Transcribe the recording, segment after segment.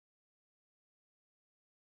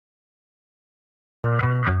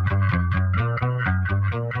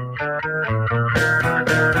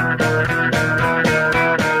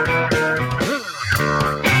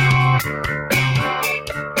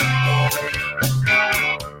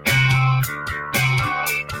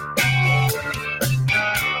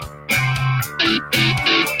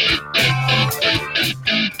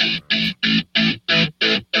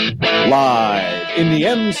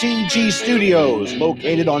MCG Studios,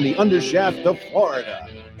 located on the undershaft of Florida.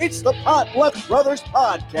 It's the Potluck Brothers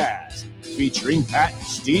Podcast, featuring Pat,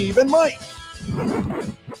 Steve, and Mike.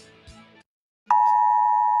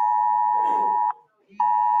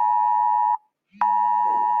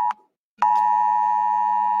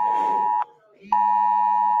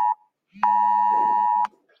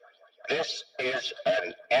 This is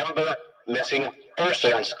an Amber Missing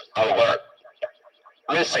Persons Alert.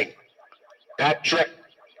 Missing Patrick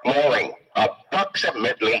Mooring,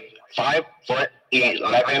 approximately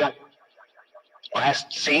 5'11",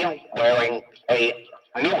 last seen wearing a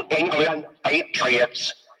New England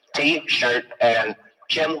Patriots t-shirt and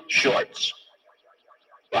gym shorts.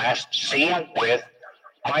 Last seen with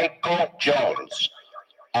Michael Jones,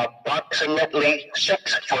 approximately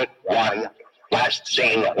 6'1", last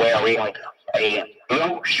seen wearing a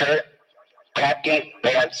blue shirt, khaki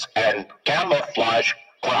pants, and camouflage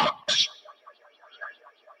Crocs.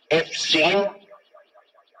 If seen,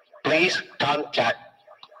 please contact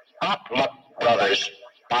Potluck Brothers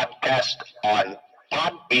Podcast on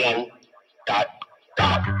podbean.com.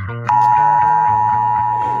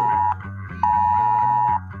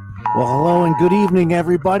 Well, hello and good evening,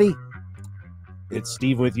 everybody. It's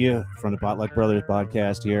Steve with you from the Potluck Brothers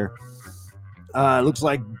Podcast here. Looks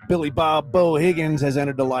like Billy Bob Bo Higgins has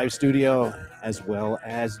entered the live studio, as well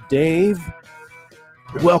as Dave.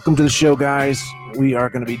 Welcome to the show, guys. We are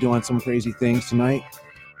going to be doing some crazy things tonight.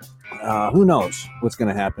 Who knows what's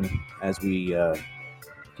going to happen as we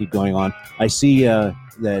keep going on. I see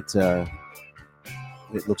that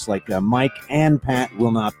it looks like Mike and Pat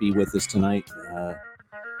will not be with us tonight.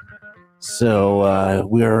 So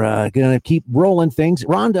we're going to keep rolling things.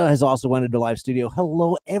 Rhonda has also entered the live studio.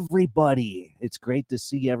 Hello, everybody. It's great to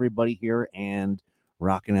see everybody here and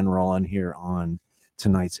rocking and rolling here on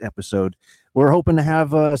tonight's episode. We're hoping to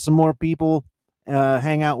have some more people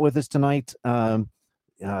hang out with us tonight. I'm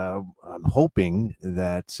hoping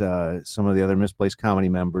that some of the other Misplaced Comedy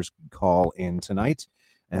members call in tonight,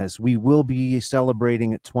 as we will be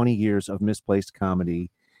celebrating 20 years of Misplaced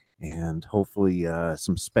Comedy. And hopefully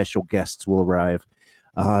some special guests will arrive,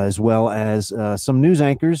 as well as some news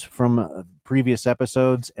anchors from previous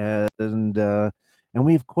episodes. And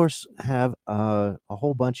we, of course, have a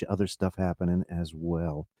whole bunch of other stuff happening as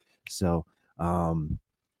well. So,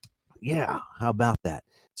 yeah, how about that?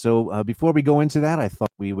 So before we go into that, I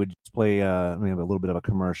thought we would just play we have a little bit of a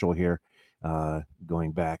commercial here,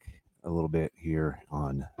 going back a little bit here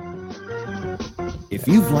on. If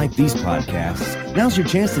you've liked these podcasts, now's your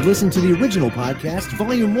chance to listen to the original podcast,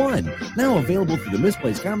 Volume 1, now available through the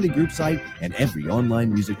Misplaced Comedy Group site and every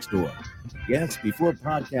online music store. Yes, before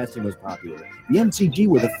podcasting was popular, the MCG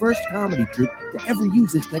were the first comedy troupe to ever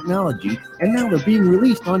use this technology, and now they're being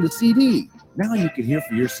released onto CD. Now you can hear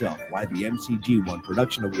for yourself why the MCG won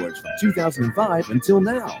production awards from 2005 until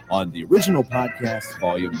now on the original podcast,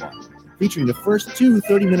 Volume 1. Featuring the first two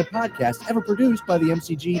 30-minute podcasts ever produced by the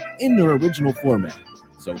MCG in their original format.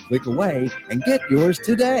 So click away and get yours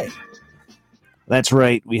today. That's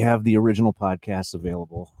right. We have the original podcasts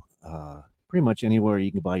available pretty much anywhere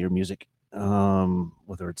you can buy your music,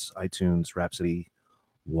 whether it's iTunes, Rhapsody,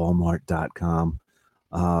 Walmart.com,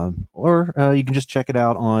 or you can just check it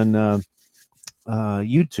out on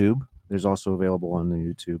YouTube. There's also available on the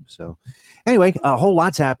YouTube. So anyway, a whole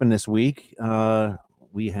lot's happened this week.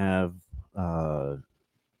 We have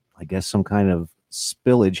I guess some kind of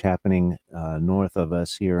spillage happening north of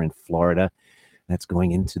us here in Florida that's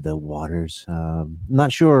going into the waters.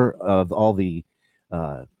 Not sure of all the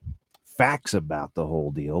facts about the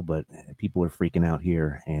whole deal, but people are freaking out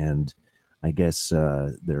here, and I guess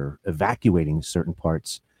they're evacuating certain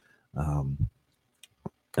parts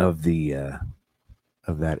of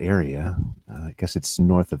that area. I guess it's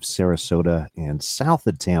north of Sarasota and south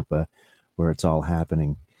of Tampa where it's all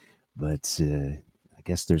happening. But I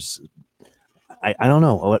guess there's, I don't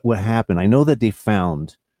know what happened. I know that they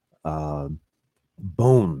found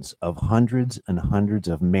bones of hundreds and hundreds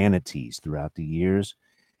of manatees throughout the years.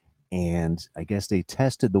 And I guess they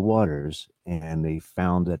tested the waters and they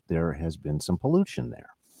found that there has been some pollution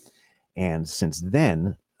there. And since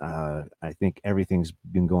then, I think everything's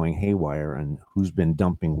been going haywire, and who's been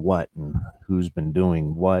dumping what and who's been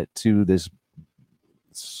doing what to this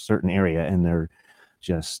certain area. And they're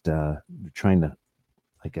just trying to,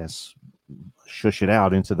 I guess, shush it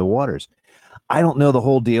out into the waters. I don't know the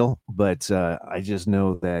whole deal, but I just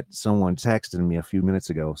know that someone texted me a few minutes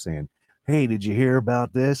ago saying, "Hey, did you hear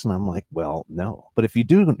about this?" And I'm like, "Well, no." But if you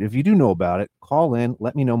do know about it, call in,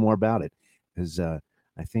 let me know more about it, because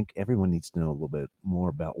I think everyone needs to know a little bit more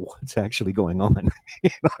about what's actually going on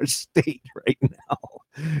in our state right now.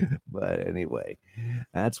 But anyway,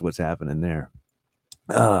 that's what's happening there.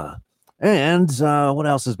 And what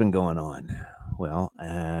else has been going on? Well,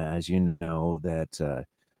 as you know, that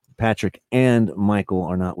Patrick and Michael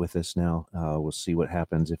are not with us now. We'll see what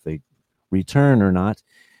happens if they return or not.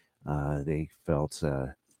 They felt,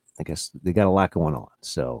 I guess, they got a lot going on,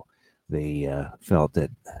 so they felt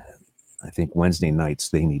that I think Wednesday nights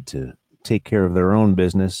they need to take care of their own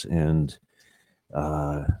business and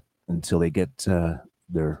until they get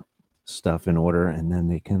their stuff in order, and then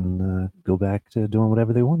they can go back to doing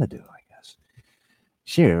whatever they want to do, I guess.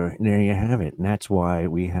 Sure, there you have it. And that's why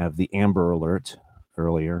we have the Amber Alert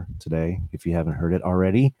earlier today, if you haven't heard it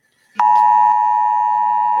already.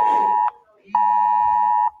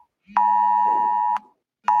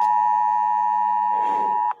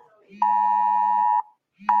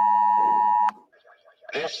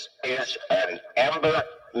 This is an Amber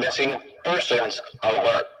Missing Persons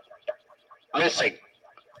Alert. Missing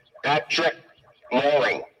Patrick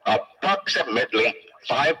Mooring, approximately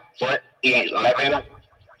 5'11",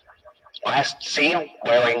 last seen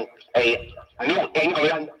wearing a New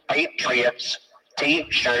England Patriots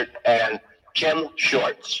t-shirt and gym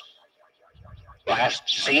shorts. Last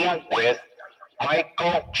seen with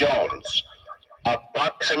Michael Jones,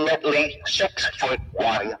 approximately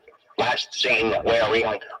 6'1", last seen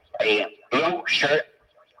wearing a blue shirt,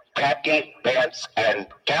 khaki pants, and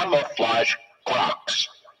camouflage Crocs.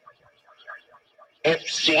 If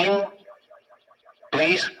seen,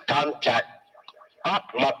 please contact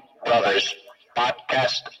Potluck Brothers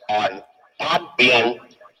Podcast on podbean.com.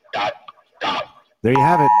 There you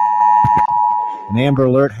have it. An Amber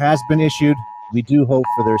Alert has been issued. We do hope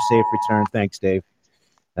for their safe return. Thanks, Dave.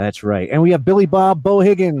 That's right. And we have Billy Bob Bo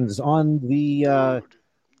Higgins on the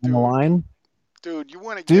line. Dude, you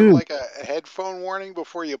want to give like a headphone warning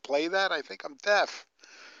before you play that? I think I'm deaf.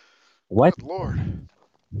 What? Good Lord.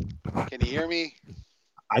 Can you hear me?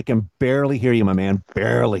 I can barely hear you, my man.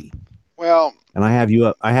 Barely. Well, and I have you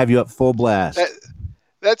up full blast.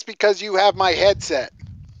 That's because you have my headset.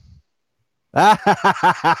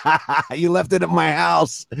 You left it at my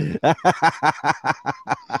house.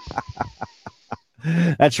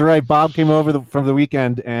 That's right. Bob came over from the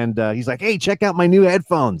weekend, and he's like, "Hey, check out my new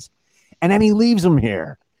headphones," and then he leaves them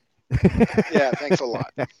here. Yeah, thanks a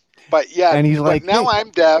lot. But yeah, and he's like, now hey.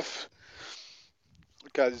 I'm deaf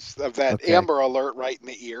because of that Amber Alert right in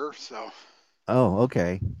the ear. So. Oh,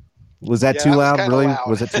 okay. Was that too loud? Really? Loud.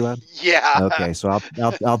 Was it too loud? Yeah. Okay, so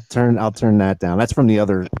I'll turn that down. That's from the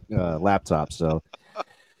other laptop. So,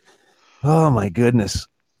 oh my goodness.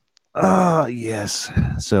 Oh yes.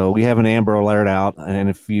 So we have an Amber Alert out, and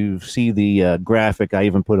if you see the graphic, I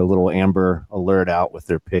even put a little Amber Alert out with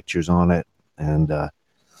their pictures on it, and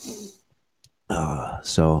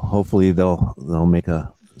so hopefully they'll make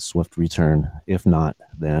a swift return. If not,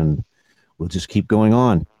 then we'll just keep going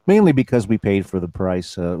on. Mainly because we paid for the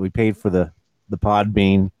price. We paid for the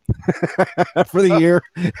Podbean for the year.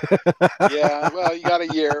 Yeah, well, you got a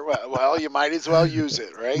year. Well, you might as well use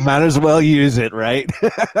it, right? Might as well use it, right?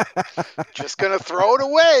 Just gonna throw it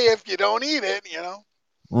away if you don't eat it, you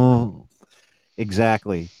know.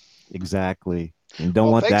 Exactly. And don't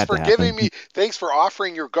want that to happen. Thanks for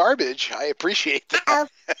offering your garbage. I appreciate that.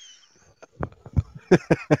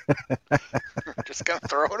 Just gonna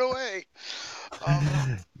throw it away.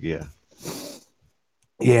 Yeah.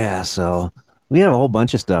 So we have a whole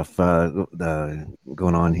bunch of stuff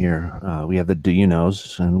going on here. We have the Do You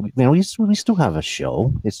Knows, and we still have a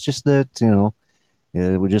show. It's just that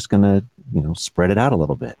we're just gonna spread it out a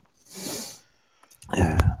little bit.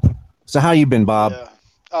 So how you been, Bob? Yeah.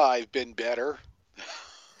 I've been better.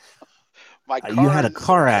 My car you had a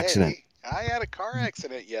car accident. I had a car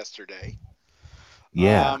accident yesterday.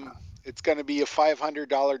 Yeah. It's going to be a $500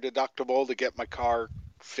 deductible to get my car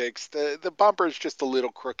fixed. The bumper is just a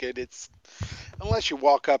little crooked. It's unless you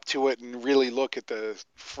walk up to it and really look at the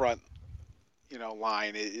front,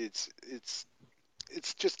 line, it's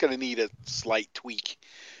just going to need a slight tweak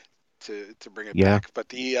to bring it back. But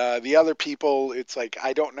the other people, it's like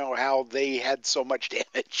I don't know how they had so much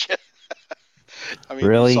damage. I mean,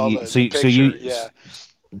 really? you saw the picture. Yeah.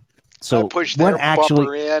 So I pushed what their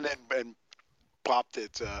bumper in and popped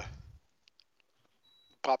it.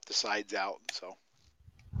 Popped the sides out. So.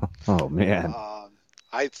 Oh man.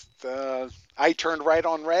 I turned right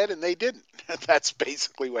on red and they didn't. That's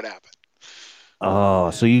basically what happened.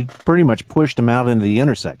 Oh, so you pretty much pushed them out into the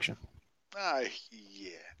intersection.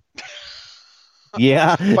 Yeah.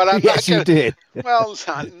 Yeah, but I'm yes, you did. Well,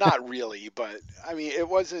 not really, but I mean, it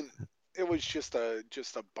wasn't it was just a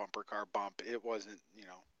bumper car bump. It wasn't,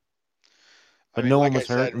 I But mean, no one like I was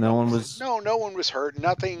hurt. said, No one was. no one was hurt.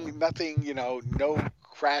 Nothing, no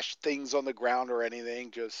crash things on the ground or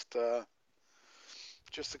anything. Just a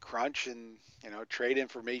crunch and trade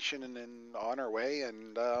information and then on our way.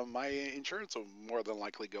 And my insurance will more than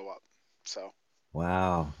likely go up. So,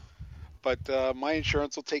 Wow. but my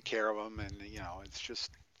insurance will take care of them, and it's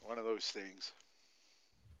just one of those things.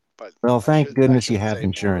 But Well, thank I goodness you shouldn't have say more.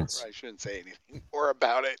 insurance. I shouldn't say anything more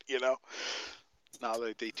about it. Not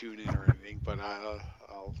that they tune in or anything, but I'll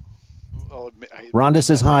I'll admit. Rhonda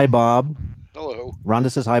says hi, Bob. Hello.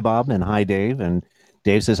 Rhonda says hi, Bob, and hi, Dave. And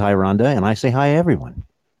Dave says hi, Rhonda, and I say hi, everyone.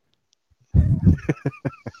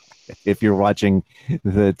 If you're watching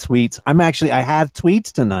the tweets, I have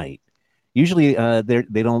tweets tonight. Usually,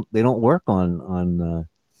 they don't work on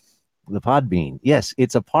the Podbean. Yes,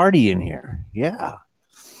 it's a party in here. Yeah.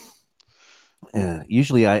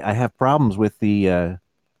 Usually, I have problems with the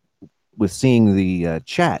with seeing the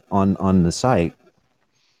chat on the site,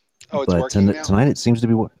 Oh, it's but working now. tonight it seems to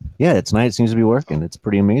be. Yeah, tonight it seems to be working. Oh, It's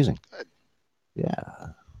pretty amazing. good. Yeah.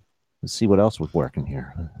 Let's see what else was working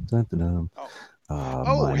here. Oh,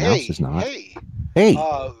 My mouse is hey, not. hey. Hey,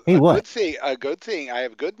 hey, A what? good thing. A good thing. I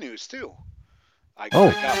have good news too. Oh,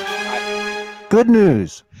 I got. good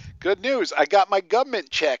news. Good news. I got my government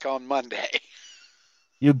check on Monday.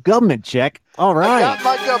 Your government check. All I right. got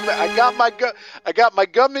my government. I got my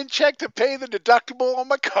government check to pay the deductible on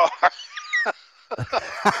my car.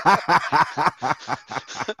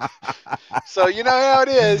 So you know how it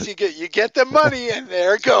is. You get the money, and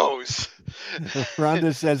there it goes.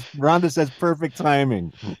 Rhonda says perfect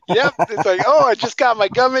timing. Yep, it's like, oh, I just got my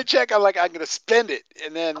government check. I'm like, I'm gonna spend it,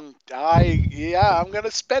 and then I'm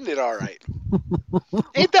gonna spend it. All right.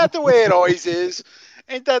 Ain't that the way it always is?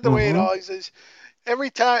 Ain't that the way it Mm-hmm. always is? Every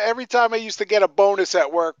time I used to get a bonus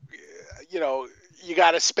at work, you know, you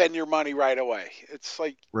got to spend your money right away. It's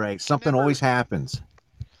like you Right. can Something never. always happens.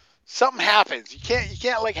 Something happens. You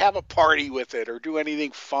can't like have a party with it or do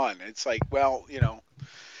anything fun. It's like, well,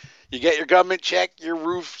 you get your government check, your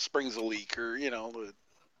roof springs a leak, or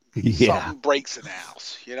Yeah. something breaks in the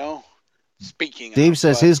house. Speaking Dave of,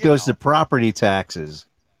 says but his goes to property taxes.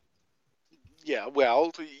 yeah,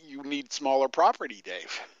 well, you need smaller property,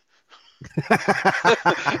 Dave.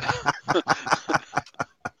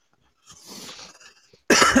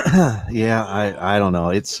 Yeah, I don't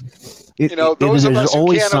know. Those of There's us who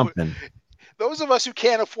always can't something. those of us who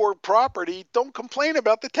can't afford property don't complain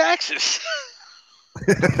about the taxes.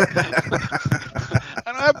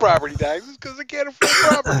 I don't have property taxes because I can't afford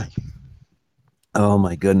property. Oh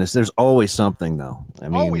my goodness, there's always something though. I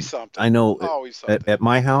Always mean, something. I know Always something. at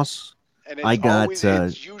my house, And I got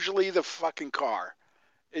it's usually the fucking car.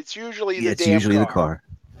 It's usually the it's damn usually the car. car.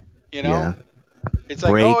 You know? Yeah, It's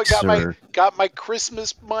like, oh, I brakes or got my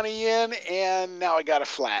Christmas money in and now I got a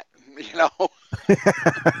flat. You know?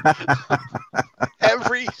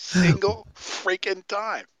 Every single freaking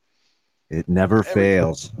time. it never Every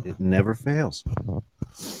time. fails. It never fails.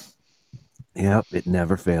 Yep, it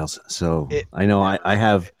never fails. So It I know I never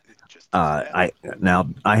have it just doesn't matter.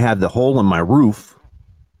 I have the hole in my roof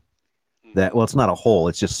that, Hmm. well, it's not a hole,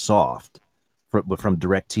 it's just soft from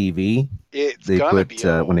DirecTV. It's They gonna be put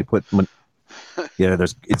a when they hole. put yeah,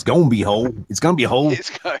 it's gonna be whole. It's gonna be a hole.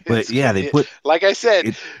 But yeah, they put Like I said,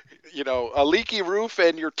 it. a leaky roof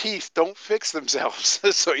and your teeth don't fix themselves,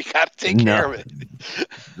 so you got to take care No. of it.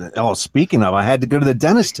 Oh, speaking of, I had to go to the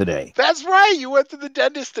dentist today. That's right. You went to the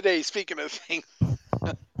dentist today. Speaking of things,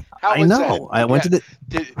 how I was that? know. I went to the.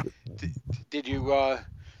 Did did, did you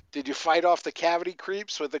did you fight off the cavity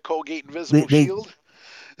creeps with the Colgate They, Invisible they Shield?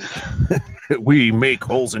 we make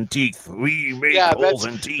holes in teeth. We make Yeah, holes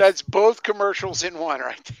in teeth. that's both commercials in one,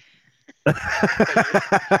 right?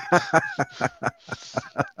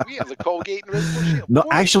 We have the Colgate Invisible Shield. No,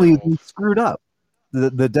 Boy, actually, you're they screwed up.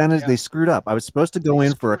 The dentist, yeah. they screwed up. I was supposed to They go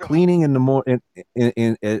in for a screwed up. cleaning in the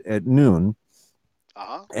at noon, Uh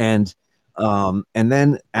huh. and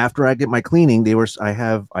then after I get my cleaning, I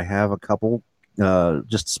have a couple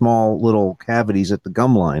just small little cavities at the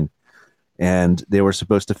gum line, and they were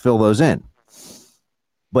supposed to fill those in,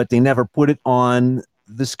 but they never put it on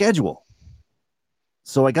the schedule.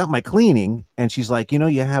 So I got my cleaning, and she's like, you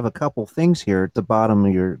have a couple things here at the bottom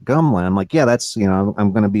of your gum line. I'm like, yeah, that's, I'm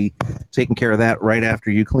going to be taking care of that right after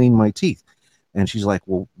you clean my teeth. And she's like,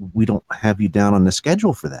 well, we don't have you down on the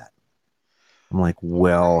schedule for that. I'm like,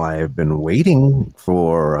 well, Okay. I've been waiting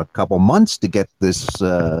for a couple months to get this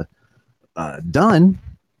done.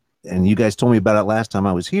 And you guys told me about it last time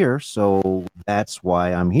I was here. So that's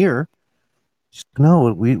why I'm here. She's like,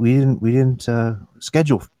 no, we didn't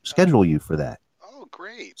schedule you for that.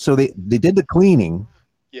 great. So they did the cleaning,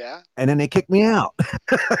 Yeah. and then they kicked me out.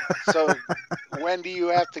 So when do you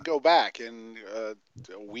have to go back? In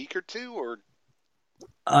a week or two, or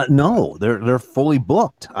No, they're fully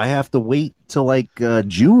booked. I have to wait till like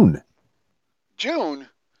June. June?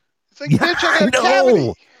 It's like, Yeah, bitch, I I got a know.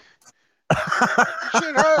 cavity.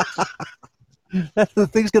 Shit hurts. The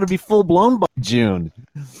thing's gonna be full blown by June.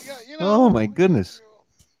 Yeah, you Oh know, my goodness!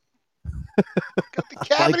 got the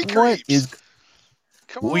Like cavity what is? creeps.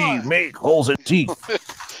 Come We on. make holes in teeth.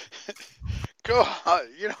 Go on,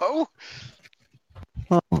 you know.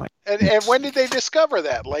 Oh my And goodness! when did they discover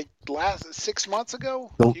that? Like last 6 months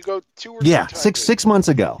ago? So, You go 2 or 3 times. yeah, six months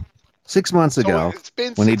ago. 6 months So ago, it's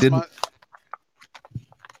been when they six did. months.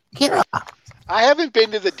 Yeah. I haven't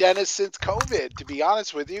been to the dentist since COVID, to be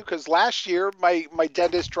honest with you, because last year my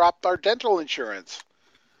dentist dropped our dental insurance,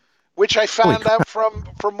 which I Holy found crap! out from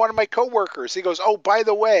one of my coworkers. He goes, "Oh, by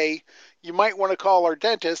the way, you might want to call our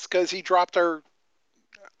dentist because he dropped our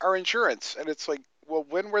insurance." And it's like, well,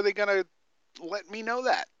 when were they gonna let me know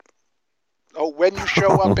that? Oh, when you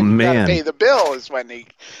show Oh up and you got to pay man. the bill is when they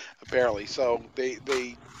apparently. So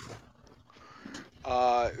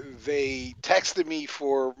uh, they texted me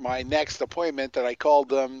for my next appointment, that I called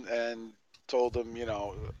them and told them,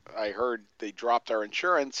 I heard they dropped our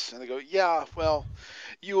insurance, and they go, yeah, well,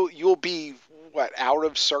 you'll be what, out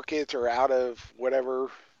of circuit or out of whatever,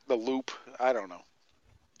 the loop. I don't know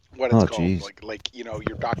what it's Oh called. geez. Like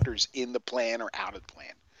your doctor's in the plan or out of the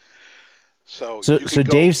plan. So So you so could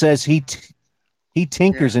go, Dave says he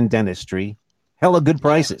yeah, tinkers in dentistry. Hella good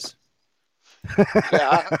yeah, prices.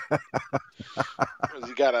 yeah. Has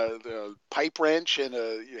he got a pipe wrench and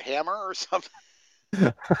a hammer or something?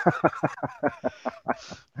 I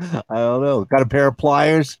don't know. Got a pair of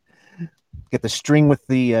pliers. Get the string with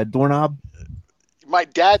the doorknob. My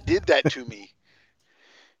dad did that to me,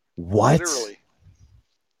 What? literally.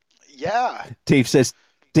 Yeah. Dave says.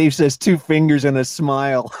 Dave says 2 fingers and a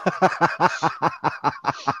smile.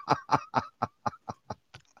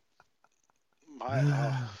 My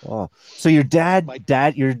Oh, so your my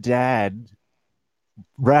dad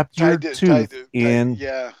wrapped your tied tooth in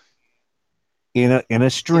yeah, in a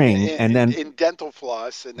string, and then in dental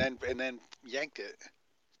floss, and then yanked it.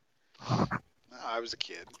 Oh, I was a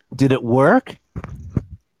kid. did it work?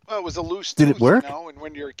 Well, it was a loose Did it tooth, work? and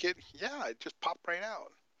when you're a kid, yeah, it just popped right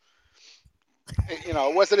out.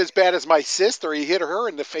 It wasn't as bad as my sister. He hit her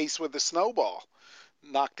in the face with a snowball,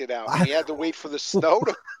 knocked it out, and I, he had to wait for the snow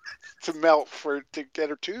to melt to get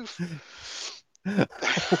her tooth.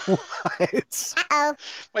 what?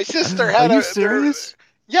 My sister Are had you a there. serious?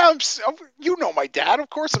 Yeah, you know my dad. Of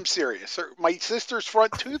course, I'm serious. My sister's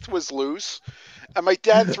front tooth was loose, and my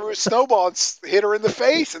dad threw a snowball and hit her in the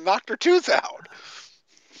face and knocked her tooth out.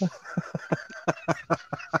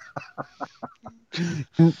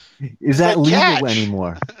 Is He's that like, legal catch.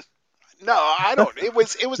 anymore? No, I don't. It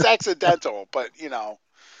was accidental, but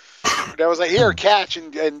that was like, here, catch,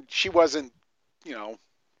 and she wasn't, you know,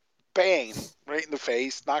 bang, right in the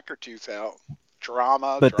face, knocked her tooth out.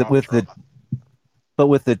 Drama, But drama, drama.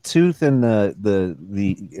 with the tooth and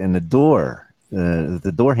the door,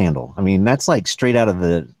 the door handle. I mean, that's like straight out of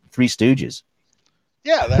the Three Stooges.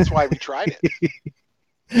 Yeah, that's why we tried it.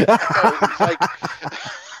 So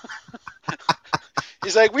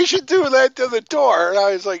he's like, we should do that to the door, and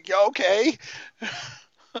I was like, yeah, okay.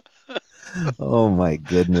 Oh my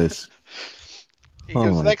goodness. He Oh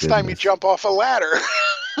goes, my next time you goodness. jump off a ladder.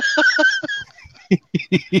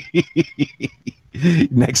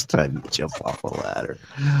 Next time you jump off a ladder.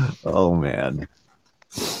 Oh man.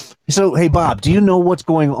 So hey Bob, do you know what's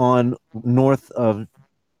going on north of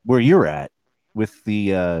where you're at with the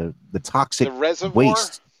The toxic reservoir,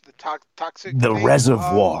 waste, the toxic the thing.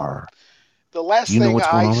 reservoir? The Do last you know thing what's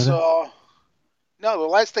going I on with it? saw, no, the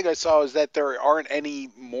last thing I saw is that there aren't any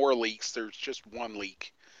more leaks. There's just one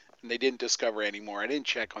leak, and they didn't discover any more. I didn't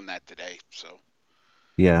check on that today, so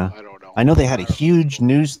Yeah. I don't know. I know they had a I don't know what's huge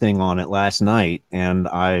going on. news thing on it last night, and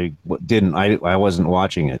didn't. I wasn't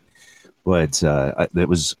watching it, but it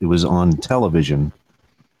was on television,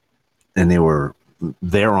 and they were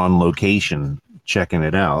there on location checking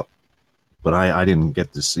it out. But I didn't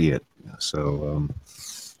get to see it. So,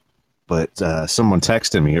 but someone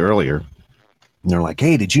texted me earlier, and they're like,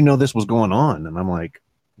 "Hey, did you know this was going on?" And I'm like,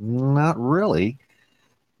 "Not really."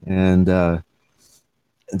 And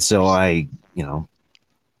and so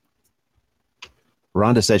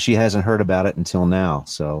Rhonda says she hasn't heard about it until now.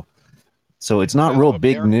 So it's not Well, real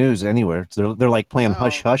big apparently, news anywhere. They're like playing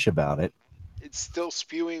hush no, hush about it. it's still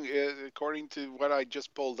spewing. According to what I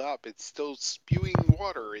just pulled up, it's still spewing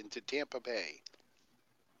water into Tampa Bay.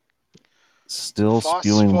 Still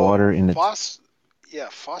spewing Phospho, water in it. phos, Yeah,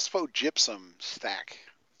 phosphogypsum stack.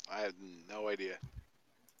 I have no idea.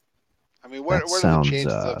 I mean, That what are the sounds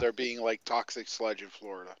chances of there being like toxic sludge in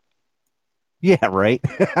Florida? yeah, right.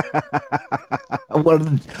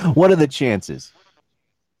 What are the chances?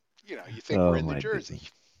 You know, you think we're Oh in New my Jersey.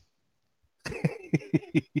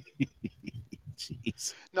 goodness.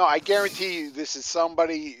 Jeez. No, I guarantee you this is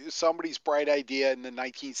somebody's bright idea in the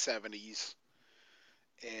 1970s,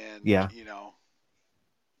 and Yeah. you know,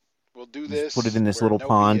 we'll do Just put it this in this where little nobody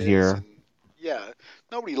pond is, here. and yeah,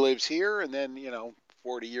 nobody lives here, and then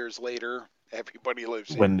 40 years later, everybody lives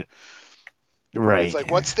here. When It's right. like,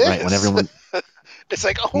 what's Right. When this? everyone It's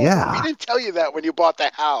like, oh, we yeah. didn't tell you that when you bought the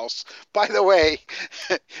house. By the way,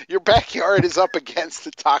 your backyard is up against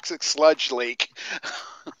the toxic sludge lake.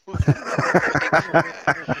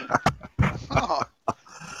 Oh,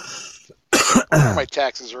 no wonder my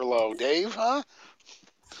taxes are low, Dave, huh?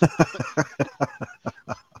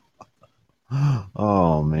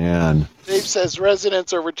 Oh man. Dave says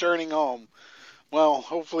residents are returning home. Well,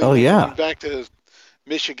 hopefully Oh they're yeah. moving back to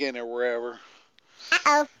Michigan or wherever.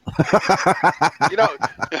 Uh-oh. You know,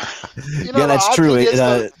 Yeah, the that's odd true. thing It,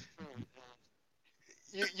 is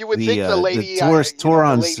you would think the the lady, tourist the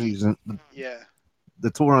Touron lady, season yeah.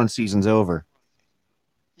 the Touron season's over.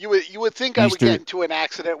 You would think We I used would get to into an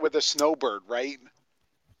accident with a snowbird, right?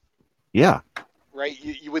 yeah. Right?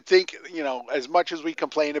 You would think, as much as we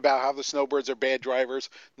complain about how the snowbirds are bad drivers,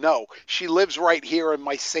 no, she lives right here in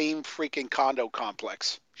my same freaking condo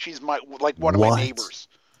complex. She's like one of my What? neighbors.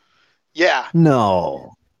 Yeah,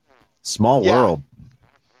 No. Small yeah, world.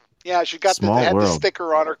 yeah. She Small had the world.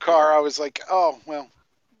 sticker on her car. I was like, oh well,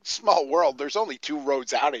 small world. There's only 2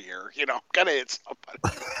 roads out of here. Gotta hit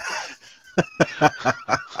somebody.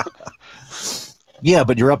 Yeah,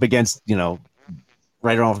 but you're up against,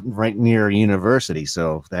 right near a university,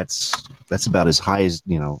 so that's about as high as,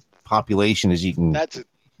 population as you can That's a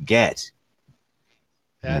get,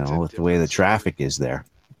 that's a with the way the different traffic story. is there.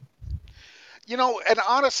 And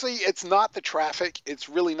honestly, it's not the traffic. It's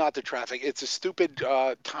really not the traffic. It's a stupid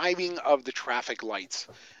timing of the traffic lights.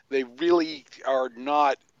 They really are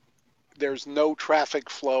not. There's no traffic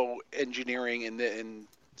flow engineering in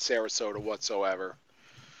Sarasota whatsoever.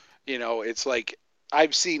 It's like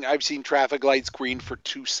I've seen traffic lights green for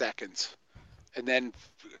 2 seconds and then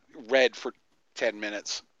red for 10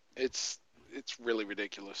 minutes. It's really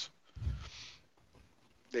ridiculous.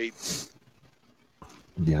 They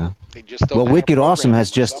Yeah. they just don't Well, know how to Wicked Awesome program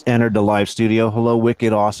has them or just something. entered the live studio. Hello,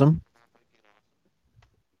 Wicked Awesome.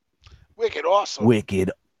 Wicked awesome.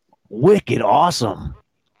 Wicked Awesome.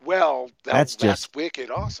 Well, That's that's just, wicked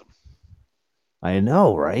awesome. I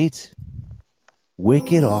know, right?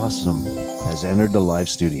 Wicked Awesome has entered the live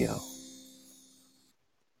studio.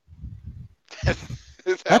 That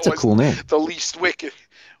That's a was cool name. the least wicked.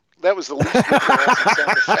 That was the least wicked awesome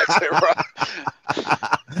sound effects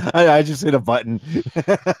ever. I just hit a button.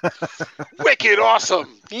 Wicked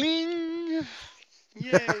awesome. Ding.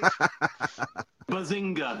 Yay.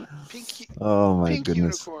 Bazinga. Oh my Pink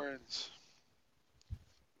goodness. unicorns.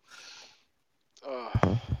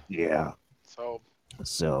 Yeah. So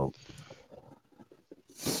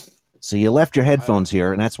So you left your headphones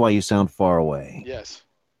here, and that's why you sound far away. yes.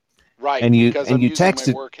 Right, And because I'm using texted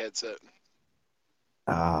my work headset.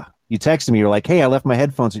 You texted me, you're like, hey, I left my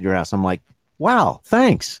headphones at your house. I'm like, wow,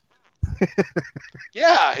 thanks.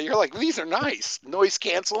 Yeah, you're like, these are nice. Noise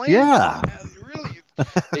canceling. Yeah. Really,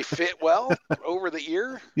 they fit well over the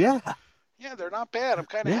ear. Yeah. Yeah, they're not bad. I'm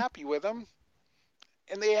kind of Yeah. happy with them.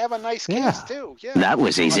 And they have a nice Yeah. case too. Yeah. That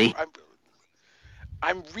was easy.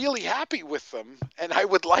 I'm really happy with them, and I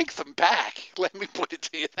would like them back. Let me put it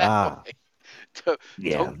to you that way.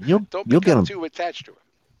 Yeah. Don't You'll become get them. too attached to it.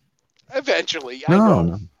 Eventually,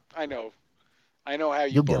 No. I know how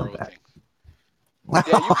you You'll get 'em borrow back. things.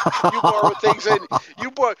 Yeah, you borrow things, and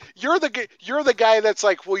you're the guy that's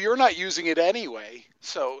like, well, you're not using it anyway,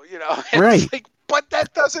 so Right. It's like, but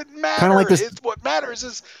that doesn't matter. Kinda like this- What matters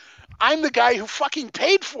is I'm the guy who fucking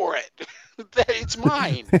paid for it. That it's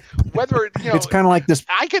mine. Whether It's kind of like this.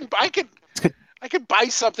 I can buy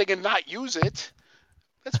something and not use it.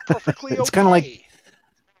 That's perfectly It's okay.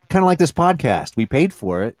 kind of like this podcast. We paid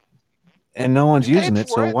for it, and no one's We paid using it,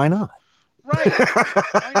 for so it. why not? Right.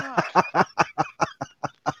 Why not?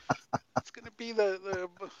 It's gonna be the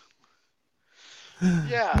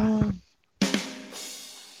yeah.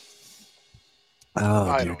 Oh,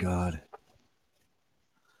 I dear don't- God.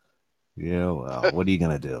 Yeah, well, what are you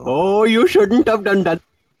going to do? Oh, you shouldn't have done that.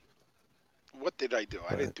 What did I do?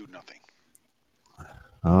 I didn't do nothing.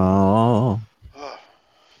 Oh, Ugh.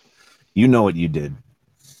 you know what you did.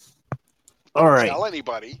 All right. Tell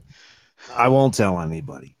anybody. I won't tell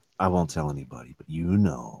anybody. I won't tell anybody, but you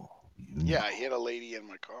know. Yeah, I hit a lady in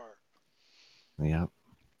my car. Yeah. And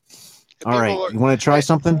All right. people are- You want to try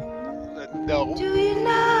something? No.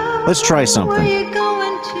 Let's try something.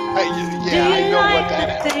 Yeah, I know what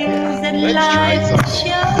that is. Yeah. Let's try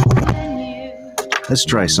something. Let's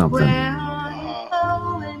try something.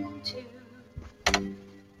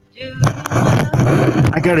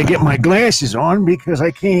 I got to get my glasses on because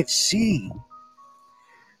I can't see.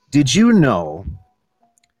 Did you know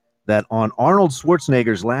that on Arnold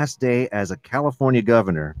Schwarzenegger's last day as a California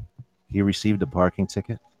governor, he received a parking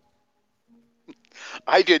ticket?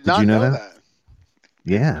 I did Did not you know know that? that.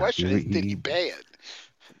 Yeah. The question is, did he pay it?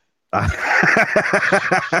 Or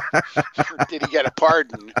did he get a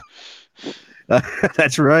pardon?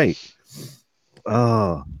 That's right.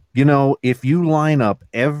 Oh, you know, if you line up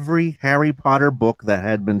every Harry Potter book that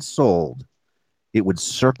had been sold, it would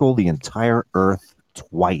circle the entire Earth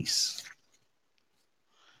twice.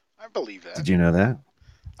 I believe that. Did you know that?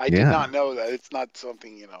 I did not know that. It's not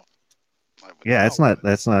something, I would Yeah, know.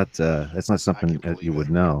 that's not something that you would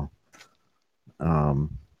know. Let's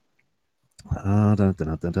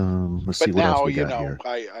see But what else now, we got here.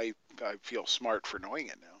 I feel smart for knowing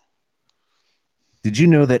it now. Did you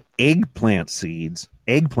know that eggplant seeds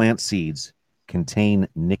contain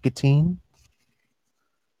nicotine?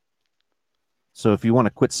 So if you want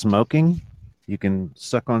to quit smoking, you can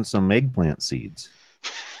suck on some eggplant seeds.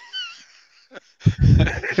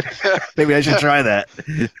 Maybe I should try that.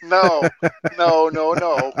 No.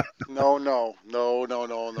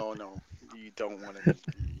 You don't want to.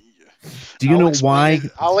 Do you know why?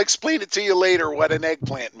 I'll explain it to you later what an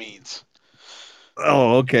eggplant means.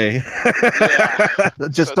 Oh, okay. Yeah.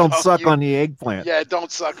 Just So don't suck on the eggplant. Yeah,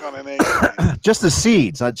 don't suck on an eggplant. Just the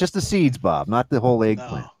seeds. Just the seeds, Bob, not the whole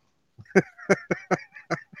eggplant. No.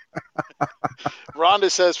 Rhonda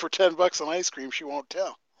says for $10 on ice cream, she won't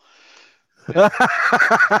tell. If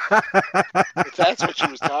that's what she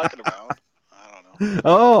was talking about, I don't know.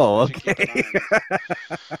 Oh, okay.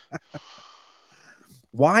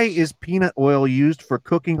 Why is peanut oil used for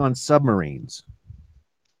cooking on submarines?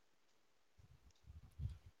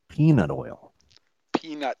 Peanut oil.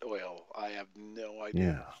 Peanut oil. I have no idea.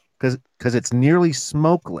 Yeah, because it's nearly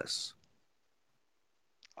smokeless.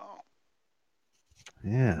 Oh.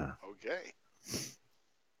 Yeah. Okay.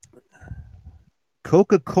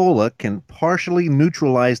 Coca-Cola can partially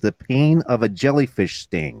neutralize the pain of a jellyfish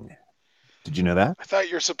sting. Did you know that? I thought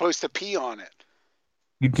you're supposed to pee on it.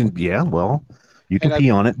 You can, yeah, well, you can pee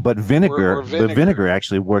on it, but vinegar, the vinegar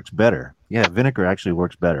actually works better. Yeah, vinegar actually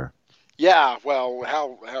works better. Yeah, well,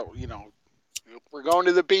 how we're going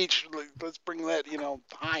to the beach. Let's bring that,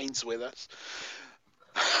 Heinz with us.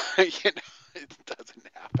 It doesn't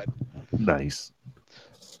happen. Nice.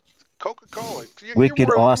 Coca-Cola. Wicked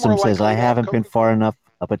Awesome says, I haven't been far enough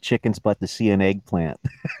up a chicken's butt to see an eggplant.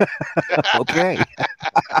 Okay.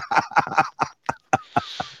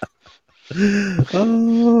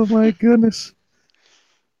 Oh, my goodness.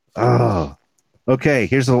 Oh, okay.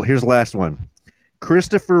 Here's the last one.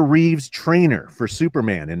 Christopher Reeve's trainer for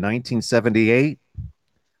Superman in 1978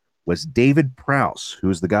 was David Prowse, who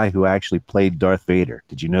was the guy who actually played Darth Vader.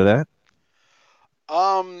 Did you know that?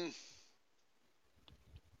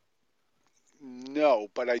 No,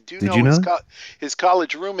 but I do know his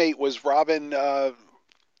college roommate was Robin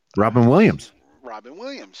Williams. Robin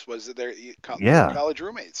Williams was their college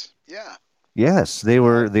roommates. Yeah. Yes, they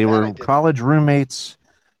were college roommates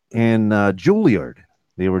in Juilliard.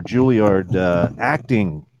 They were Juilliard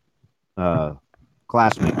acting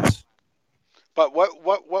classmates. But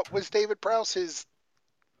what was David Prowse, his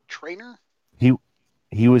trainer? He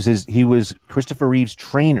was Christopher Reeve's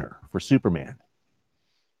trainer for Superman.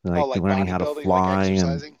 Like learning how to fly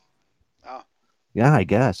and yeah, I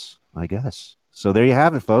guess. So there you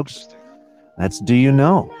have it, folks. That's Do You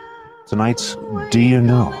Know? Tonight's Do You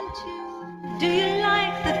Know? Do you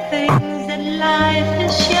like the things that life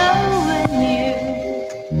is showing you?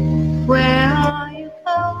 Where are you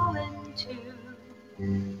going to?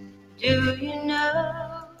 Do you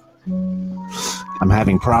know? I'm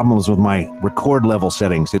having problems with my record level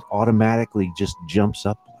settings. It automatically just jumps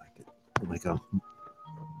up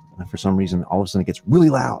and for some reason, all of a sudden it gets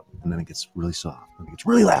really loud, and then it gets really soft, and it gets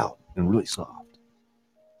really loud and really soft.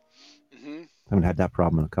 I haven't had that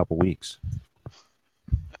problem in a couple weeks.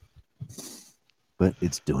 But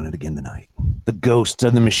it's doing it again tonight. The ghost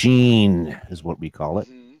of the machine is what we call it.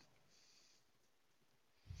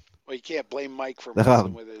 Well, you can't blame Mike for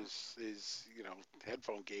messing with his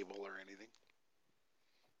headphone cable or anything.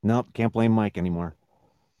 Nope, can't blame Mike anymore.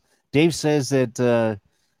 Dave says that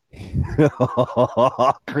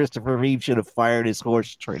Christopher Reeve should have fired his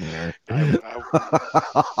horse trainer.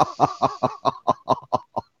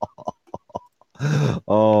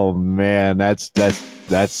 Oh man, that's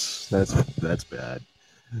bad.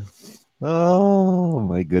 Oh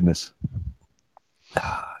my goodness.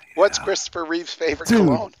 What's Christopher Reeve's favorite Dude.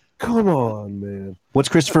 cologne? Come on, man. What's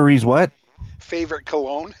Christopher Reeve's what? Favorite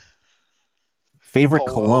cologne? Favorite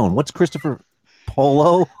Polo. cologne? What's Christopher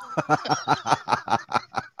Polo?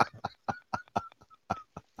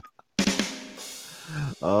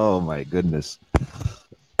 Oh my goodness.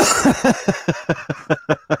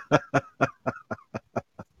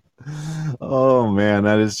 Oh man,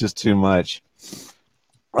 that is just too much.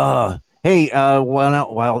 Hey,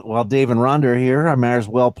 while Dave and Rhonda are here, I might as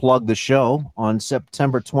well plug the show on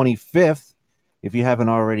September 25th. If you haven't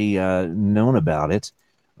already known about it,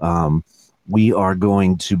 we are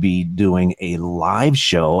going to be doing a live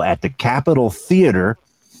show at the Capitol Theater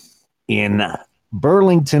in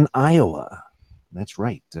Burlington, Iowa. That's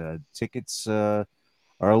right. Tickets are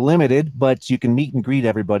limited, but you can meet and greet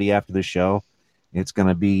everybody after the show. It's going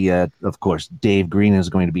to be, of course, Dave Green is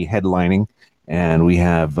going to be headlining, and we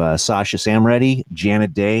have Sasha Samready,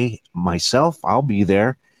 Janet Day, myself. I'll be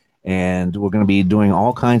there, and we're going to be doing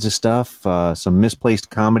all kinds of stuff, some Misplaced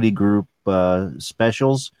Comedy Group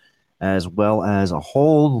specials, as well as a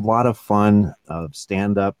whole lot of fun of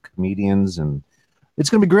stand-up comedians, and it's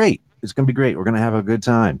going to be great. It's going to be great. We're going to have a good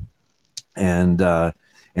time, and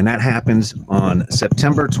that happens on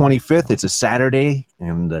September 25th. It's a Saturday,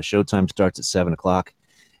 and showtime starts at 7 o'clock.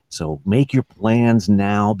 So make your plans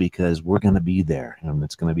now because we're going to be there, and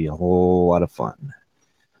it's going to be a whole lot of fun.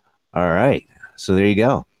 All right. So there you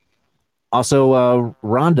go. Also,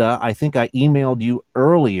 Rhonda, I think I emailed you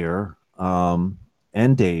earlier, and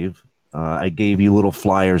Dave. I gave you little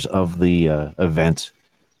flyers of the event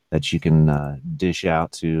that you can dish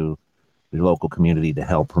out to your local community to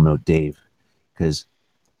help promote Dave, because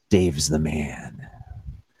Dave's the man.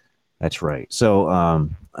 That's right. So,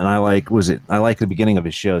 and I like the beginning of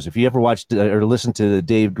his shows. If you ever watched or listened to the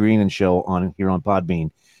Dave Greenan show on here on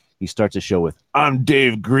Podbean, he starts a show with, "I'm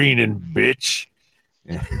Dave Greenan, bitch."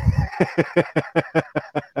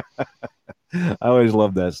 I always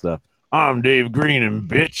love that stuff. "I'm Dave Greenan,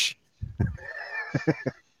 bitch."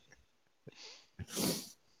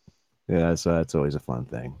 Yeah, so that's always a fun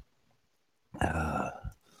thing.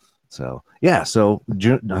 So that's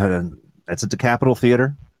at the Capitol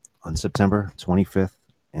Theater on September 25th,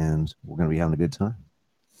 and we're going to be having a good time.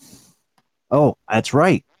 Oh, that's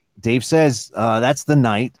right. Dave says that's the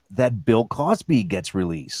night that Bill Cosby gets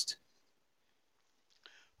released.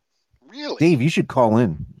 Really? Dave, you should call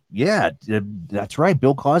in. Yeah, that's right.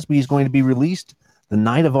 Bill Cosby is going to be released the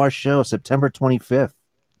night of our show, September 25th.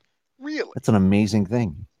 Really? That's an amazing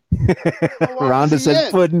thing. How long Rhonda was he says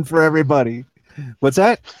in? pudding for everybody. What's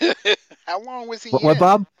that? How long was he What, in?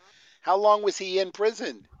 Bob? How long was he in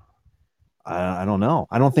prison? I don't know.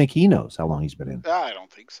 I don't think he knows how long he's been in. I don't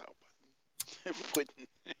think so. Pudding.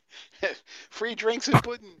 Free drinks and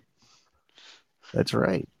pudding. That's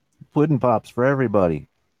right. Pudding pops for everybody.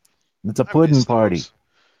 It's a I pudding miss party. those.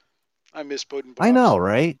 I miss pudding pops. I know,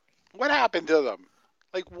 right? What happened to them?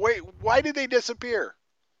 Like, why did they disappear?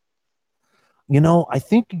 You know, I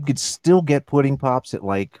think you could still get pudding pops at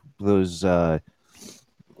like those I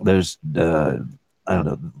don't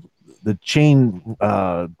know, the chain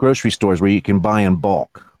grocery stores where you can buy in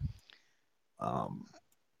bulk. I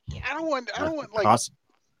don't want like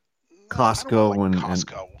Costco I don't want, like, and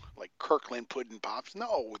Costco, like Kirkland pudding pops.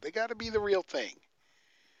 No, they got to be the real thing.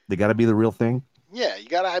 they got to be the real thing. Yeah, you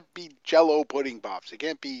got to be Jell-O pudding pops. It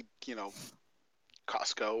can't be,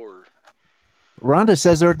 Costco or. Rhonda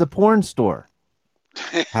says they're at the porn store.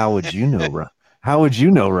 How would you know, How would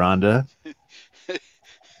you know, Rhonda?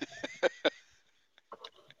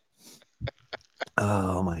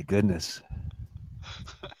 Oh my goodness.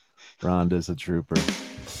 Rhonda's a trooper.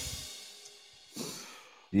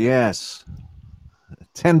 Yes.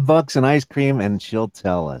 $10 and ice cream, and she'll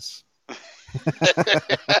tell us.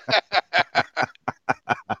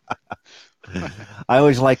 I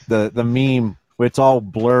always like the meme where it's all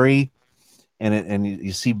blurry, and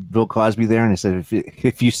you see Bill Cosby there, and it said,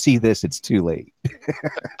 if you see this, it's too late.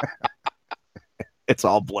 It's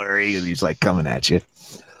all blurry, and he's like coming at you.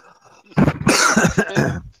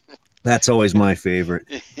 That's always my favorite.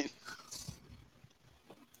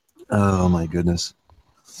 Oh my goodness.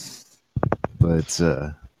 But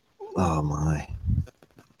oh my.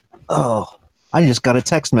 Oh, I just got a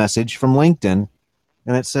text message from LinkedIn,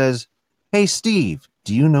 and it says, "Hey Steve,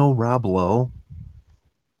 do you know Rob Lowe?"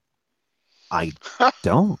 I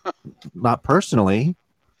don't, not personally,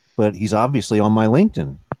 but he's obviously on my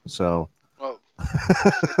LinkedIn. So Well,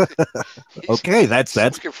 he's, okay, that's he's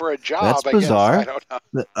looking for a job. that's I guess. bizarre. I don't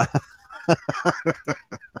know.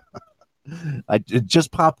 It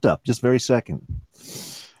just popped up, just very second.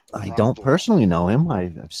 I don't Probably. personally know him.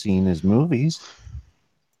 I've seen his movies.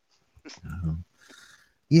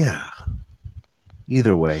 Yeah.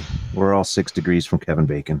 Either way, we're all 6 degrees from Kevin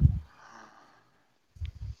Bacon.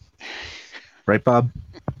 Right, Bob?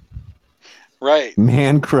 Right.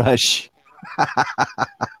 Man crush.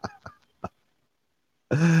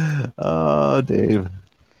 Oh, Dave.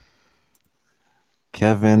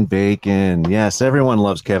 Kevin Bacon. Yes, everyone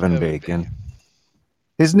loves Kevin Bacon.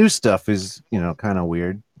 His new stuff is, kind of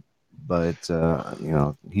weird, but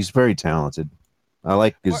he's very talented. I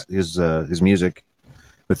like his music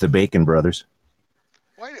with the Bacon Brothers.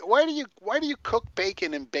 Why do you cook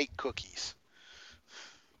bacon and bake cookies?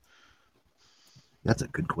 That's a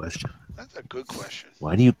good question. That's a good question.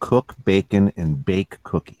 Why do you cook bacon and bake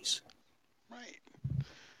cookies? Right.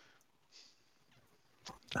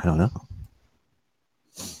 I don't know.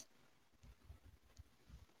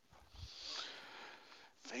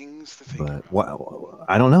 Things to think But about.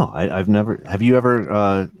 I don't know. I've never. Have you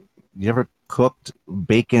ever? You ever cooked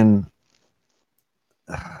bacon?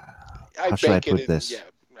 How should I put this? Yeah,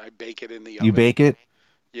 I bake it in the oven. You bake it?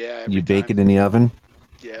 Yeah. You bake it in the oven?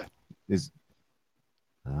 Yeah. It's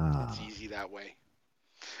easy that way.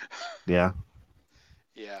 Yeah.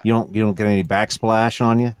 Yeah. You don't get any backsplash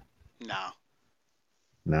on you? No.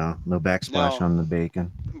 No backsplash on the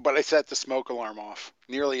bacon. But I set the smoke alarm off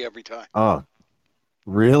nearly every time. Oh,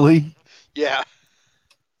 really? Yeah.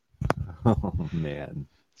 Oh man.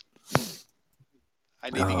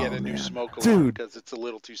 I need to get a new smoke alarm, dude, because it's a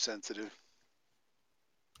little too sensitive.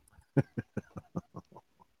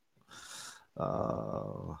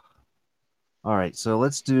 All right, so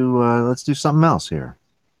let's do something else here.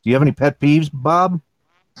 Do you have any pet peeves, Bob?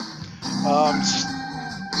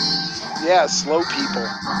 Yeah, slow people.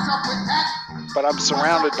 But I'm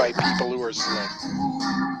surrounded by people who are slow.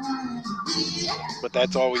 But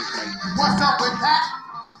that's always my. What's up with that?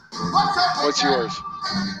 What's yours?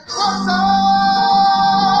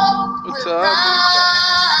 What's up?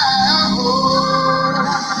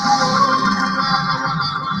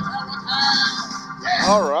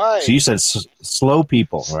 All right. So you said slow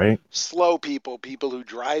people, right? Slow people who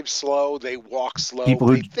drive slow, they walk slow, People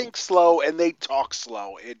who they think slow, and they talk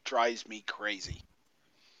slow. It drives me crazy.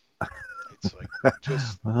 It's like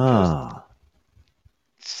just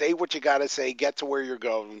say what you gotta say, get to where you're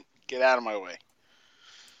going, get out of my way.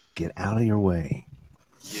 Get out of your way.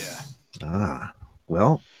 Yeah.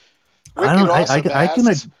 Well,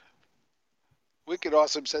 Wicked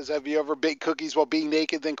Awesome says, have you ever baked cookies while being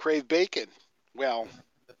naked, then crave bacon? Well,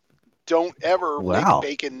 don't ever make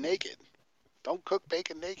bacon naked. Don't cook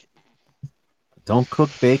bacon naked. Don't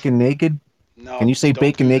cook bacon naked? No. Can you say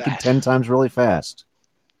bacon naked 10 times really fast?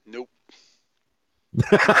 Nope.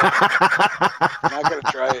 I'm not going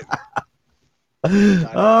to try it.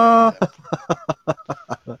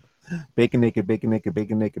 Bacon naked, bacon naked,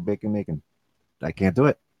 bacon naked, bacon naked. I can't do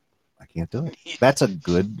it. That's a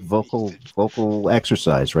good vocal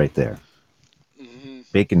exercise right there. Mm-hmm.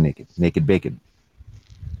 Bacon naked, naked bacon.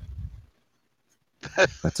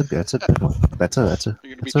 That's a good one. That's You're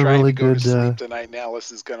going to be trying to go to sleep tonight, and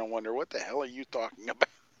Alice is going to wonder, what the hell are you talking about?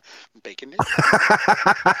 Bacon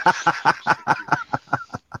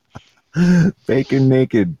naked? Bacon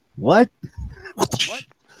naked. What? What are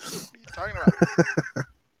you talking about?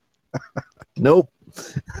 Nope.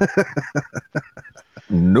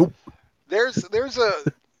 Nope. There's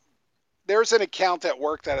an account at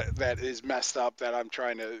work that is messed up that I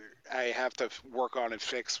have to work on and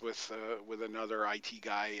fix with another IT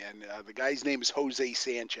guy, and the guy's name is Jose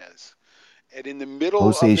Sanchez. And in the middle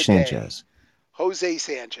of the day, Jose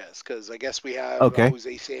Sanchez, because I guess we have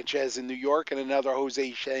Jose Sanchez in New York and another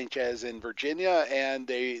Jose Sanchez in Virginia, and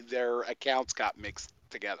their accounts got mixed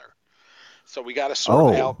together. So we got to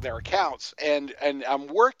sort out their accounts, and I'm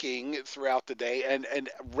working throughout the day, and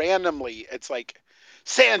randomly it's like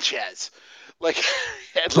Sanchez, like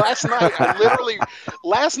and last night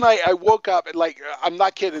I woke up at, like, I'm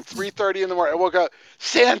not kidding, 3:30 in the morning. I woke up,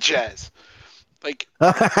 Sanchez, like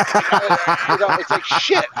it's like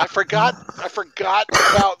shit. I forgot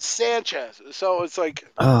about Sanchez. So it's like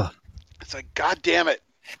God damn it.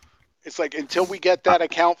 It's like, until we get that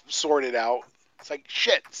account sorted out. It's like,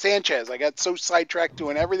 shit, Sanchez. I got so sidetracked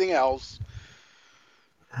doing everything else.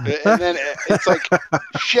 And then it's like,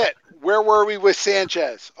 shit, where were we with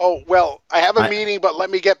Sanchez? Oh, well, I have a meeting, but let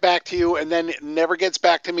me get back to you. And then it never gets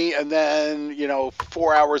back to me. And then,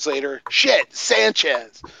 4 hours later, shit,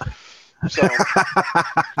 Sanchez. So,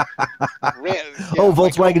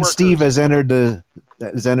 Volkswagen my Steve coworkers- has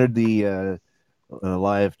entered the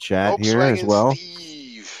live chat here as Volkswagen well.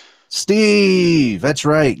 Steve. Steve, that's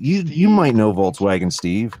right. You Steve. might know Volkswagen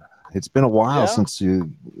Steve. It's been a while Yeah?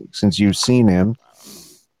 since you've seen him.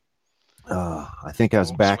 I think I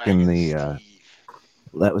was back in the Volkswagen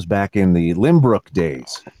Steve. that was back in the Limbrook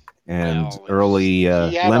days and Well, early he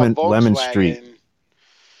had a Lemon Street. Volkswagen.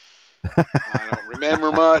 I don't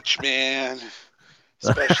remember much, man.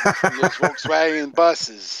 Especially from those Volkswagen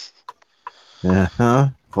buses. Uh-huh.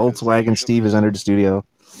 Volkswagen Steve has entered the studio.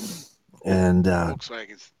 And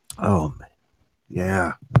Volkswagen. oh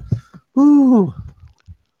yeah. Woo.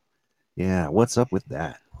 Yeah, what's up with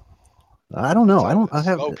that? I don't know. I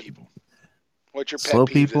have Slow people. What's your pet slow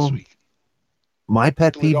peeve people. this week? My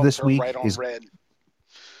pet People who peeve don't this turn week right on is red.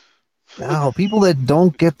 no, people that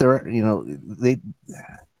don't get their,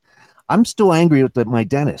 I'm still angry with my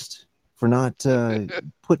dentist for not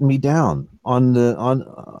putting me down on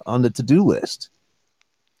the to-do list.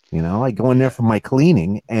 I go in there for my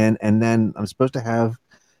cleaning and then I'm supposed to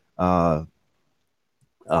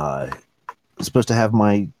have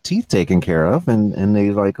my teeth taken care of and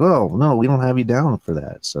they like, oh no, we don't have you down for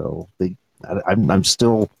that. So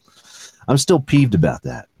I'm still peeved about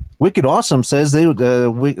that. Wicked Awesome says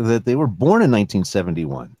that they were born in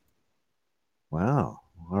 1971. Wow.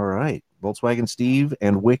 All right. Volkswagen Steve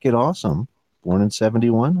and Wicked Awesome, born in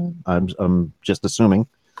 71. I'm just assuming.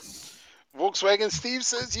 Volkswagen Steve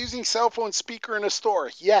says using cell phone speaker in a store.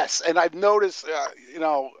 Yes, and I've noticed, at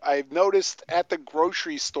the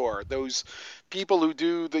grocery store, those people who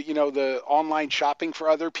do the online shopping for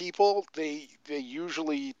other people, they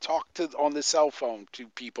usually talk on the cell phone to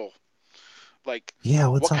people. Like, Yeah,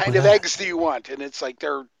 what's what up kind with of that? eggs do you want? And it's like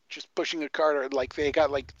they're just pushing a cart, or like they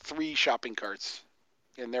got like 3 shopping carts,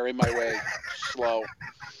 and they're in my way, slow,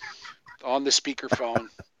 on the speakerphone,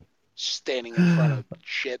 standing in front of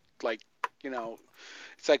shit. Like,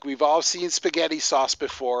 it's like we've all seen spaghetti sauce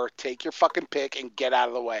before. Take your fucking pick and get out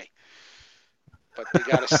of the way. But they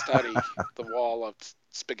got to study the wall of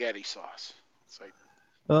spaghetti sauce. It's like,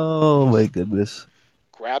 Oh my goodness.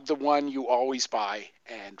 grab the one you always buy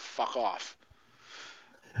and fuck off.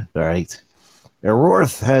 All right.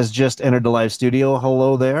 Erorth has just entered the live studio.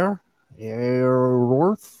 Hello there,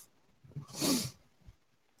 Erorth.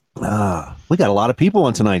 We got a lot of people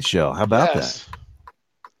on tonight's show. How about that?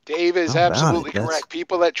 Dave is How about absolutely it? That's- correct.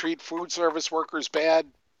 People that treat food service workers bad,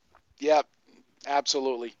 yep,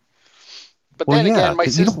 absolutely. But Well, then yeah, again,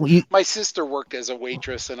 'cause you don't- you- my sister worked as a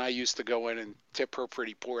waitress, and I used to go in and tip her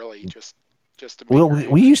pretty poorly just to make well, her we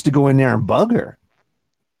happy. used to go in there and bug her.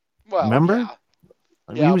 Well, Remember?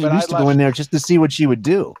 Yeah, we but used I to go in left- there just to see what she would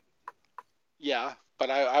do. Yeah, but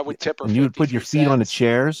I would tip her. And you would put your 53 feet on the cents.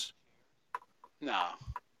 chairs. No,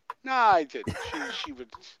 I didn't. She would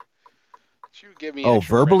give me. Oh,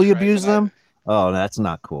 extra verbally french fries, abuse and them? Oh, that's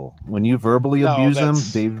not cool. When you verbally No, abuse them,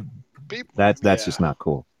 that's- that's yeah. just not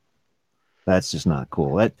cool. That's just not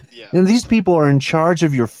cool. Yeah. And these people are in charge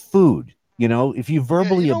of your food. If you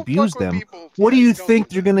verbally don't abuse fuck with them, people. what Yeah, do you you don't think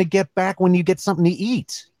do you're going to get back when you get something to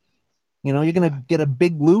eat? You're going to get a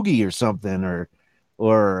big loogie or something,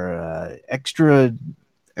 or extra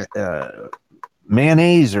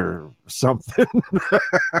mayonnaise or something.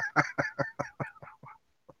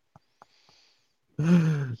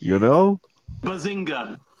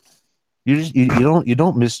 Bazinga. You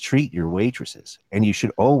don't mistreat your waitresses, and you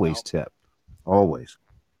should always No. tip, always,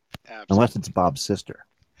 Absolutely. unless it's Bob's sister.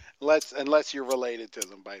 Unless you're related to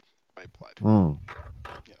them by blood. Mm.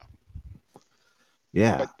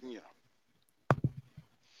 Yeah. But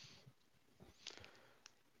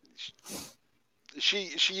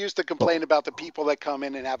she used to complain about the people that come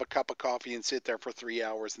in and have a cup of coffee and sit there for 3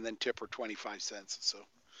 hours and then tip her 25 cents. So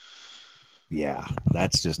Yeah,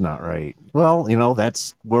 that's just not right. Well,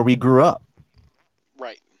 that's where we grew up.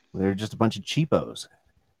 right. They're just a bunch of cheapos.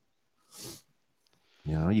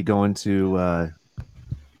 You go into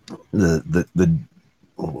the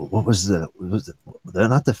what was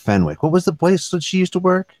not the Fenwick. What was the place that she used to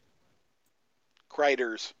work?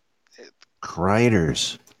 Kreider's.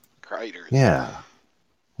 Kreider's. Kreider's. Yeah.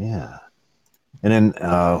 And then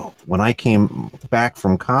when I came back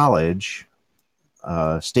from college,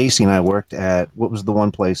 Stacy and I worked at, what was the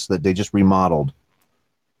one place that they just remodeled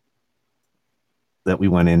that we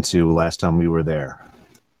went into last time we were there?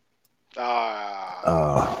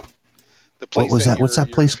 The place what was that? What's that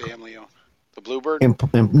your place? Family owned. The Bluebird?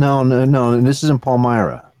 No. This is in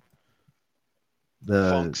Palmyra.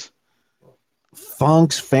 The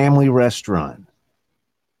Funk's Family Restaurant.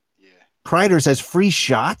 Yeah. Kreider's has free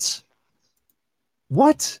shots.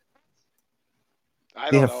 What? I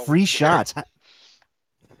They don't have know. free shots.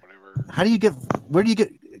 Whatever. How do you get? Where do you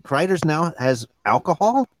get? Kreider's now has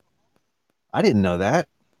alcohol. I didn't know that.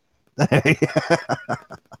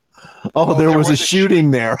 Oh, there was a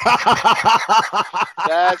shooting there.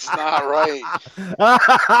 That's not right.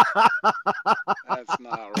 That's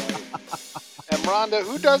not right. And Rhonda,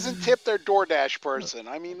 who doesn't tip their DoorDash person?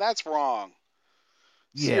 I mean, that's wrong.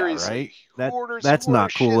 Yeah, Seriously. right. Who orders That's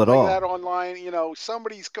not shit cool at like all. that online? You know,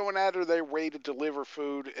 somebody's going out of their way to deliver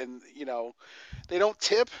food and, you know, they don't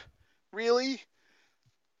tip? Really?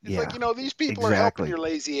 It's like, Yeah, you know, these people are helping exactly. your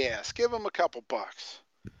lazy ass. Give them a couple bucks.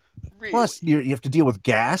 Really? Plus, you have to deal with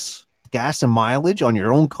gas and mileage on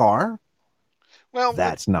your own car. Well,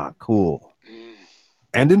 That's not cool.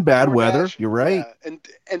 And in bad weather, DoorDash, you're right. yeah,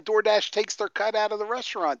 and DoorDash takes their cut out of the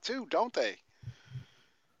restaurant too, don't they?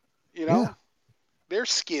 You know, Yeah. they're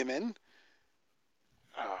skimming.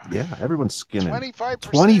 Yeah, everyone's skimming. 25%.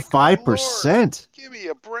 25%. Give me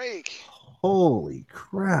a break. Holy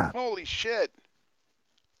crap. Holy shit.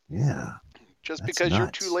 Yeah. Just That's because you're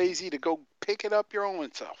nuts. too lazy to go pick it up your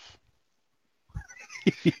own self.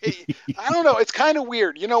 I don't know. It's kind of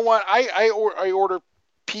weird. You know what? I order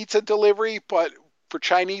pizza delivery, but for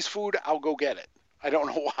Chinese food, I'll go get it. I don't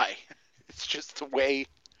know why. It's just the way.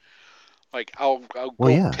 Like I'll Well, go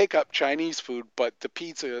yeah. pick up Chinese food, but the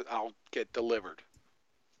pizza I'll get delivered.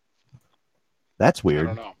 That's I weird.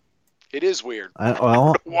 don't know. It is weird.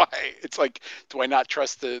 Well, Why? It's like, do I not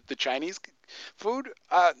trust the Chinese food?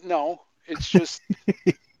 No. It's just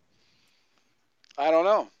I don't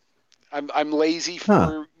know. I'm lazy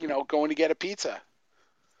for going to get a pizza.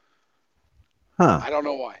 huh. I don't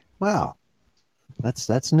know why. Wow.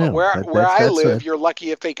 That's new. But where That's I live, you're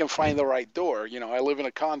lucky if they can find the right door. You know, I live in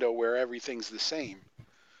a condo where everything's the same.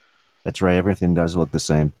 that's right. Everything does look the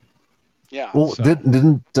same. Yeah. Well, So.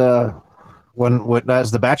 didn't when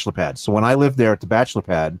as the bachelor pad. So when I lived there at the bachelor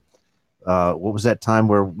pad, what was that time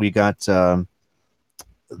where we got the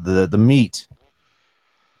meat?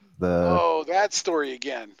 That story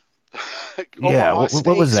again. Yeah, Omaha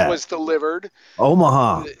what was Steaks that? was delivered.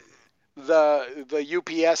 Omaha. The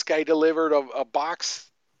UPS guy delivered a box,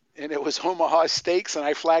 and it was Omaha Steaks, and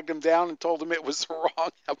I flagged him down and told him it was the wrong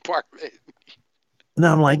apartment. And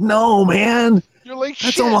I'm like, no, man, You're like,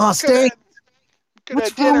 that's shit. Omaha Steak.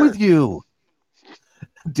 What's wrong with you?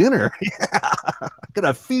 Dinner? Yeah, could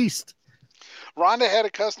have feast. Rhonda had a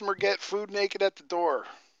customer get food naked at the door.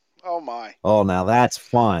 Oh my. Oh, now that's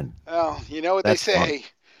fun. Well, you know what That's they say. fun.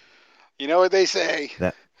 You know what they say.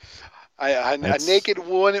 That A naked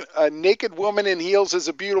woman in heels is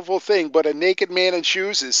a beautiful thing, but a naked man in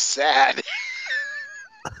shoes is sad.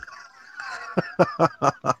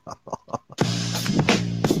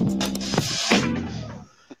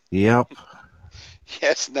 Yep.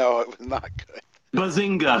 Yes, no, it was not good.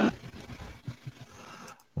 Bazinga.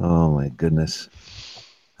 Oh my goodness.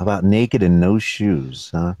 How about naked and no shoes,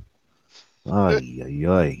 huh? Ay, ay,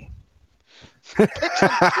 ay. Pick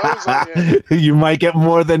some clothes on you. You might get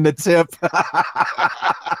more than the tip.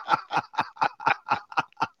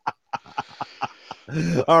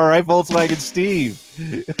 All right, Volkswagen Steve.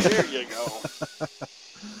 There you go.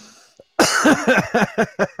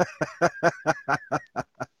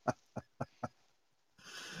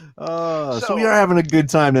 So we are having a good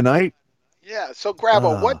time tonight. Yeah. So,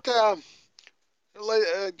 Grabo, what?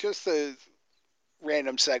 Just a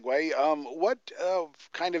random segue. What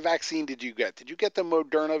kind of vaccine did you get? Did you get the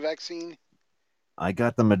Moderna vaccine? I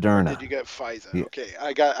got the Or Moderna. did you get Pfizer? Yeah. Okay,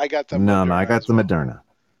 I got the No, Moderna I got as the well. Moderna.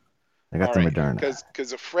 I got the Moderna.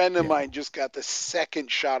 Because a friend of Yeah. mine just got the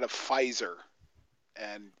second shot of Pfizer,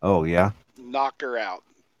 and Oh yeah. knocked her out.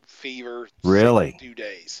 Fever. Really? 2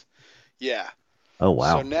 days. Yeah. Oh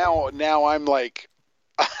wow. So now I'm like,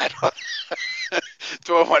 I don't,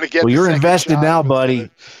 do I want to get? Well, the you're second invested shot? now, buddy.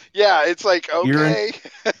 Yeah, it's like, You're in- okay,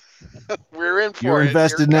 we're in for You're it.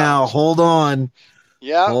 invested Here it now. comes. Hold on.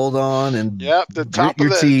 Yeah. Hold on and Yep, the grit top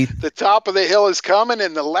your of teeth. the top of the hill is coming,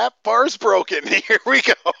 and the lap bar's broken. Here we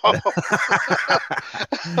go.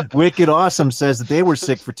 Wicked Awesome says that they were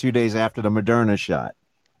sick for 2 days after the Moderna shot.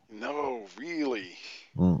 No, really.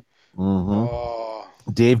 Mm-hmm. Oh,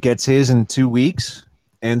 Dave gets his in 2 weeks,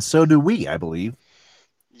 and so do we, I believe.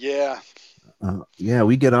 yeah. Yeah,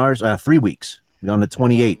 we get ours 3 weeks. On the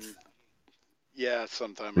 28th, Yeah,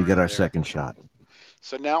 sometime we get our around there. second shot.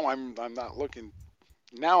 So now I'm not looking.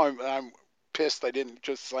 Now I'm pissed I didn't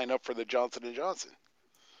just sign up for the Johnson & Johnson.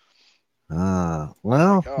 Well,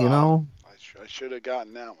 Oh, you know, I should have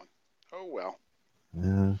gotten that one. Oh well.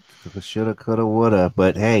 shoulda, coulda, woulda.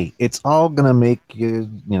 But hey, it's all gonna make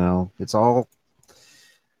it's all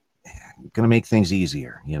gonna make things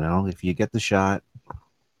easier. You know, if you get the shot,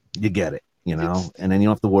 you get it. you know, It's- and then you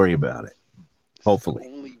don't have to worry about it. The Hopefully.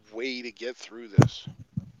 only way to get through this.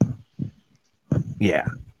 Yeah.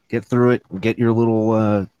 Get through it, get your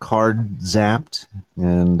little card zapped,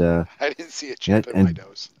 and I didn't see a chip yeah, in my and-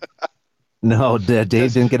 nose. no, Dave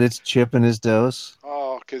didn't get his chip in his dose.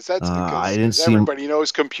 Oh, because that's I didn't see him. everybody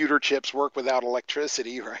knows computer chips work without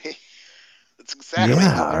electricity, right? That's exactly Yeah,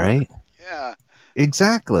 how they work. right. Yeah,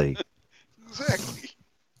 Exactly. exactly.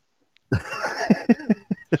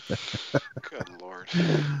 Good Lord.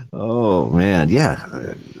 Oh man,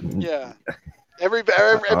 yeah. Yeah.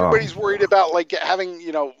 Everybody's worried about like having,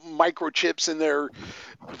 microchips in their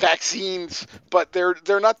vaccines, but they're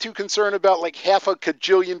not too concerned about like half a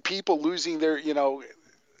cajillion people losing their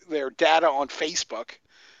data on Facebook.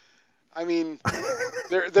 I mean,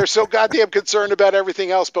 they're so goddamn concerned about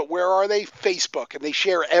everything else, but where are they? Facebook, and they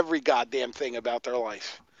share every goddamn thing about their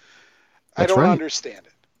life. I That's don't right. understand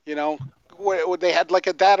it. They had like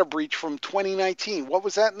a data breach from 2019. What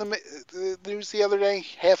was that in the news the other day?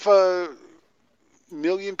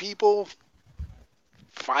 500,000 people,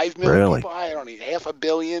 5 million Really? people. I don't need 500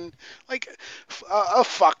 million. Like a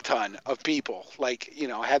fuck ton of people. Like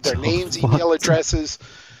had their names, fuck email ton. addresses,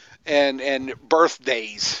 and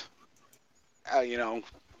birthdays.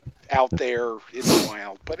 Out there in the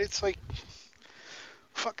wild. But it's like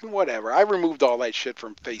fucking whatever. I removed all that shit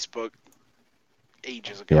from Facebook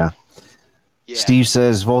ages ago. Yeah. Yeah. Steve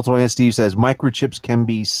says, microchips can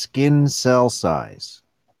be skin cell size.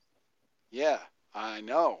 Yeah, I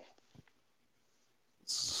know.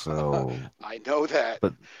 So I know that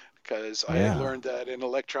But- because yeah. I learned that in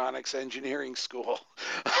electronics engineering school.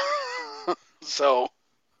 So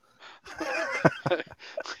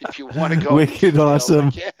if you want to go Wicked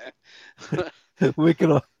awesome. Yeah. Wicked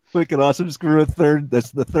awesome. Screw a third. That's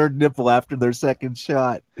the third nipple after their second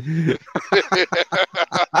shot.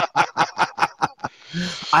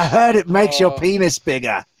 I heard it makes your Oh. penis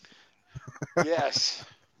bigger. Yes.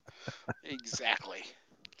 Exactly.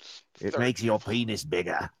 It Third makes your nipple. penis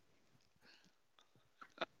bigger.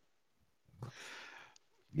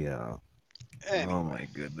 Yeah. Anyway, Oh my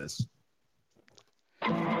goodness.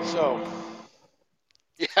 so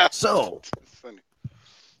yeah. So.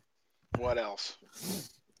 What else?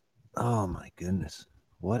 Oh my goodness.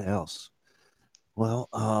 What else? Well,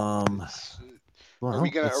 well, Are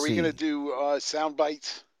we let's gonna see. do sound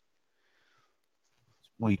bites?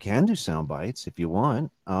 Well, you can do sound bites if you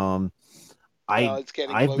want. It's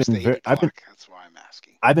getting I've close been to very 8 o'clock. That's why I'm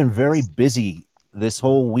asking. I've been very busy this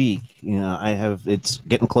whole week. It's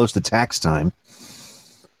getting close to tax time,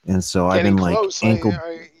 and so I've Getting been close. like ankle.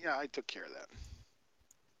 I took care of that.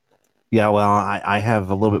 Yeah, well, I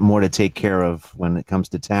have a little bit more to take care of when it comes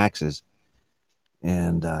to taxes,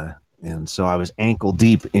 and so I was ankle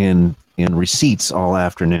deep in receipts all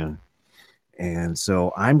afternoon, and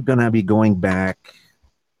so I'm gonna be going back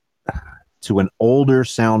to an older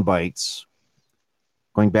sound bites.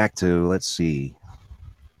 Going back to, let's see,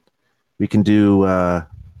 we can do.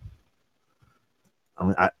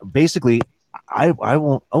 Basically, I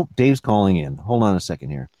won't. Oh, Dave's calling in. Hold on a second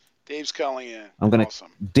here. Dave's calling in. I'm gonna.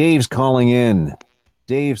 Awesome. Dave's calling in.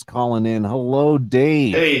 Dave's calling in. Hello,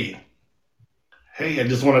 Dave. Hey! I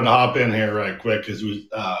just wanted to hop in here right quick because you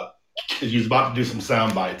was about to do some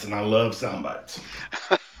sound bites, and I love sound bites.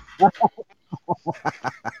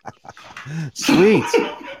 Sweet.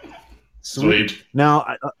 Sweet. Now,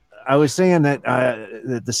 I was saying that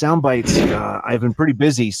the sound bites, I've been pretty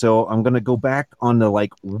busy, so I'm going to go back on to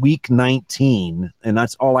like week 19, and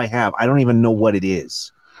that's all I have. I don't even know what it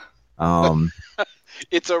is.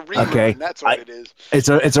 It's a rerun. Okay. That's what it is. It's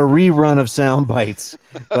a rerun of sound bites,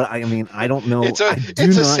 but I mean, I don't know. It's I a do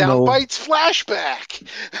not sound know. bites flashback.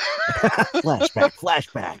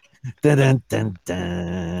 flashback. Dun, dun, dun,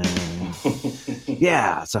 dun.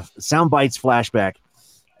 Yeah, it's a sound bites flashback.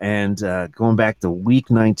 And going back to week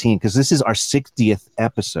 19, because this is our 60th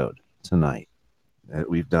episode tonight that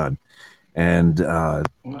we've done. And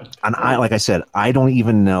I, like I said, I don't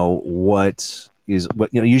even know what.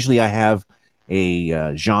 Usually I have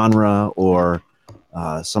a genre or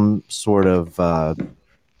some sort of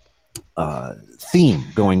theme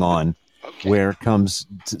going on where it comes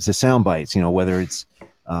to sound bites, whether it's,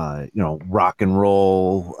 rock and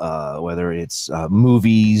roll, whether it's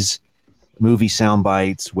movie sound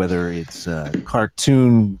bites, whether it's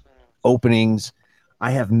cartoon openings.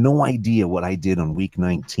 I have no idea what I did on week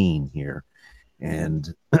 19 here.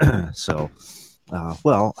 And so,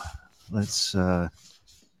 let's, I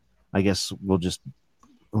guess we'll just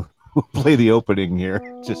play the opening here.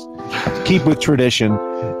 Just keep with tradition.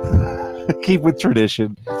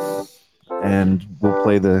 And we'll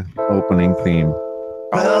play the opening theme.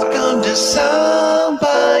 Welcome to Sound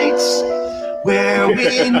Bites. where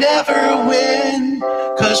we never win,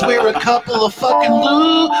 'cause we're a couple of fucking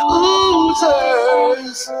losers.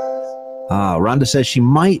 Rhonda says she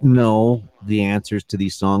might know the answers to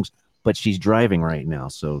these songs, but she's driving right now,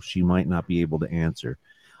 so she might not be able to answer.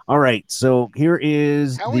 All right, so here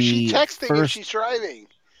is How the is she texting if first. she's driving?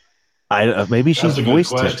 Maybe she's That's a good voice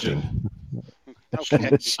question. Okay.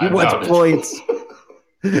 texting. She I wants doubt it. points.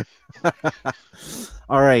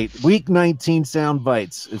 All right, week 19 sound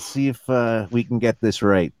bites. Let's see if we can get this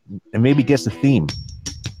right, and maybe guess the theme.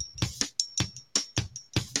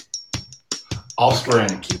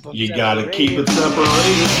 Offspring. You gotta keep it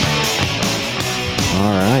separated.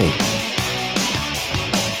 All right.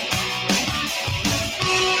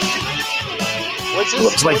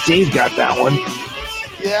 Looks like Dave got that one.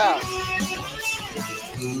 Yeah.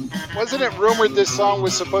 Wasn't it rumored this song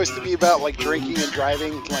was supposed to be about like drinking and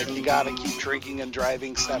driving? Like you gotta keep drinking and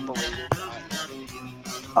driving separated.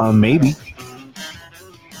 Maybe.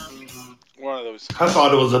 One of those. I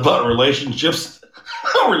thought it was about relationships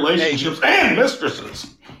and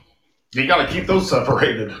mistresses. You gotta keep those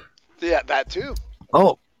separated. Yeah, that too.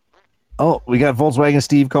 Oh, we got Volkswagen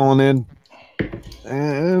Steve calling in.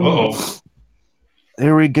 Uh-oh.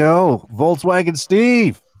 There we go. Volkswagen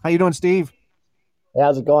Steve. How you doing, Steve? Hey,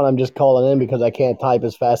 how's it going? I'm just calling in because I can't type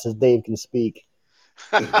as fast as Dave can speak.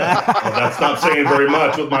 Well, that's not saying very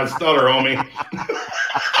much with my stutter, homie.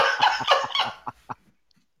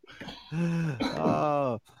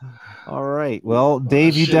 All right. Well,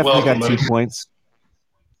 Dave, you definitely got 2 points.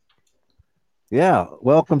 Yeah.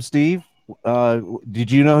 Welcome, Steve. Did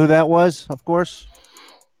you know who that was? Of course.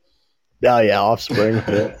 Oh, yeah. Offspring.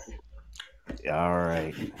 Yeah. All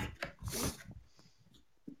right.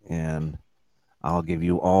 And I'll give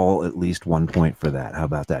you all at least 1 point for that. How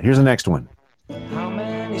about that? Here's the next one. How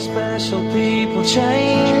many special people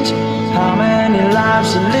change? How many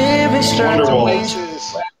lives are living strange?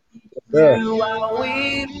 Who are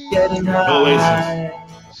we getting high?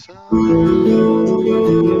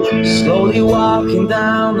 Slowly walking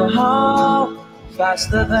down the hall,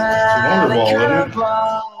 faster than a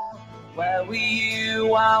cannonball. Where were you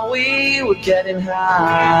while we were getting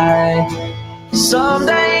high?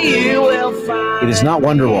 Someday you will find. It is not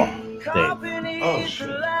Wonderwall, Dave. Oh, shit.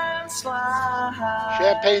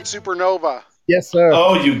 Champagne Supernova. Yes, sir.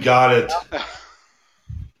 Oh, you got it.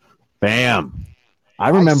 Bam. I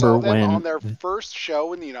remember saw them when on their first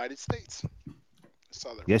show in the United States.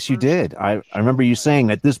 Yes, you did. I remember you saying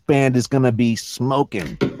that this band is going to be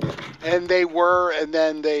smoking. And they were, and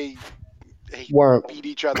then they weren't. beat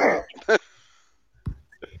each other up.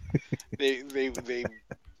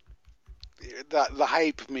 the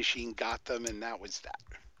hype machine got them, and that was that.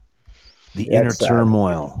 The inner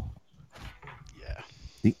turmoil. Yeah.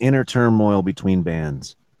 The inner turmoil between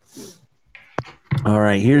bands. All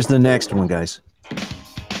right, here's the next one, guys.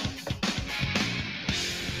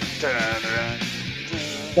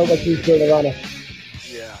 Sounds like he's doing Nirvana.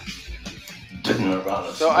 Yeah.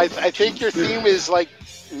 Nirvana. So I think your theme is like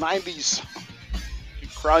 90s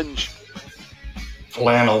grunge.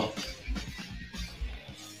 Flannel.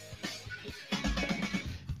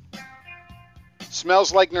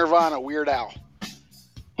 Smells like Nirvana, Weird Al.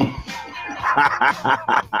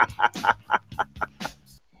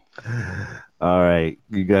 All right,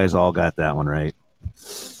 you guys all got that one right.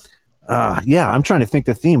 Yeah, I'm trying to think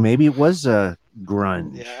the theme. Maybe it was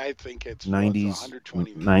grunge. Yeah, I think it's 90s,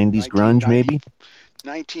 120, 90s grunge, maybe.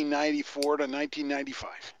 1994 to 1995.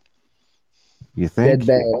 You think?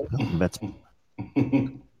 Dead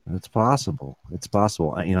That's possible. It's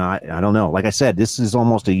possible. I don't know. Like I said, this is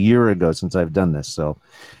almost a year ago since I've done this. So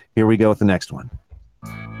here we go with the next one.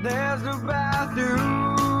 There's no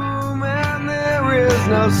bathroom and there is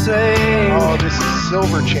no sink. Oh, this is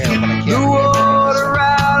Silverchair, but I can't The remember. water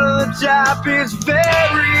out of the tap is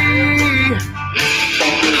very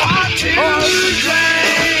hot to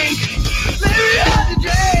drink. Very hot to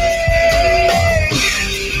drink.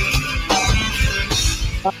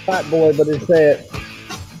 Fat boy, but didn't say it.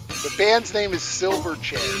 The band's name is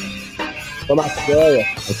Silverchair. From Australia.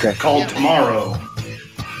 Okay. Called Tomorrow.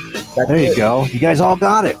 There you go. You guys all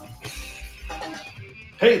got it.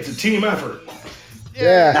 Hey, it's a team effort.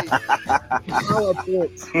 Yeah. All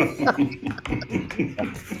points.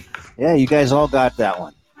 Yeah, you guys all got that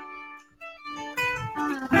one.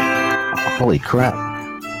 Holy crap.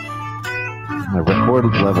 My record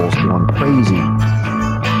level's going crazy.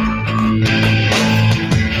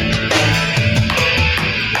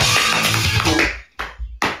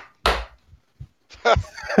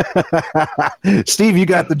 Steve, you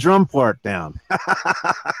got the drum part down.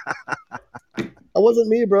 That wasn't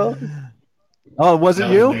me, bro. Oh, was it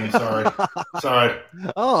That you? was me, sorry. Sorry.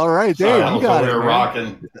 Oh, all right, Sorry, Dave. I You was got over it. here Man.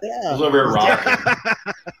 rocking. I was over here rocking.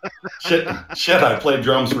 Shit, I played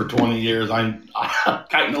drums for 20 years. I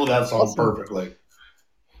know that song perfectly.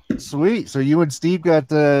 Sweet. So you and Steve got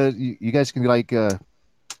you guys can like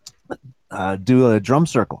do a drum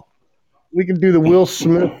circle. We can do the Will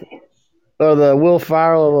Smith or the Will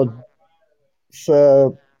Ferrell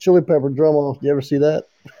Chili Pepper drum off. You ever see that?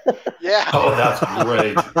 Yeah. Oh, that's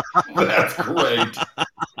great. That's great.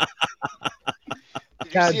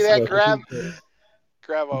 Did you see that,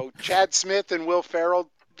 Gravo? Chad Smith and Will Ferrell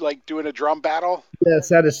like doing a drum battle. Yes,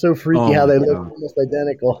 that is so freaky how they look almost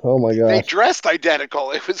identical. Oh my gosh. They dressed identical.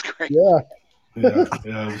 It was great. Yeah. Yeah,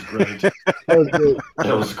 it was great. That was great.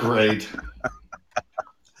 That was great.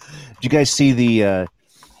 Did you guys see the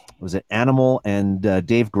was it Animal and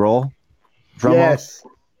Dave Grohl drum Yes.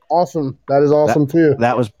 Awesome. That is awesome too.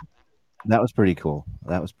 That was pretty cool.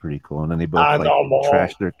 That was pretty cool. And then they both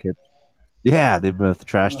trashed their kits. Yeah, they both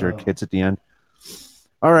trashed their kits at the end.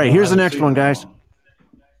 All right, here's the next one, guys.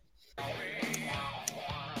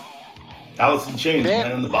 Alice in Chains,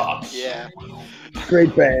 Man in the Box. Yeah.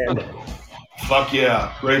 Great band. Fuck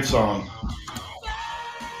yeah. Great song.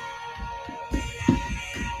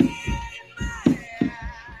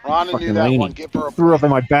 Rhonda knew that one. Give her a threw up in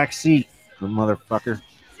my back seat, the motherfucker.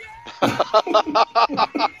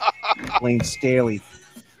 Lane Staley.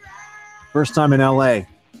 First time in LA.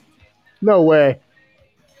 No way.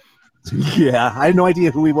 Yeah, I had no idea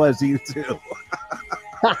who he was either, too.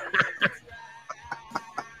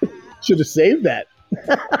 Should have saved that.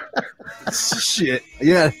 Shit.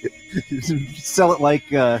 Yeah. Sell it like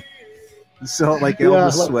Elvis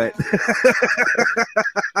Sweat.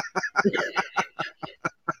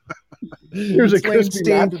 Here's a crispy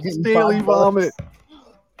Staley vomit.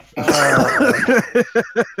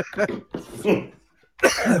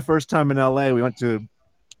 First time in LA, we went to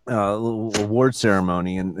a little award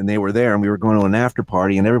ceremony, and they were there, and we were going to an after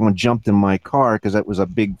party, and everyone jumped in my car because that was a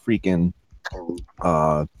big freaking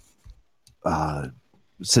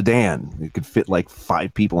sedan. It could fit like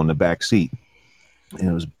 5 people in the back seat, and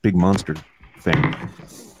it was a big monster thing.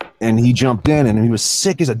 And he jumped in, and he was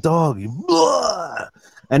sick as a dog.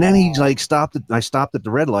 And then he like stopped. I stopped at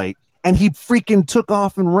the red light, and he freaking took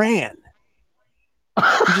off and ran.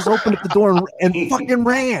 He just opened up the door and fucking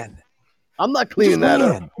ran. I'm not cleaning that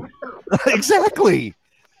up. Exactly.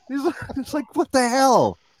 It's like, what the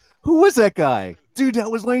hell? Who was that guy? Dude, that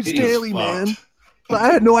was Lane Staley, man. I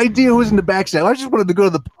had no idea who was in the back seat. I just wanted to go to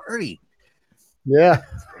the party. Yeah.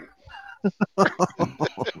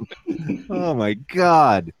 Oh my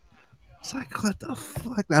God. It's like, what the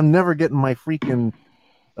fuck? I'm never getting my freaking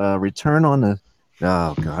return on the.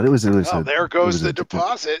 Oh God, it was. Oh, there goes the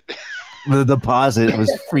deposit. The deposit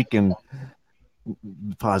was freaking.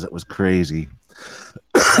 Deposit was crazy.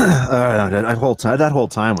 That whole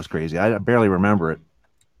time was crazy. I barely remember it,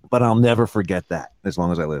 but I'll never forget that as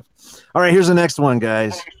long as I live. All right, here's the next one,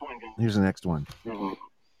 guys. Here's the next one.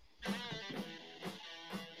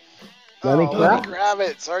 Lenny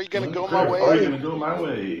Kravitz. Are you going to go my way? Are you going to go my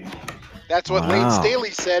way? That's what Lane Staley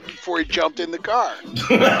said before he jumped in the car.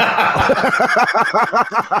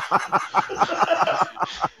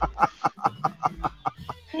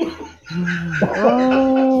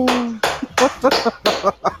 Oh.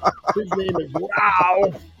 His name is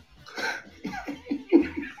Wow.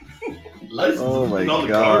 Oh my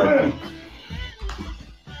God.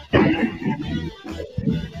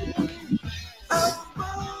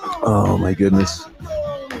 Oh my goodness.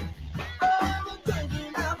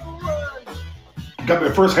 Got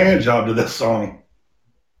my first hand job to this song.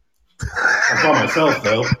 I saw myself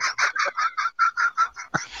though.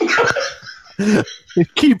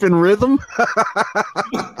 Keeping rhythm.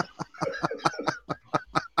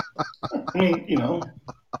 I mean, you know.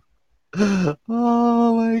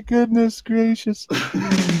 Oh my goodness gracious.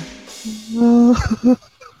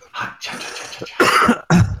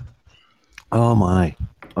 Oh my.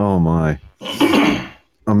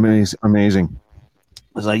 Amazing.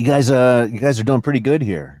 It's like you guys are doing pretty good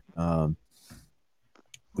here.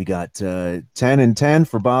 We got 10 and 10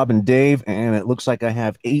 for Bob and Dave, and it looks like I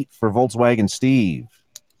have 8 for Volkswagen Steve.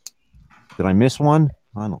 Did I miss one?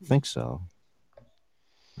 I don't think so.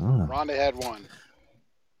 Rhonda had one.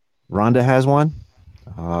 Rhonda has one?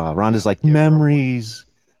 Rhonda's like, memories.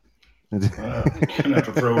 Gonna have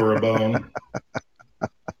to throw her a bone.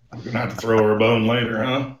 I'm gonna have to throw her a bone later,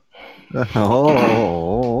 huh?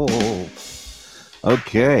 Oh.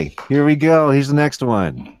 Okay, here we go. Here's the next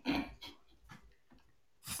one.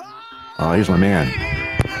 Oh, here's my man.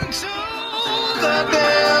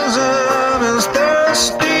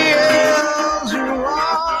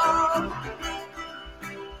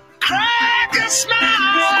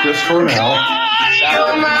 smile. Just for now.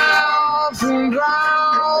 Your mouth and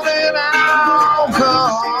drown in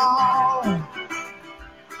alcohol.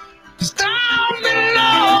 'Cause down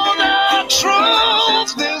below the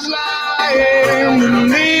truth is lying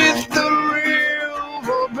beneath the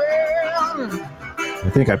riverbed. I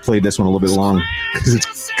think I played this one a little bit long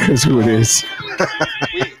because who it is.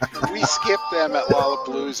 We skipped them at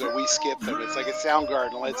Lollapalooza. We skipped them. It's like a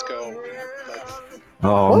Soundgarden. Let's go.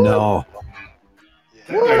 Oh no,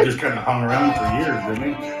 That guy just kind of hung around for years,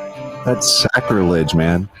 didn't he? that's sacrilege,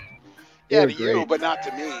 man. Yeah, to you, but not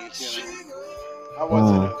to me. You know, I'm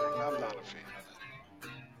not a fan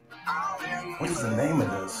of What is the name of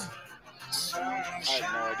this? it. I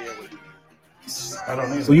have no idea what. I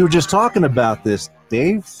don't either. Well, you were just talking about this,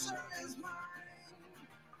 Dave.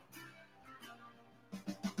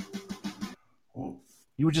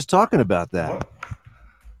 You were just talking about that What?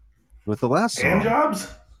 with the last Hand song. jobs?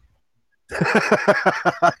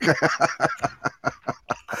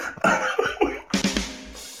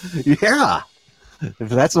 Yeah, if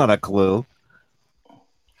that's not a clue.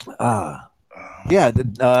 Yeah,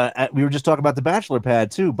 we were just talking about the bachelor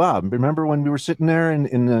pad too, Bob. Remember when we were sitting there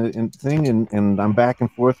in the thing, and I'm back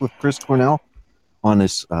and forth with Chris Cornell on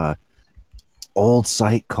this old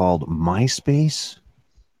site called MySpace.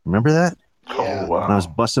 Remember that? Yeah. Oh, wow. And I was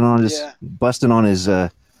busting on his on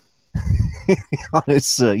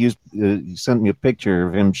his he sent me a picture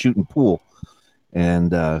of him shooting pool,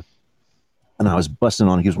 and I was busting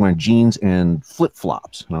on. He was wearing jeans and flip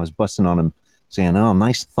flops, and I was busting on him, saying, "Oh,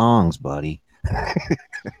 nice thongs, buddy."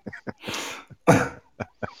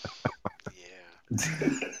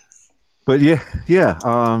 But yeah.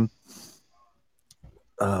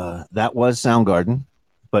 That was Soundgarden.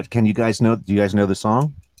 But can you guys know? Do you guys know the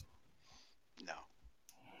song? No.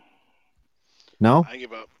 No. I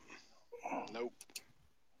give up. Nope.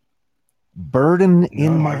 Burden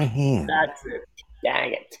in my hand. That's it.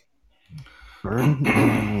 Dang it. Burden in my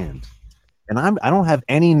hand. And I don't have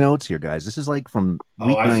any notes here, guys. This is like from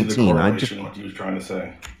week I see 19. the correlation, what he was trying to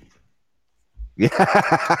say. Yeah.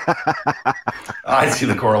 I see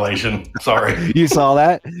the correlation. Sorry. You saw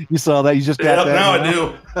that? You saw that? You just got that? Now I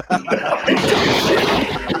do.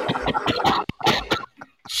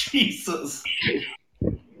 Jesus.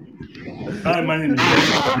 Hi, my name is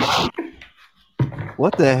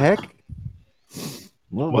What the heck?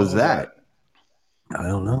 What was that? I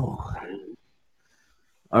don't know.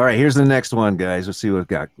 All right, here's the next one, guys. Let's see what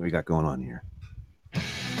we got going on here.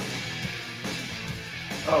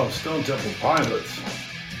 Oh, Stone Temple Pilots.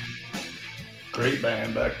 Great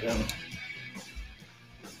band back then.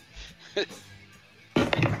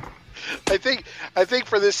 I think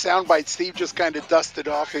for this soundbite, Steve just kind of dusted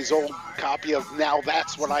off his old copy of "Now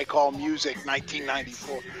That's What I Call Music"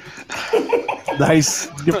 1994. Nice.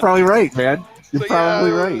 You're probably right, man. You're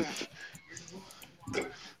probably right.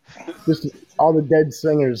 Just all the dead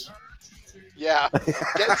singers. Yeah,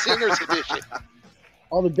 Dead Singers Edition.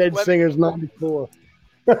 All the dead singers, 94.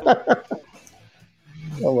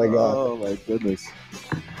 Oh my God. Oh my goodness.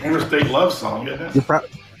 Interstate Love Song, isn't it?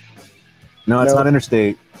 No, it's not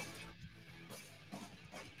Interstate.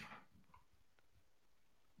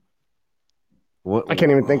 What? I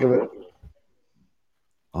can't even think of it.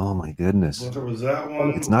 Oh my goodness. Well, there was that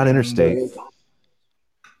one. It's not Interstate.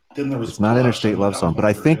 Then there was It's not Interstate Love Song, but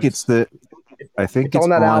I think it's on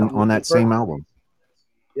that album. on that same album.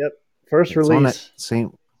 Yep. First It's release. on that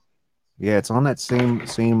same. Yeah, it's on that same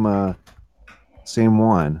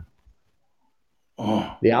one.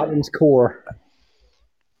 Oh. The album's Core.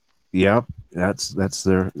 Yep, that's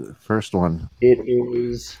their first one. It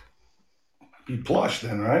is. You Plush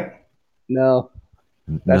then, right? No.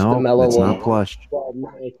 That's no, the mellow it's one. not Plush. Well,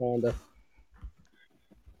 kinda.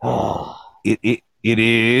 It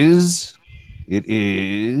is. It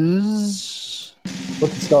is.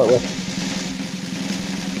 What's it start with?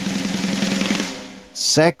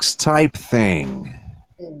 Sex Type Thing.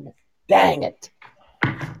 Dang it.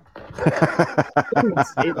 I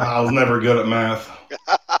was never good at math.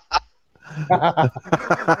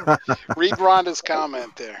 Read Rhonda's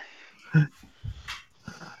comment there.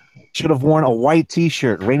 Should have worn a white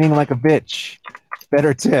T-shirt, raining like a bitch.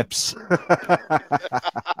 Better tips.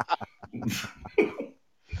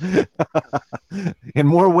 In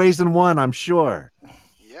more ways than one, I'm sure.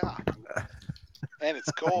 Yeah. And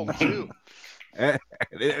it's cold too. And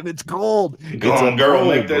it's cold. Go on, girl,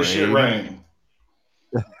 make that shit rain.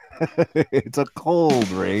 It's a cold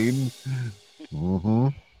rain. Mm-hmm.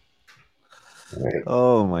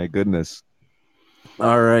 Oh my goodness.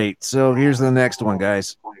 All right, so here's the next one,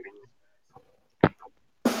 guys.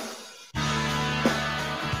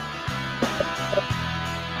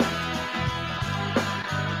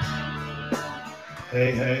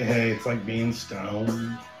 Hey, hey, hey! It's like being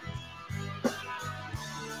stoned.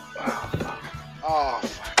 Wow. Oh,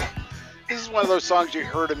 fuck. This is one of those songs you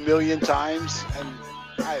heard a million times, and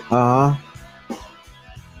Uh-huh.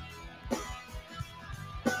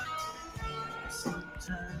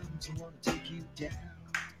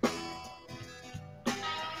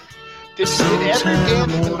 did every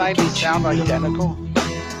dance in the 90s sound identical?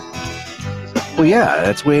 Well, yeah,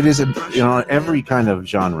 that's the way it is in every kind of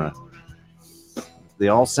genre. They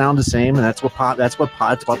all sound the same, and that's what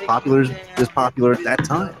popular is popular at that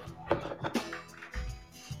time.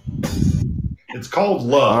 It's called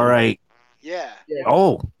Love. All right. Yeah.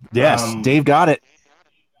 Oh, yes. Dave got it.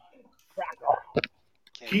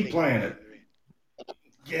 Keep playing it.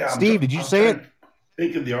 Yeah. Steve, did you say it?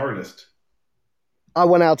 Think of the artist. I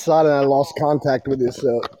went outside and I lost contact with you,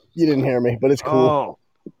 so you didn't hear me, but it's cool.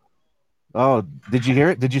 Oh, did you hear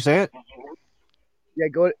it? Did you say it? Yeah,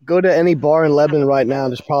 go to any bar in Lebanon right now,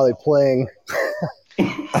 and it's probably playing.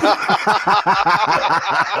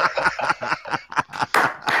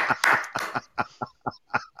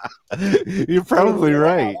 You're probably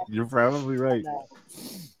right. You're probably right.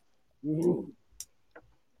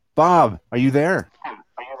 Bob, are you there?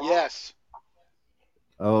 Yes.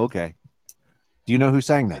 Oh, okay. Do you know who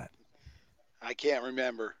sang that? I can't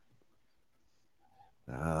remember.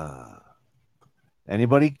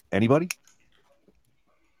 Anybody?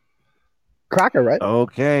 Cracker, right?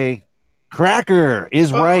 Okay. Cracker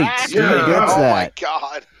is right. Cracker. Steve gets that.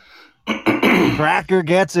 Oh, my God. Cracker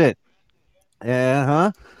gets it.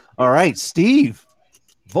 Uh-huh. All right, Steve.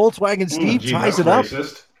 Volkswagen Steve ties it up.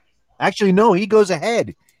 Racist. Actually, no, he goes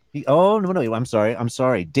ahead. No, I'm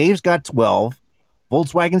sorry. Dave's got 12.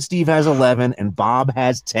 Volkswagen Steve has 11, and Bob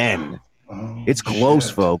has 10. Oh, it's close,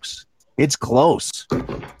 shit. folks. It's close.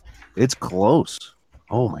 It's close.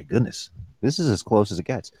 Oh, my goodness. This is as close as it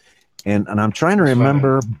gets. And I'm trying to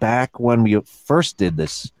remember back when we first did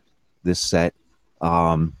this set,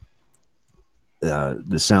 the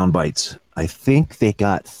sound bites. I think they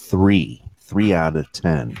got 3 out of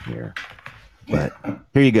 10 here. But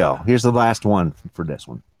here you go. Here's the last one for this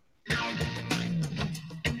one.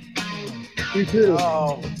 You too.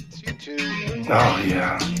 Oh, you too. Oh,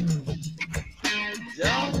 yeah.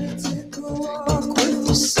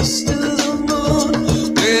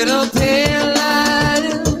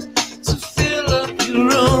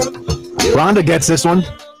 Rhonda gets this one.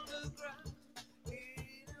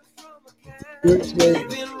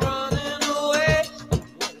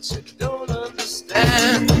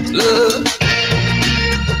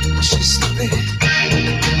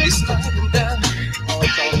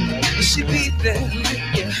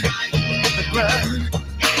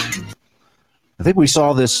 I think we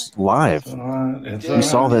saw this live. We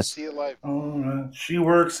saw this. See it live. She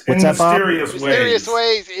works What's in that, Bob? mysterious ways. Mysterious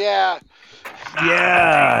ways, yeah.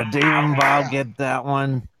 Yeah, Dave and Bob get that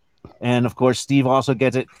one. And of course, Steve also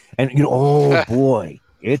gets it. And oh boy,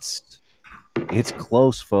 it's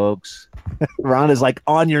close, folks. Ron is like,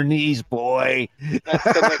 on your knees, boy. That's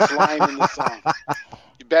the next line in the song.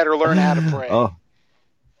 You better learn how to pray.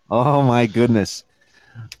 Oh my goodness.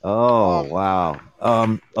 Oh wow.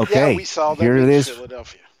 Okay. Yeah, we saw them here in it is.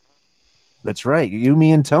 Philadelphia. That's right. You,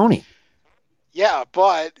 me, and Tony. Yeah,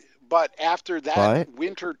 but after that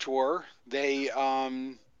winter tour, they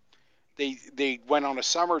went on a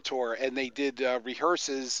summer tour and they did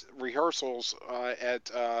rehearsals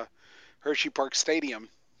at Hershey Park Stadium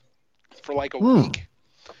for like a week.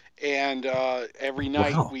 And every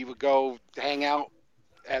night we would go hang out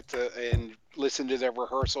and listen to their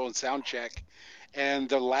rehearsal and sound check. And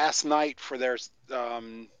the last night for their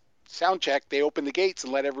sound check, they opened the gates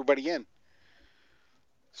and let everybody in.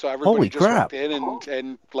 So everybody walked in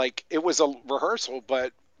and like it was a rehearsal,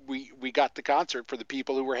 but we got the concert for the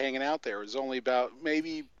people who were hanging out there. It was only about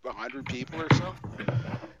maybe 100 people or so.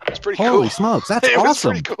 It's pretty cool. Holy smokes, that's it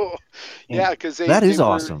awesome. Was pretty cool. Yeah, because they were,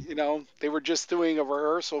 awesome. You know, they were just doing a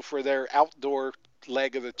rehearsal for their outdoor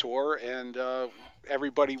leg of the tour, and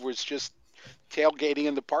everybody was just tailgating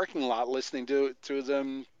in the parking lot listening to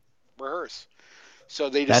them rehearse. So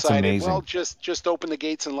they decided, well, just open the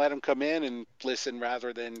gates and let them come in and listen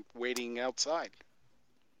rather than waiting outside.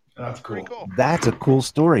 That's pretty cool. That's a cool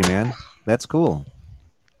story, man. That's cool.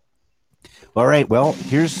 All right, well,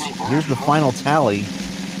 here's the final tally.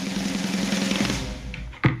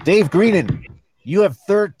 Dave Greenan, you have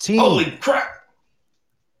 13. Holy crap!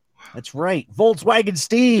 That's right. Volkswagen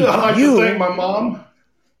Steve, I'd like to thank my mom.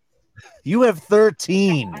 You have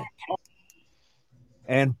 13.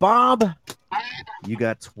 And Bob, you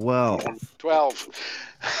got 12. 12.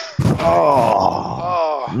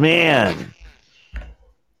 Oh, man.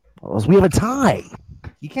 Well, we have a tie.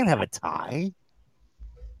 You can't have a tie.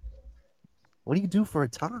 What do you do for a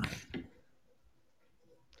tie?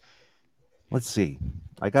 Let's see.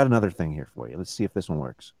 I got another thing here for you. Let's see if this one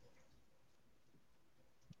works.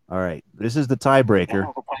 All right. This is the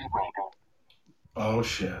tiebreaker. Oh,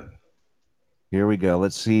 shit. Here we go.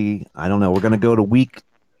 Let's see. I don't know. We're going to go to week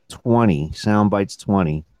 20, Sound Bites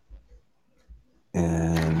 20.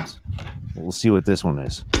 And we'll see what this one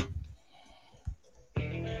is.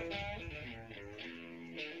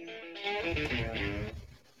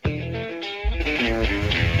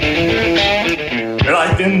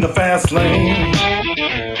 Life in the fast lane.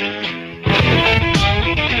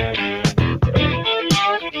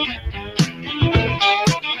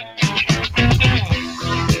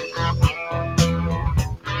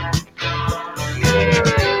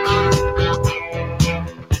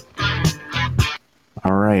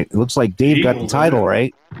 All right. It looks like Dave got the title,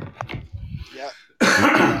 right?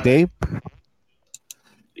 Yeah. Dave?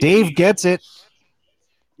 Dave gets it.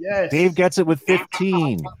 Yes. Dave gets it with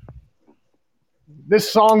 15.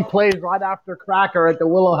 This song plays right after Cracker at the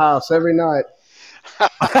Willow House every night.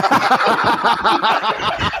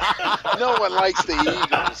 No one likes the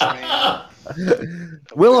Eagles, man.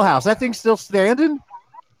 Willow House, that thing's still standing?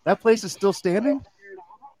 That place is still standing?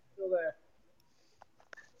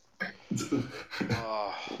 Still there.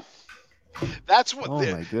 That's what. Oh, my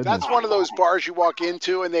goodness. That's one of those bars you walk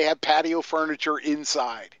into and they have patio furniture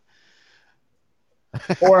inside.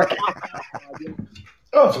 Or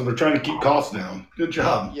Oh, so they're trying to keep costs down. Good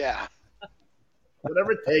job. Yeah.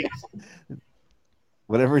 whatever it takes.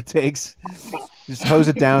 Whatever it takes. Just hose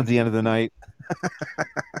it down at the end of the night.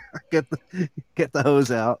 Get the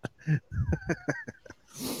hose out.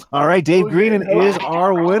 All right, Dave Greenan is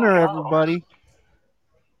our winner, everybody.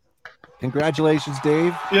 Congratulations,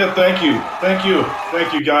 Dave. Yeah, thank you,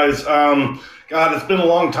 guys. God, it's been a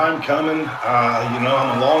long time coming. I'm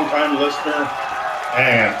a long time listener,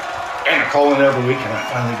 and I call in every week, and I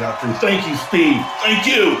finally got through. Thank you, Steve. Thank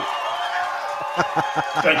you.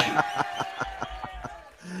 Thank you.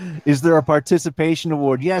 Is there a participation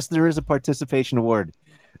award? Yes, there is a participation award.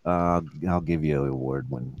 I'll give you an award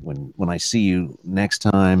when I see you next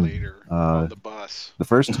time. Later on the bus. The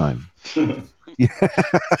first time.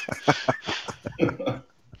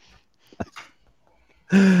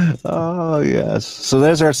 Oh yes. So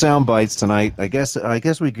there's our sound bites tonight. I guess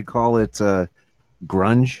we could call it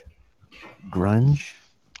grunge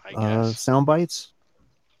sound bites.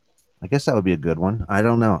 I guess that would be a good one. I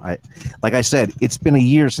don't know. Like I said, it's been a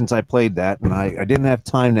year since I played that, and I didn't have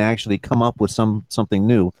time to actually come up with something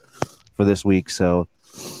new for this week. So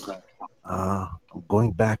I'm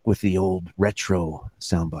going back with the old retro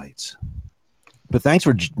sound bites. But thanks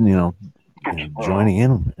for joining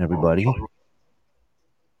in, everybody.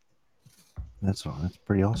 That's all. That's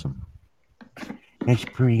pretty awesome. That's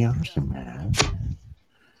pretty awesome, man.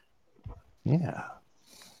 Yeah.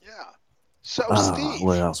 Yeah. So Steve.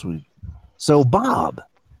 What else So Bob.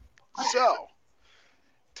 So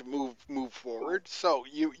to move forward. So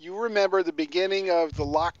you remember the beginning of the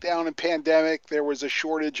lockdown and pandemic, there was a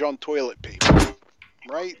shortage on toilet paper,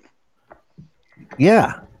 right?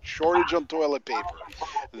 Yeah. Shortage on toilet paper.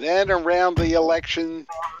 Then around the election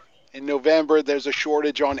in November, there's a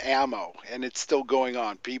shortage on ammo, and it's still going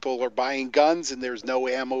on. People are buying guns, and there's no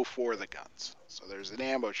ammo for the guns. So there's an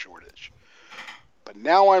ammo shortage. But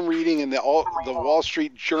now I'm reading in the Wall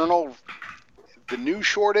Street Journal, the new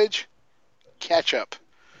shortage, ketchup.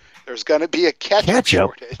 There's going to be a ketchup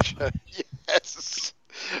shortage. Yes.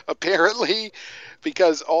 Apparently,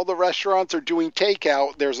 because all the restaurants are doing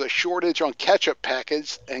takeout, there's a shortage on ketchup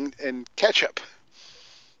packets and ketchup.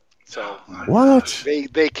 So what?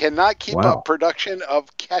 They cannot keep up production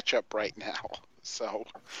of ketchup right now. So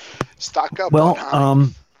stock up.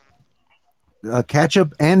 Well,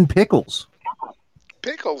 ketchup and pickles.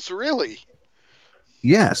 Pickles, really?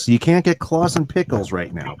 Yes, you can't get Clausen pickles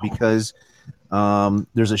right now because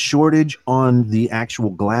there's a shortage on the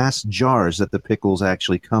actual glass jars that the pickles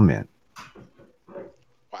actually come in.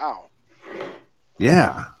 Wow.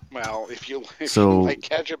 Yeah. Well, if you like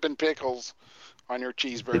ketchup and pickles on your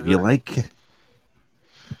cheeseburger, if you like,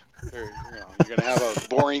 you're going to have a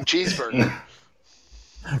boring cheeseburger.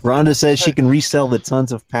 Rhonda says she can resell the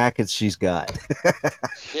tons of packets she's got.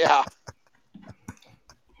 Yeah.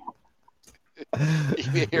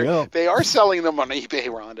 They are selling them on eBay,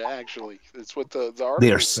 Rhonda. Actually, that's what the article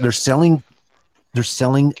they're selling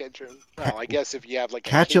ketchup. Well, I guess if you have like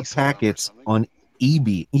ketchup packets on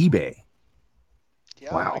eBay.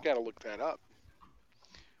 Yeah, wow. I gotta look that up.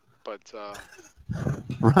 But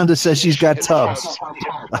Rhonda says she's got tubs.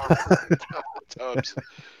 Tubs.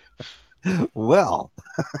 Well,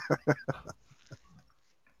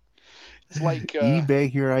 it's like eBay,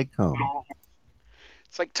 here I come.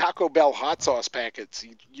 It's like Taco Bell hot sauce packets.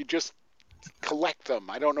 You just collect them.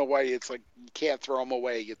 I don't know why. It's like you can't throw them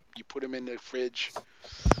away. You put them in the fridge.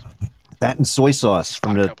 That and soy sauce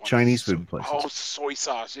from the Chinese food places. Oh, soy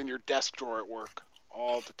sauce in your desk drawer at work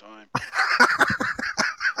all the time.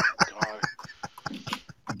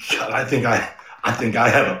 God, I think I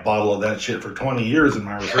had a bottle of that shit for 20 years in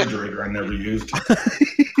my refrigerator. I never used it.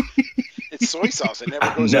 It's soy sauce. It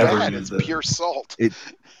never goes bad. It's pure salt.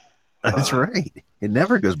 That's right. It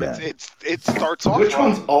never goes bad. It starts off. Which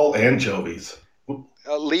one's all anchovies?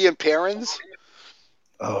 Lee and Perrins.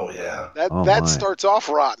 Oh yeah. That starts off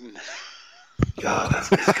rotten. God, that's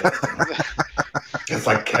disgusting. It's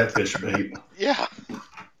like catfish bait. Yeah.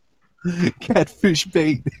 Catfish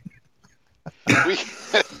bait. Ron is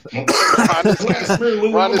 2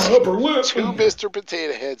 Mr.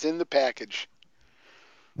 Potato Heads in the package.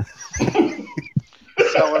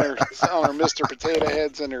 selling her Mr. Potato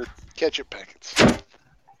Heads and her ketchup packets.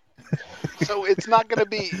 So it's not going to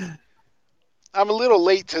be. I'm a little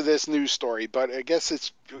late to this news story, but I guess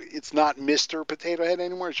it's not Mr. Potato Head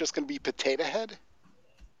anymore. It's just going to be Potato Head.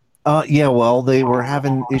 Yeah. Well, they were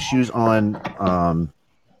having issues on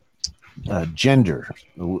gender.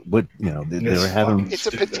 What they were having. It's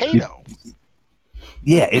a potato.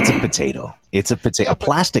 Yeah, it's a potato. It's a potato, a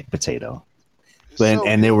plastic potato.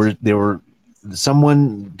 And they were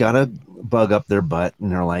someone got a bug up their butt,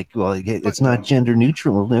 and they're like, "Well, it's not gender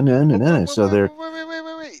neutral." No. So they're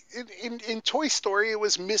wait. In Toy Story, it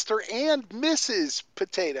was Mr. and Mrs.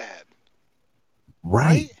 Potato Head.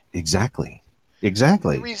 Right? Exactly.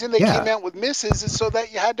 The reason they came out with Mrs. is so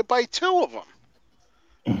that you had to buy 2 of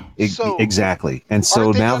them. Exactly. And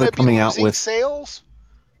so now they're coming out with sales.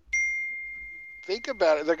 Think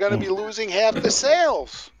about it. They're going to be losing half the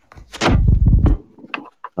sales.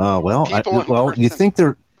 You think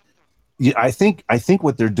they're? I think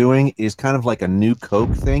what they're doing is kind of like a new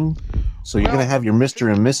Coke thing. So you're going to have your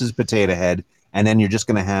Mr. and Mrs. Potato Head, and then you're just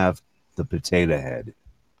going to have the Potato Head.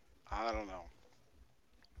 I don't know.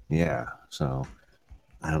 Yeah. So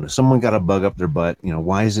I don't know. Someone got a bug up their butt.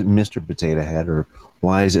 Why is it Mr. Potato Head or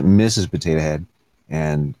why is it Mrs. Potato Head?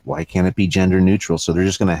 And why can't it be gender neutral? So they're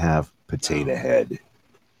just going to have Potato Head.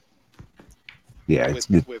 Yeah. I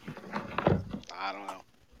don't know.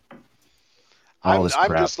 I'm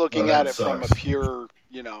just looking at it from a pure,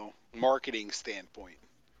 marketing standpoint.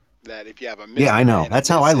 That if you have a Mr. I know. That's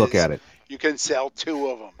how I look at it. You can sell 2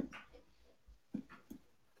 of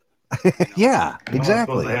them. Yeah,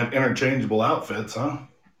 exactly. They have interchangeable outfits, huh?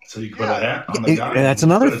 So you can put a hat on the guy. And that's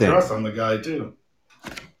another thing. Put a dress on the guy too.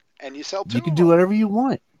 And you sell 2. You can do whatever you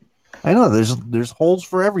want. I know. There's holes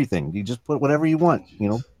for everything. You just put whatever you want.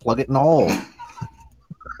 Plug it in a hole.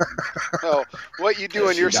 Oh, what you do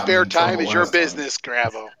in your spare time is your business,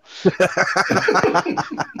 Grabo.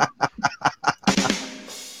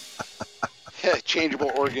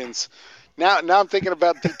 Changeable organs. Now I'm thinking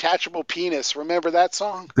about Detachable Penis. Remember that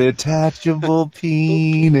song? Detachable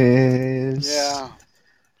Penis. Yeah.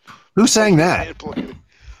 Who sang that?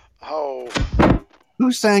 Oh.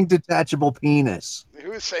 Who sang Detachable Penis?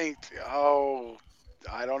 Who sang? Oh,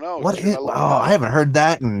 I don't know. I haven't heard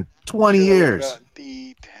that in 20 years.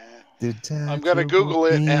 I'm going to Google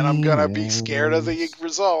it, and I'm going to be scared of the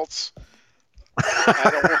results.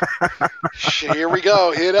 Here we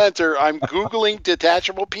go. Hit enter. I'm Googling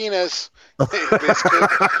detachable penis.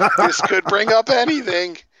 This could bring up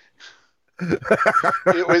anything.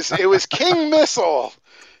 It was King Missile.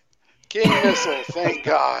 King Missile. Thank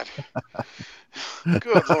God.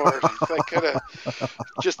 Good Lord. I could have.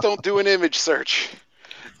 Just don't do an image search.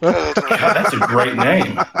 God, that's a great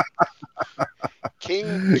name.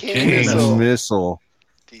 King Missile.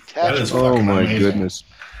 Detachable. Oh my goodness.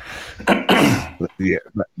 Yeah,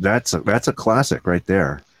 that's a classic right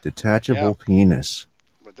there. Detachable penis.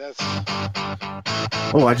 But that's.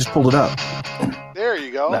 Oh, I just pulled it up. There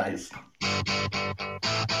you go. Nice.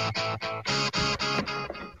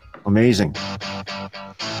 Amazing.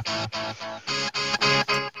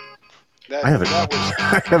 I haven't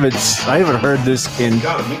heard this in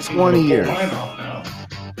 20 years.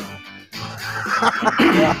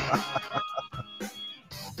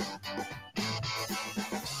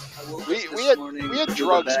 We had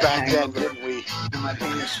drugs back then, didn't we? And my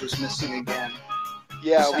penis was missing again.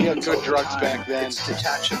 Yeah, we had good drugs back then. It's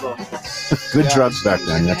detachable. Good drugs back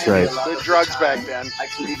then, that's right. Good drugs back then. I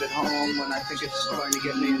can leave it home when I think it's going to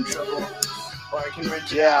get me in trouble. Or I can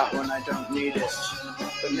rent it out when I don't need it.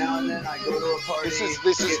 But now and then I go to a party.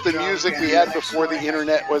 This is the music we had before the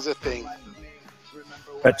internet was a thing.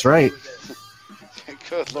 That's right.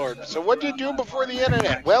 Good Lord. So what did you do before the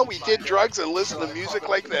internet? Well, we did drugs and listened to music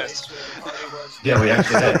like this. Yeah, we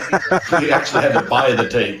actually had to buy the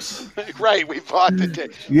tapes. Right, we bought the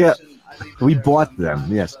tape. Yeah, we bought them.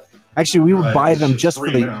 Yes, actually, we would Right, buy it's them just just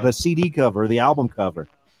for free the now. CD cover, the album cover.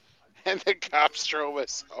 And the cops drove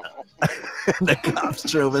us home. The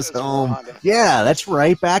cops drove us Says home. Rhonda. Yeah, that's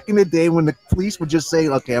right. Back in the day when the police would just say,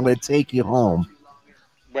 "Okay, I'm going to take you home,"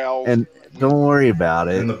 Well, and don't worry about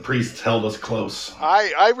it. And the priests held us close.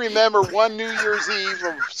 I remember one New Year's Eve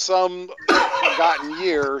of some forgotten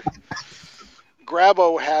year,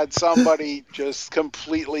 Grabo had somebody just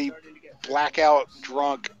completely blackout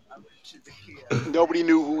drunk. Nobody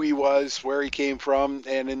knew who he was, where he came from,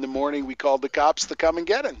 and in the morning we called the cops to come and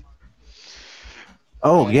get him.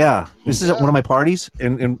 Oh yeah, this is at one of my parties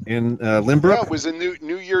in Lynbrook. Yeah, it was a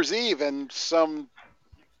New Year's Eve, and somebody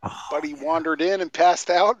wandered in and passed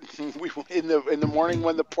out. We in the morning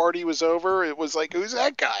when the party was over, it was like, who's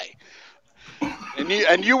that guy?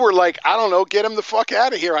 And you were like, I don't know, get him the fuck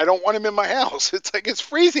out of here. I don't want him in my house. It's like, it's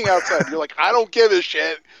freezing outside. You're like, I don't give a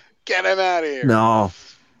shit. Get him out of here. No.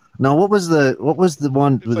 What was the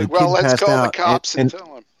one? It's Where like, the well, kid let's passed call out the cops and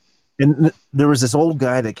tell him. And there was this old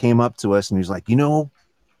guy that came up to us, and he was like, he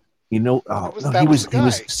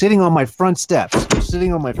was sitting on my front steps. He was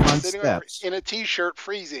sitting on my front steps in a t-shirt,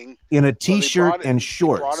 freezing. In a t-shirt and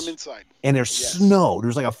shorts. Brought him inside. And there's snow.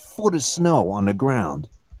 There's like a foot of snow on the ground.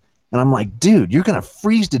 And I'm like, dude, you're gonna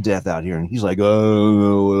freeze to death out here. And he's like, oh, I don't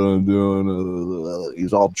know what I'm doing. He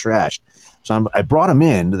was all trashed. So I brought him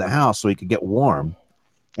into the house so he could get warm.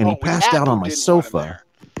 And he passed out on my sofa.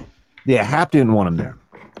 Yeah, Hap didn't want him there.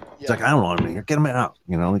 It's like, I don't want him here. Get him out.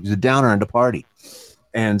 You know, he's a downer at the party.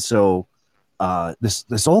 And so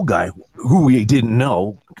this old guy who we didn't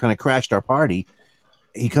know kind of crashed our party.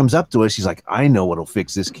 He comes up to us. He's like, I know what'll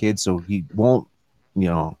fix this kid so he won't,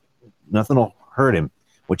 nothing will hurt him.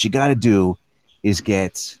 What you got to do is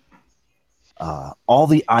get all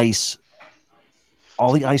the ice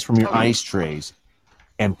from your ice trays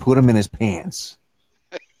and put them in his pants.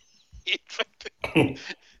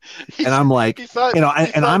 And I'm like,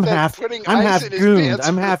 I'm half gooned.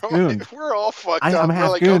 I'm half gooned. We're all fucked I'm up. half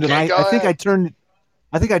Like, gooned, okay, and I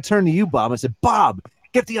think I turned to you, Bob. I said, Bob,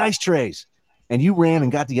 get the ice trays. And you ran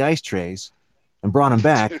and got the ice trays and brought him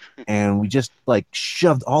back, and we just like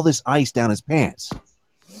shoved all this ice down his pants.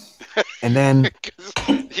 And then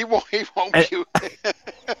he won't puke.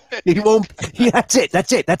 He won't. That's it.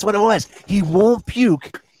 That's what it was. He won't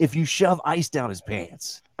puke if you shove ice down his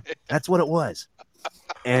pants. That's what it was.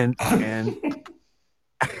 And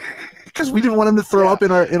because we didn't want him to throw up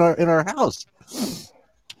in our house.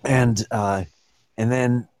 And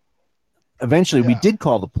then eventually we did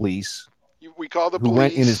call the police. We called the who police.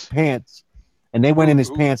 went in his pants, and they went in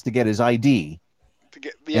his pants to get his ID.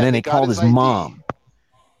 And then they called his ID. mom.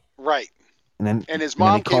 Right. And his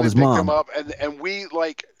mom came and picked him mom. up, and we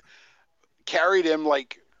like carried him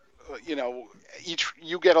like, each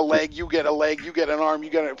you get a leg, you get a leg, you get an arm,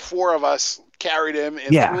 four of us carried him and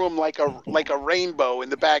threw him like a rainbow in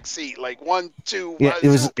the back seat, like 1, 2. Yeah, it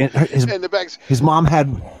was in the back. His mom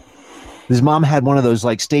had one of those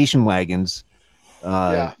like station wagons.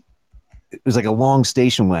 It was like a long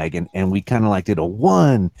station wagon, and we kind of like did a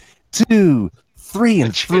 1, 2, 3,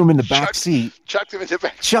 and threw him in the back seat. Chucked him in the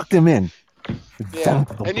back. Chucked him in. Yeah.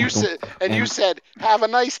 And you said, "Have a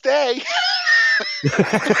nice day."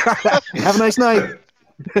 Have a nice night.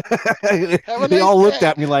 They all looked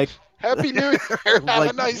at me like, Happy New Year. Have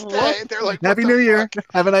a nice day. And they're like, Happy New Year.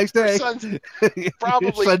 Have a nice day. Your son's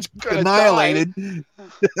probably Your son's gonna annihilated. Die.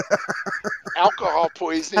 Alcohol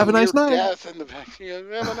poisoning. Have a nice night. Death in the back.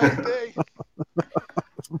 Have a nice day.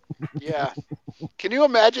 Yeah. Can you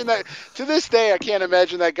imagine that? To this day, I can't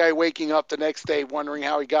imagine that guy waking up the next day wondering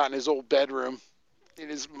how he got in his old bedroom in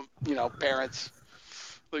his, parents.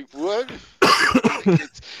 Like, what?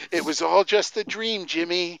 It was all just a dream,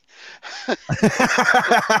 Jimmy. Where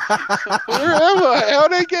am I?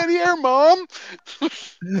 How'd I get here, Mom?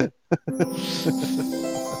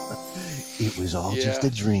 It was all just a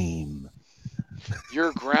dream.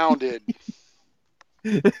 You're grounded.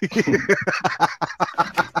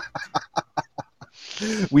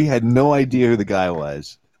 We had no idea who the guy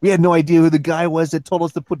was. We had no idea who the guy was that told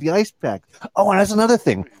us to put the ice pack. Oh, and that's another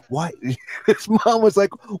thing. Why? His mom was like,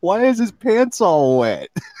 "Why is his pants all wet?"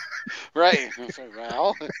 Right.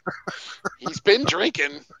 Well, he's been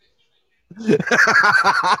drinking.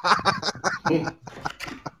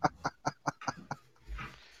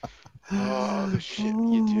 Oh, the shit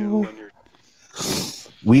you do when you're...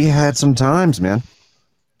 We had some times, man.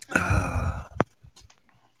 Yeah.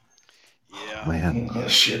 Man.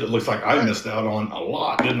 Shit, it looks like I missed out on a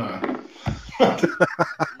lot, didn't I?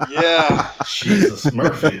 Yeah. Jesus,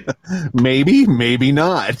 Murphy. Maybe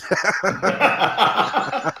not.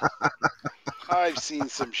 I've seen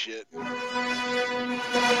some shit.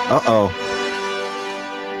 Uh-oh.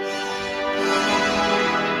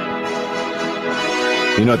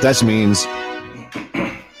 You know what that means?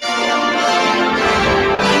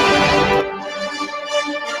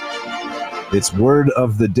 It's word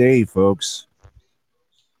of the day, folks.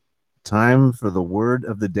 Time for the word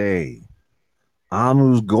of the day.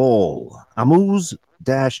 Amuse Ghoul. Amuse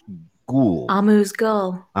dash Ghoul. Amuse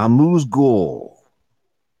Ghoul. Amuse Ghoul.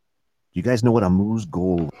 Do you guys know what Amuse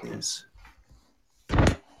Ghoul is?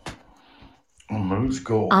 Amuse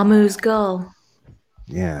Ghoul. Amuse Ghoul.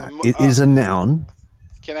 Yeah, it is a noun.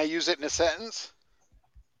 Can I use it in a sentence?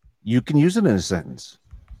 You can use it in a sentence.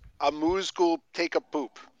 Amuse Ghoul take a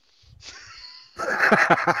poop.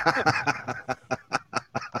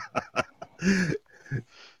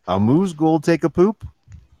 Amuse Ghoul take a poop?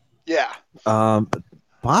 Yeah.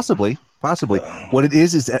 Possibly. What it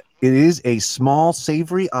is that it is a small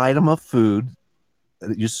savory item of food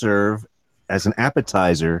that you serve as an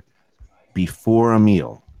appetizer before a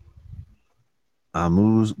meal.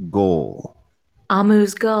 Amuse Ghoul.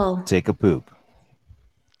 Amuse Ghoul. Take a poop.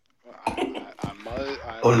 Amuse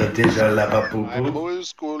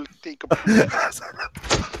Ghoul take a poop.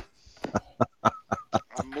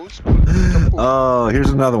 Oh, here's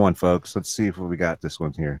another one, folks. Let's see if we got this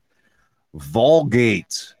one here.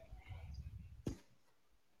 Vulgate.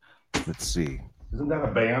 Let's see. Isn't that a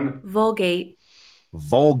band? Vulgate.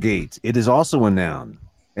 Vulgate. It is also a noun.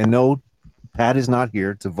 And no, Pat is not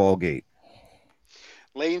here to vulgate.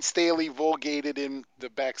 Lane Staley vulgated in the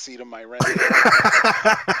backseat of my rental.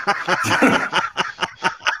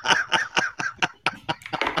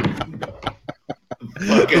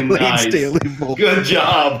 Fucking nice. Good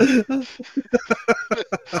job.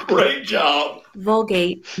 Great job.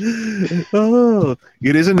 Vulgate. Oh,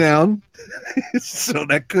 it is a noun. So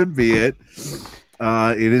that could be it.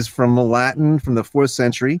 It is from Latin from the 4th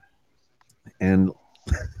century. And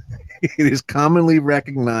it is commonly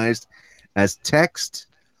recognized as text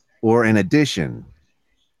or an addition,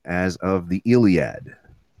 as of the Iliad.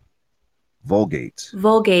 Vulgate.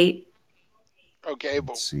 Vulgate. Okay,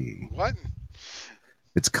 but let's see. What?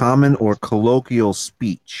 It's common or colloquial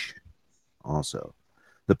speech. Also,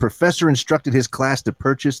 the professor instructed his class to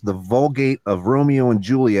purchase the Vulgate of Romeo and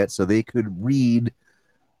Juliet so they could read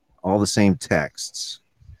all the same texts.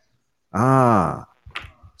 So.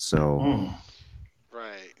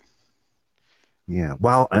 Right. Yeah.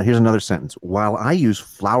 Well, here's another sentence. While I use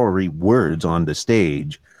flowery words on the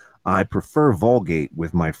stage, I prefer Vulgate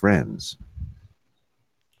with my friends.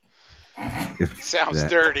 Sounds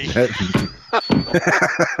dirty.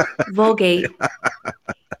 Vulgate.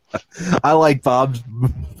 I like Bob's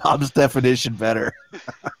definition better.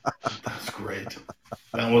 That's great.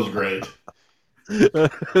 That was great.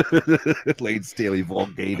 Lane Staley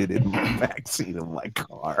vulgated in the backseat of my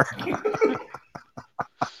car.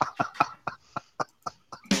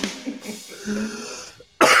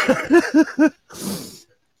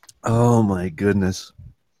 Oh my goodness.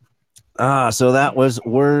 So that was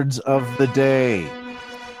words of the day.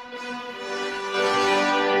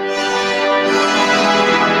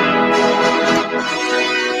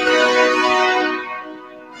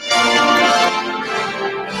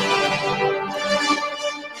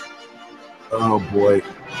 Oh boy.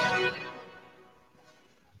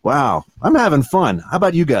 Wow, I'm having fun. How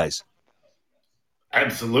about you guys?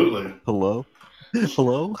 Absolutely. Hello?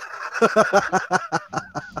 Hello?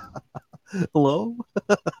 Hello?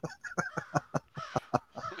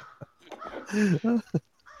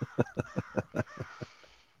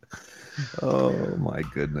 Oh my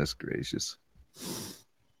goodness gracious.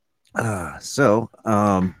 What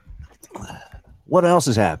else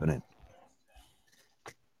is happening?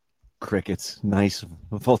 Crickets. Nice.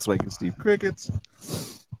 Volkswagen Steve. Crickets.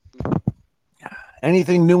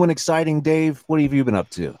 Anything new and exciting, Dave? What have you been up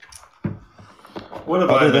to? What have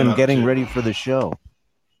Other I been than up getting to? ready for the show?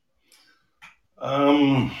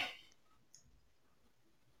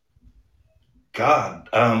 God.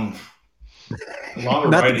 A lot of Not to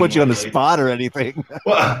writing put you on the lately. spot or anything.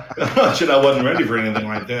 Well, shit, I wasn't ready for anything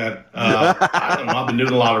like that. I don't know. I've been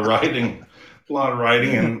doing a lot of writing,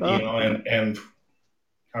 and and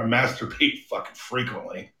I masturbate fucking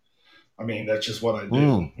frequently. I mean, that's just what I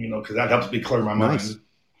do, because that helps me clear my Nice. mind.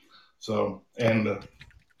 So, and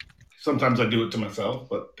sometimes I do it to myself,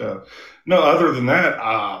 but no. Other than that,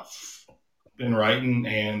 I've been writing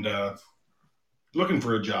and looking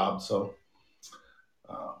for a job. So,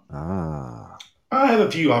 I have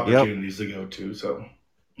a few opportunities to go to. So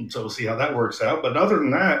we'll see how that works out. But other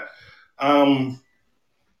than that,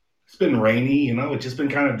 It's been rainy, it's just been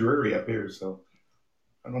kind of dreary up here. So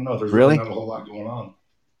I don't know. There's Really? not a whole lot going on.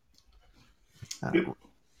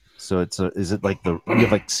 So is it like we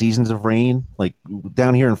have like seasons of rain? Like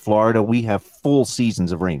down here in Florida, we have full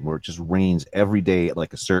seasons of rain where it just rains every day at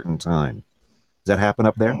like a certain time. Does that happen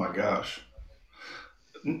up there? Oh my gosh.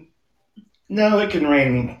 No, it can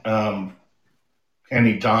rain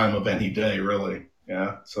any time of any day, really.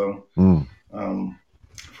 Yeah. So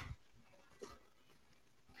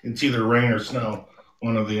it's either rain or snow,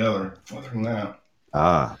 one or the other. Other than that.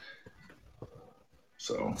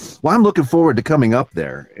 So. Well, I'm looking forward to coming up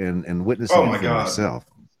there and witnessing Oh my it for God. myself.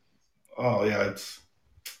 Oh yeah,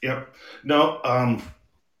 yep. No, I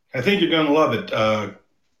think you're gonna love it.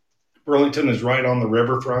 Burlington is right on the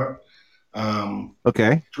riverfront.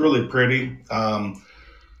 Okay. It's really pretty.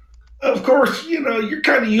 Of course, you're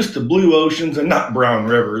kind of used to blue oceans and not brown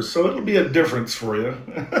rivers, so it'll be a difference for you.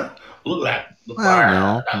 Look at that.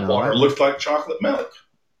 That water looks like chocolate milk.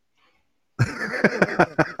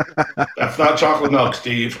 That's not chocolate milk,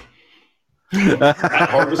 Steve. That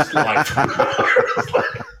Harvest Life.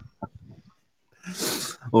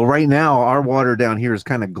 Well, right now our water down here is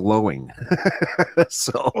kind of glowing,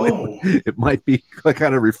 so it might be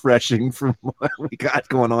kind of refreshing from what we got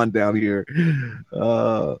going on down here.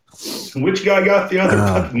 Which guy got the other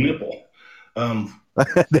fucking nipple?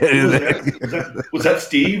 Was that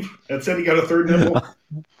Steve that said he got a third nipple?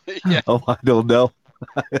 Yeah. Oh, I don't know.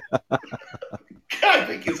 I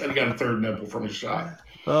think he said he got a third nipple from his shot.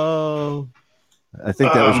 Oh, I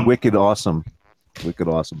think that was Wicked Awesome. Wicked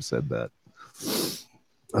Awesome said that.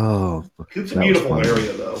 Oh, it's a beautiful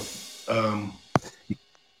area, though.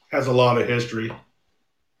 Has a lot of history.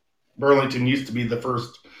 Burlington used to be the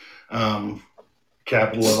first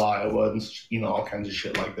capital of Iowa, and all kinds of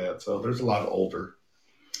shit like that. So there's a lot of older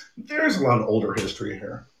history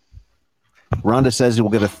here. Rhonda says he will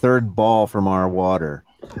get a third ball from our water.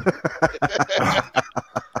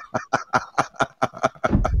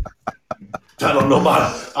 I don't know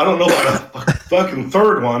about a fucking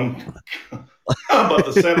third one. But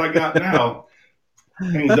the set I got now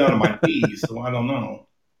hangs down to my knees, so I don't know.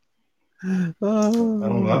 Oh, I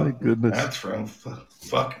don't know. My goodness. That's from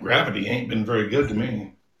fuck gravity ain't been very good to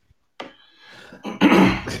me.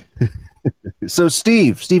 So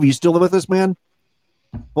Steve, are you still with us, man?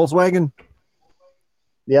 Volkswagen?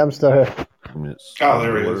 Yeah, I'm still here. Oh,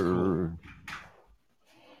 there he is.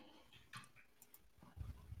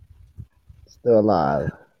 Still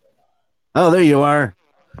alive. Oh, there you are.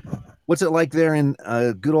 What's it like there in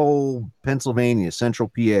good old Pennsylvania, central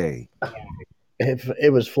PA?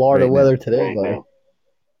 It was Florida weather today, though.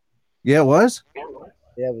 Yeah, it was? Yeah,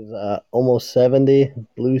 it was almost 70,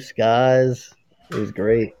 blue skies. It was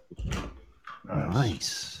great.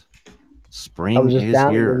 Nice. Spring I was just is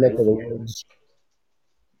down here. in the neck of the woods.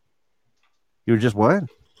 You were just what?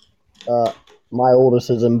 My oldest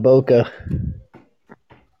is in Boca.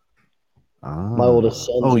 My oldest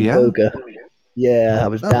son's in Boca. Yeah, I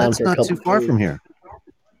was down that's for a not couple too far days. from here.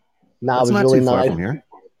 No, it That's was not really too far nice. from here.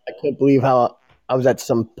 I couldn't believe how I was at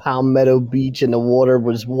some Palmetto Beach and the water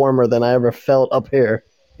was warmer than I ever felt up here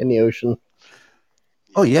in the ocean.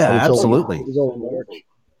 Oh yeah, absolutely. It was only March.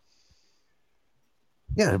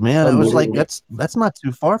 Yeah, man, I was like, that's not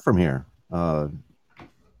too far from here.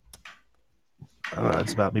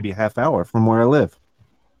 It's about maybe a half hour from where I live.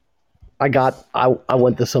 I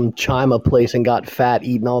went to some Chima place and got fat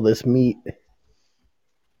eating all this meat.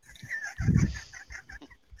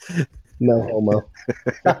 No homo.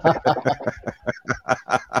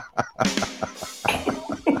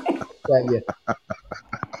 Thank you.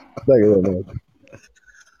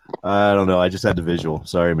 I don't know. I just had the visual.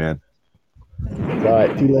 Sorry, man. All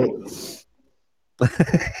right, too late.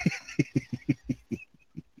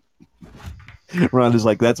 Rhonda's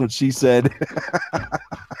like, that's what she said.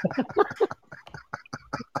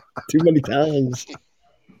 Too many times.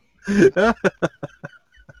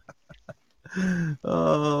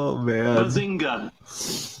 Oh man. Bazinga.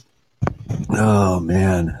 Oh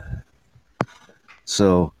man.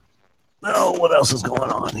 So, what else is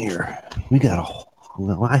going on here?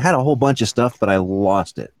 I had a whole bunch of stuff, but I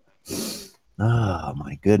lost it. Oh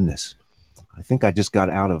my goodness. I think I just got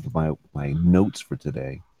out of my notes for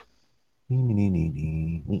today.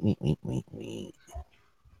 You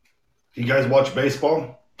guys watch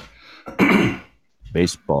baseball?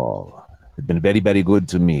 Baseball. It's been very good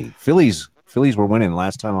to me. Phillies were winning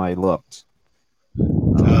last time I looked.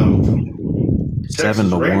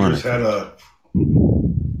 7-1. Rangers had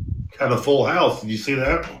a full house. Did you see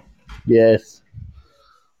that? Yes.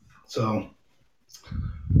 So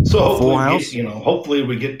hopefully, full house? Hopefully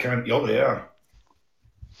we get kind of. Oh yeah.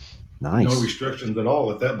 Nice. No restrictions at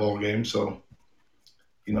all at that ball game. So,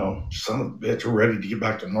 son of a bitch, we're ready to get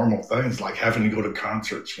back to normal things like having to go to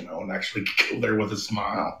concerts, and actually go there with a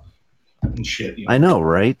smile and shit. I know,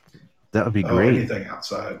 right? That would be great. Anything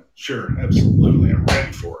outside. Sure, absolutely. I'm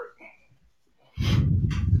ready for it.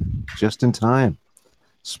 Just in time.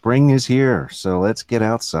 Spring is here, so let's get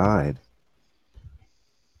outside.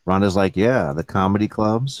 Rhonda's like, yeah, the comedy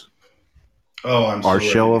clubs. Oh, I'm our so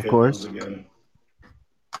show, ready of to hit course. those again.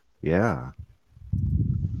 Yeah.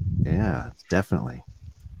 Yeah, definitely.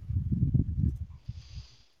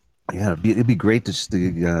 Yeah, it'd be great just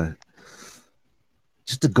to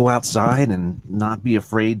go outside and not be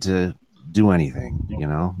afraid to do anything,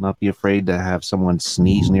 not be afraid to have someone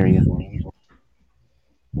sneeze near you.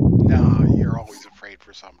 No, you're always afraid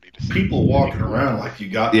for somebody to. People walking around like you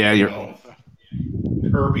got,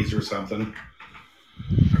 herpes or something.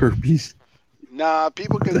 Herpes. Nah,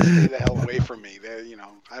 people can stay the hell away from me.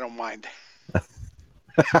 I don't mind. I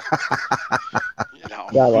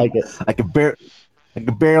like it. I can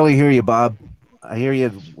barely hear you, Bob. I hear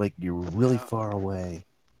you like you're really far away.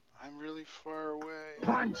 I'm really far away.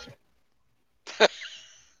 Punch.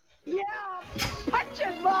 Yeah, punch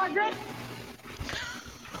it, Margaret.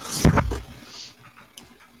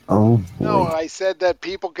 Oh boy. No, I said that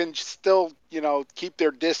people can still, keep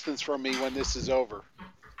their distance from me when this is over.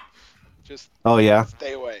 Just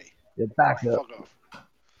stay away. Get back up. Fuck off.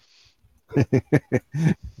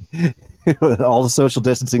 All the social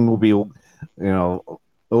distancing will be,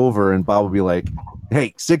 over, and Bob will be like,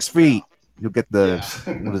 "Hey, 6 feet." You'll get the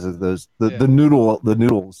what is it? The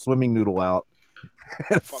noodle swimming noodle out,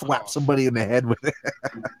 and flap somebody in the head with it.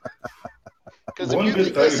 Because One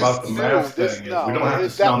good thing about the mask thing is we don't have to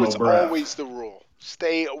smell no breath. That was always the rule.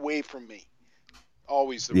 Stay away from me.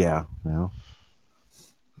 Always the rule. Yeah.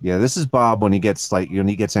 Yeah, this is Bob when he gets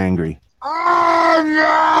angry.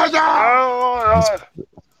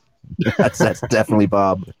 That's definitely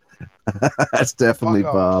Bob. That's definitely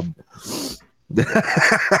Bob.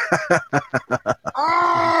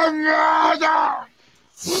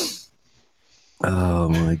 Oh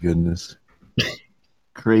my goodness.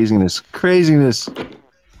 Craziness.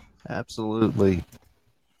 Absolutely.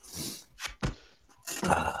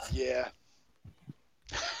 Yeah.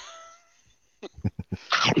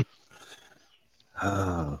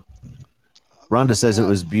 Rhonda says it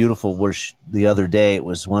was beautiful the other day. It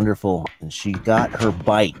was wonderful. And she got her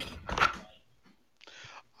bike.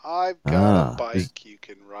 I've got a bike. You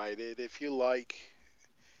can ride it if you like.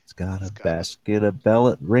 It's got a basket of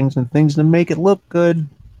bellet rings and things to make it look good.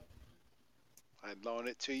 I'd loan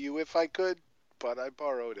it to you if I could, but I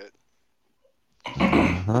borrowed it.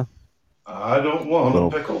 Uh-huh. I don't want a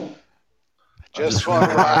pickle. Just want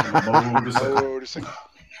to ride a motorcycle.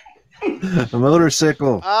 A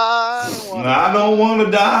motorcycle. I don't want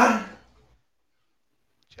to die.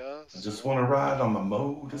 I just want to ride on the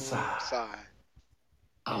motorcycle.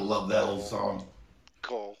 I love that old song.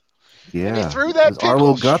 Cool. Yeah. And he threw that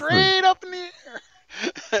pickle straight up in the air.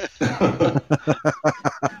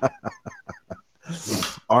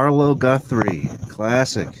 Arlo Guthrie,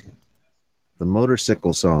 classic. The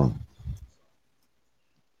motorcycle song.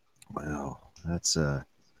 Wow, that's a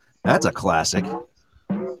classic.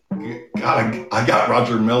 God, I got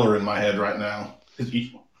Roger Miller in my head right now.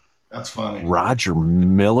 That's funny. Roger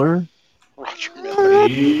Miller? Roger Miller.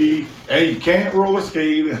 Hey, you can't roller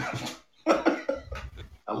skate.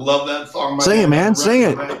 I love that song. Sing it, man. Sing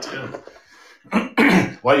it.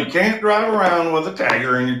 Well, you can't drive around with a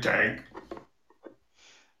tagger in your tank.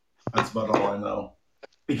 That's about all I know.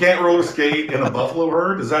 You can't roller skate in a buffalo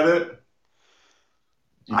herd. Is that it?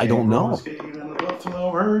 I don't know. Skate in the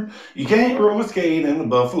buffalo herd. You can't roller skate in the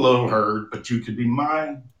buffalo herd, but you could be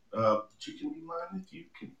mine. You can be mine if you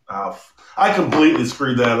can. I completely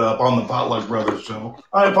screwed that up on the Potluck Brothers show.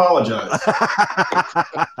 I apologize.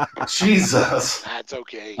 Jesus. That's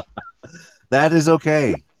okay. That is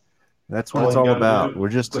okay. That's what it's all about. We're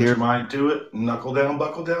just Put here. Your mind to it. Knuckle down,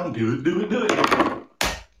 buckle down. Do it.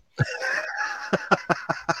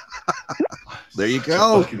 There you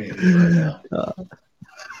go.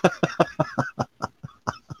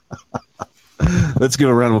 Let's give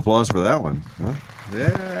a round of applause for that one. Huh?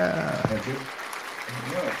 Yeah. Thank you.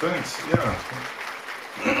 Yeah, thanks. Yeah.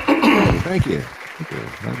 Thank you.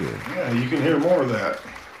 Yeah, you can hear more of that.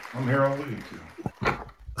 I'm here all week.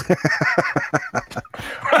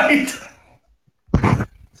 Right.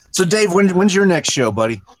 So, Dave, when's your next show,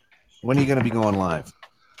 buddy? When are you going to be going live?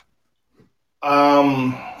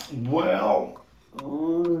 Well,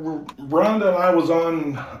 Rhonda and I was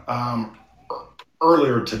on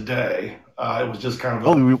earlier today. It was just kind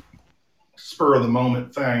of a spur of the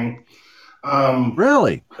moment thing.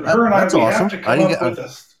 Really? Her and That's we awesome. have to come up with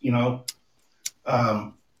us, her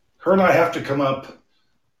and I have to come up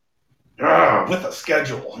with a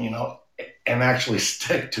schedule, and actually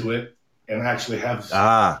stick to it, and actually have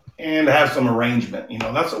some arrangement.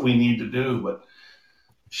 That's what we need to do. But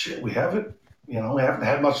shit, we haven't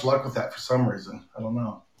had much luck with that for some reason. I don't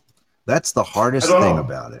know. That's the hardest thing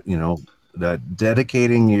about it, that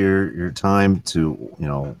dedicating your time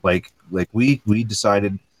to, like we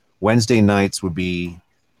decided Wednesday nights would be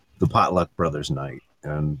the Potluck Brothers night,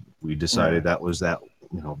 and we decided that was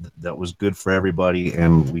good for everybody,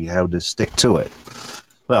 and we had to stick to it.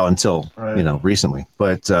 Well, until recently,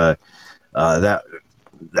 but that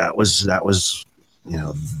was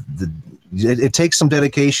it takes some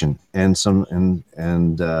dedication and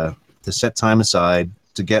to set time aside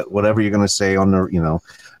to get whatever you're going to say on the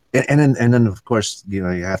and then of course you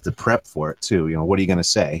have to prep for it too. What are you going to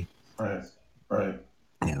say? Right.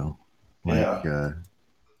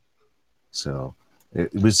 So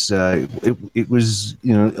it was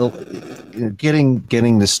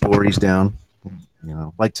getting the stories down.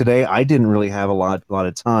 Like today, I didn't really have a lot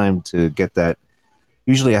of time to get that.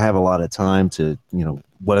 Usually, I have a lot of time to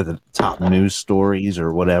what are the top news stories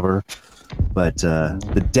or whatever. But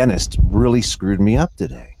the dentist really screwed me up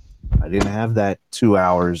today. I didn't have that 2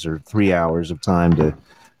 hours or 3 hours of time to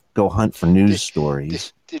go hunt for news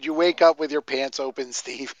stories. Did you wake up with your pants open,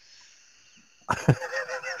 Steve?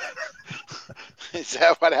 Is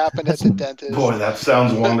that what happened at the dentist? Boy, that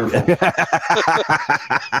sounds wonderful.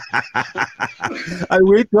 I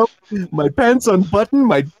wake up, my pants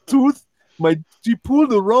unbuttoned, she pulled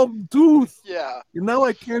the wrong tooth. Yeah. And now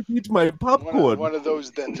I can't eat my popcorn. One of those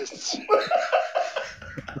dentists.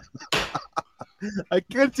 I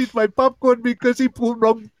can't eat my popcorn because he pulled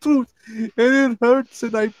wrong tooth. And it hurts.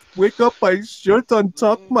 And I wake up, my shirt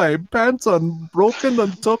untucked, my pants unbroken,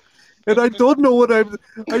 untucked. And I don't know what I'm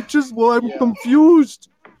confused.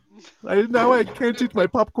 Now I can't eat my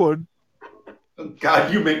popcorn.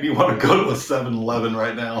 God, you make me want to go to a 7-Eleven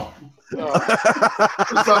right now. For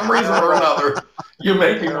some reason or another, you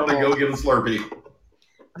make me want to go get a Slurpee.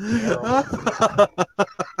 That's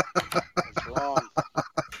wrong.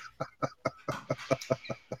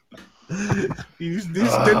 Is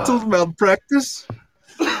this dental malpractice?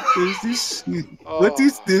 What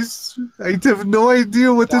is this? I have no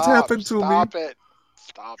idea what has happened to me. Stop it.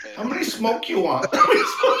 How many smoke you want?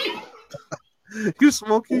 You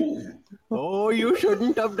smoking? Ooh. Oh, you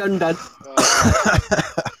shouldn't have done that.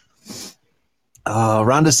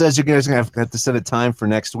 Rhonda says you guys have to set a time for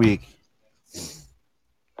next week.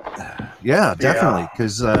 Yeah, definitely.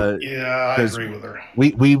 Because I agree with her.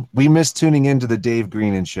 We miss tuning into the Dave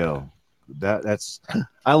Greenan show. That's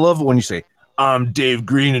I love it when you say, "I'm Dave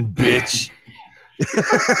Greenan, bitch."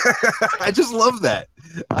 I just love that.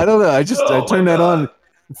 I don't know. I turned that on.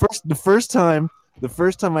 The first time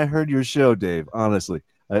I heard your show, Dave, honestly,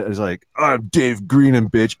 I was like, "I'm Dave Greenan,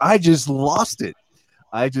 bitch." I just lost it.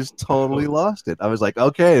 I just totally lost it. I was like,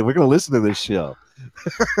 "Okay, we're gonna listen to this show."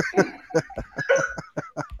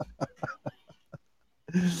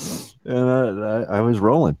 And I was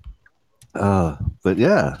rolling. But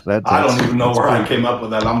yeah, I don't even know where I came up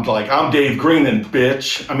with that. I'm like, "I'm Dave Greenan,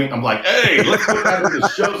 bitch." I mean, I'm like, "Hey, let's put that in the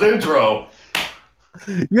show's intro."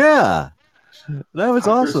 Yeah, that was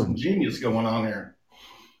awesome. There's some genius going on here.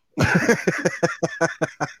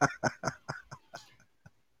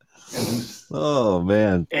 Oh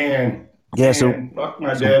man. And yeah, so fuck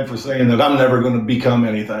my dad for saying that I'm never going to become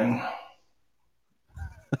anything.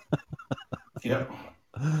 Yep.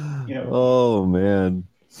 Oh man.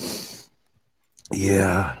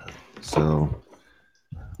 Yeah. So.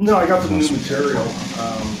 No, I got some new material.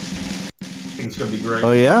 I think it's going to be great.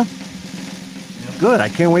 Oh yeah. Good. I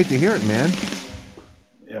can't wait to hear it, man.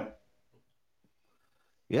 Yeah.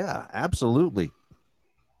 Yeah, absolutely.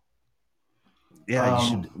 Yeah, you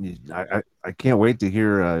should. I can't wait to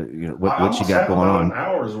hear what you got going on. An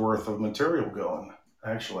hour's worth of material going,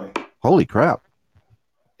 actually. Holy crap!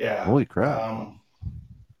 Yeah. Holy crap!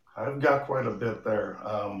 I've got quite a bit there,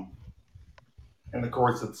 and of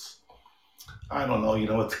course it's. I don't know.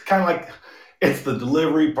 It's kind of like it's the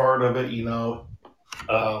delivery part of it.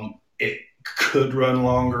 It could run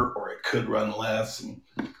longer or it could run less, and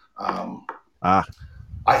I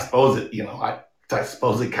suppose it. I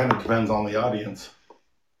suppose it kind of depends on the audience.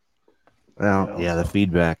 Well, yeah, the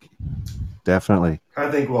feedback, definitely.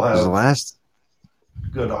 I think we'll have the last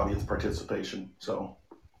good audience participation. So.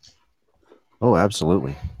 Oh,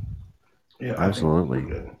 absolutely. Yeah, absolutely.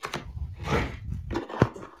 Good.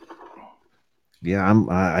 Yeah,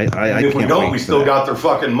 I if we can't don't, wait we for still that. got their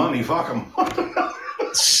fucking money. Fuck them.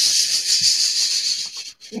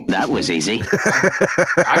 That was easy.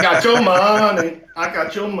 I got your money. I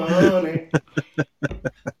got your money.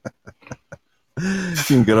 You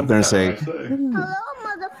can get up there and say, Hello,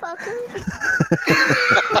 motherfucker.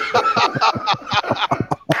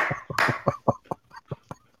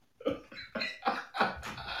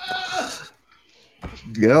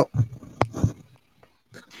 yep.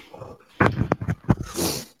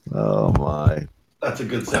 Oh my. That's a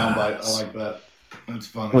good soundbite. I like that. That's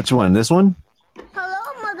funny. Which one? This one? Hello,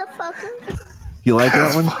 motherfucker. You like that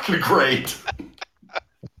That's one? fucking great.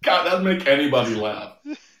 God, that'd make anybody laugh.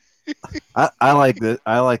 I like this.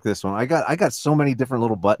 I like this one. I got so many different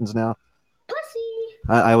little buttons now. Pussy.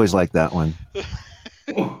 I always like that one.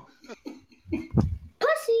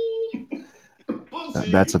 Pussy.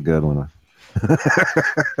 That's a good one.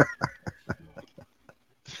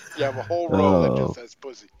 You have a whole row that just says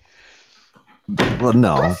pussy. Well,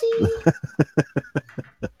 no.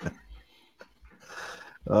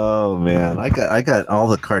 Oh man, I got all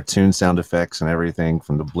the cartoon sound effects and everything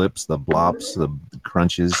from the blips, the blops, the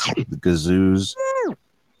crunches, the kazoos,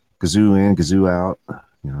 kazoo in, kazoo out.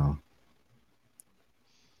 You know.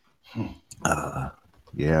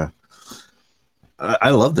 Yeah.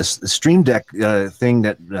 I love this Stream Deck thing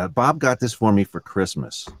that Bob got this for me for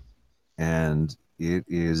Christmas, and it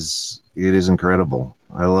is incredible.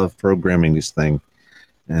 I love programming this thing,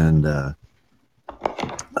 and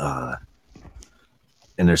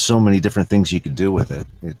there's so many different things you could do with it.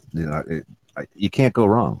 You can't go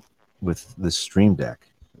wrong with this Stream Deck.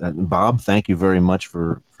 Bob, thank you very much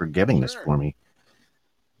for getting this for me.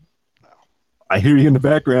 I hear you in the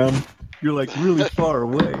background. You're like really far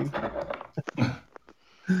away.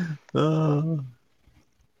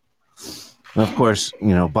 Of course, you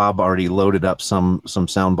know, Bob already loaded up some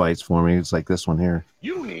sound bites for me. It's like this one here.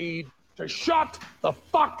 You need to shut the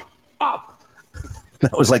fuck up.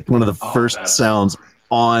 That was like one of the first sounds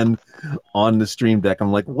on the Stream Deck.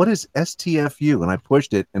 I'm like, what is STFU? And I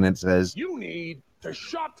pushed it, and it says, You need to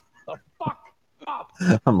shut the fuck up.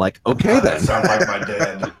 I'm like, okay then. That sounds like my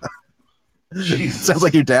dad. Jesus. Sounds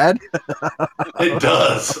like your dad? It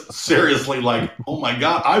does. Seriously, like, oh my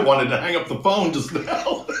God, I wanted to hang up the phone just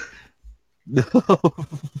now.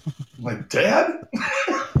 Like, Dad?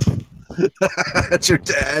 That's your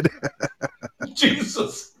dad.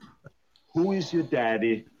 Jesus. Who is your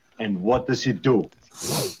daddy and what does he do?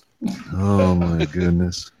 Oh my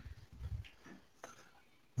goodness.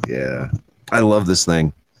 Yeah. I love this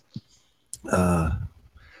thing. But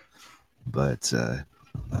of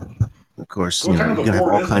course, you can have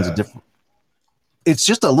all kinds of different. It's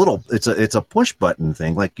just it's a push button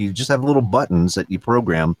thing. Like you just have little buttons that you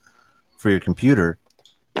program for your computer,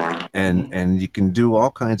 and you can do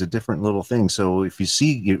all kinds of different little things. So if you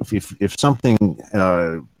see if something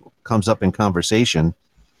comes up in conversation,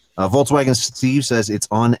 Volkswagen Steve says it's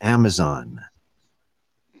on Amazon.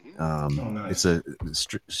 Nice. It's a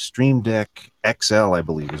Stream Deck XL, I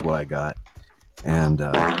believe, is what I got, and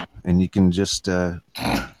you can just you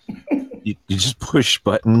just push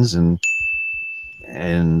buttons and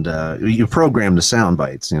you program the sound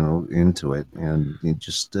bites, into it, and you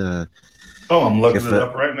just. I'm looking it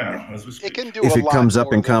up right now. As we speak. It can do if a it lot comes up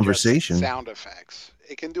more in than just conversation. sound effects.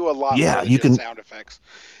 It can do a lot Yeah, more than you just can. sound effects.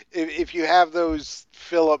 If you have those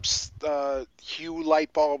Philips Hue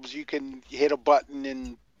light bulbs, you can hit a button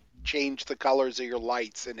and change the colors of your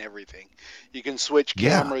lights and everything. You can switch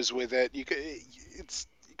cameras with it. You can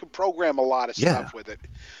program a lot of stuff with it.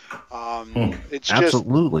 It's just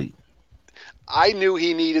absolutely. I knew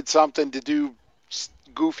he needed something to do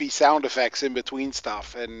goofy sound effects in between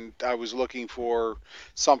stuff, and I was looking for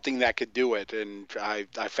something that could do it, and I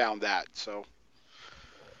found that. So.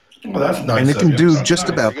 Well, that's nice. And it can do just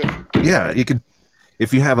nice. about. Yeah, you could.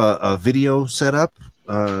 If you have a video set up,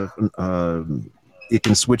 it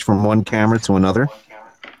can switch from one camera to another.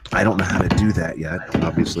 I don't know how to do that yet,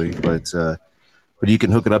 obviously, but you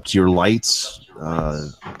can hook it up to your lights,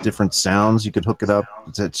 different sounds. You could hook it up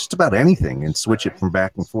to just about anything and switch it from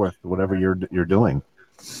back and forth to whatever you're doing.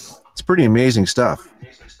 It's pretty amazing stuff.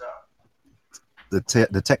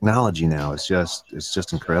 The technology now is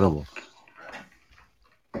just incredible.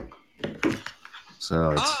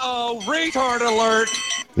 So retard alert.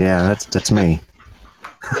 Yeah, that's me.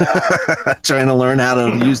 Trying to learn how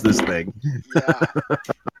to use this thing.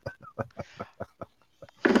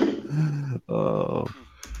 Oh.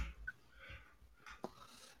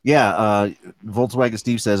 Yeah, Volkswagen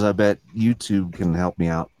Steve says, I bet YouTube can help me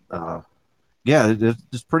out. Yeah,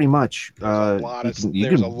 it's pretty much. You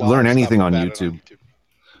can learn anything on YouTube.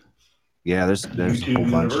 Yeah, there's a whole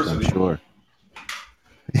bunch, I'm sure.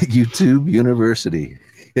 YouTube University.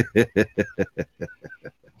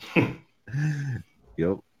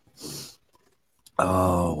 Yep.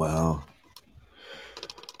 Oh, wow.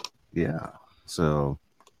 Yeah. So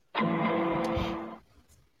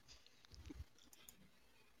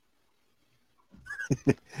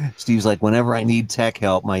Steve's like, whenever I need tech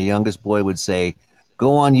help, my youngest boy would say,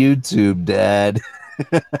 go on YouTube, Dad.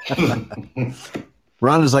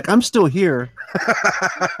 Rhonda's like, I'm still here.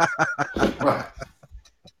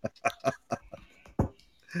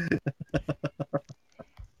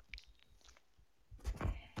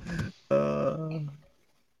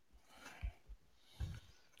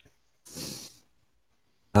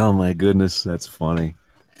 Oh my goodness, that's funny.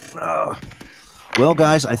 Well,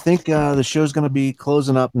 guys, I think the show's going to be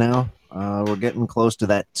closing up now. We're getting close to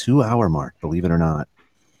that 2-hour mark, believe it or not.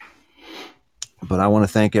 But I want to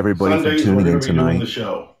thank everybody Sundays for tuning we're in going to be doing tonight. the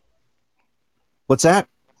show. What's that?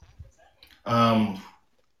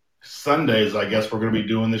 Sundays, I guess we're going to be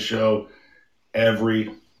doing the show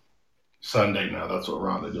every Sunday now. That's what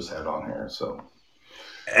Rhonda just had on here. So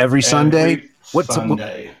Every Sunday? What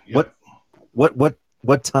Sunday? Yep.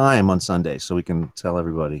 What time on Sunday so we can tell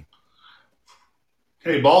everybody?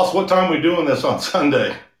 Hey, boss, what time are we doing this on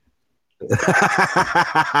Sunday?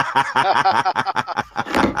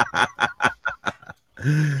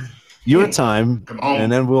 Your time, Come on.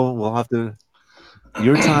 and then we'll have to.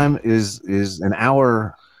 Your time is an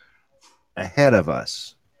hour ahead of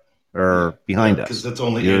us, or behind us. Because it's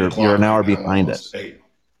only 8 You're o'clock an hour right now, behind almost us. 8.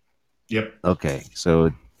 Yep. Okay,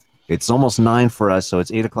 so it's almost 9 for us, so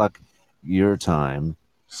it's 8 o'clock your time.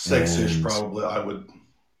 6-ish And probably. I would.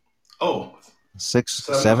 Oh. 6,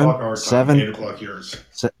 7 7, o'clock our time, 7, 8 o'clock yours.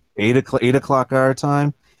 8 o'clock our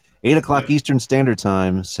time, 8 o'clock Eastern Standard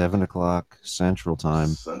Time, 7 o'clock Central Time.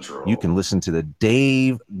 Central. You can listen to the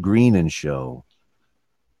Dave Greenan Show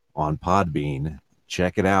on Podbean.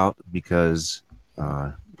 Check it out because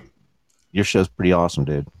your show's pretty awesome,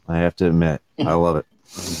 dude. I have to admit, I love it.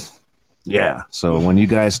 Yeah. So when you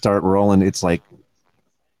guys start rolling, it's like,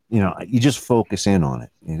 you just focus in on it.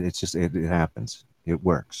 It's just it happens. It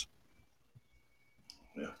works.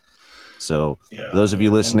 So those of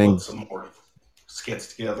you listening, put some more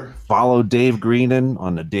skits together. Follow Dave Greenan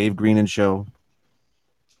on the Dave Greenan Show,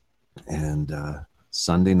 and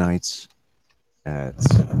Sunday nights at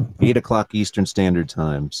 8 o'clock Eastern Standard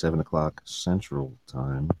Time, 7 o'clock Central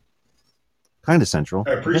Time. Kind of Central.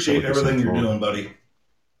 I appreciate guess that would be everything you're Central. doing, buddy.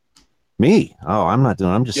 Me? Oh, I'm not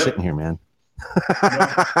doing. I'm just Yep. sitting here, man.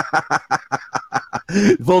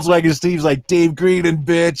 Volkswagen Steve's like Dave Greenan,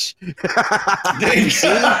 bitch.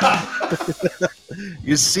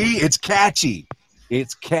 You see, it's catchy.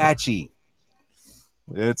 It's catchy.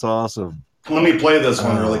 It's awesome. Let me play this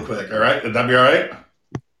one really quick. All right, would that be all right?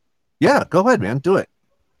 Yeah, go ahead, man. Do it.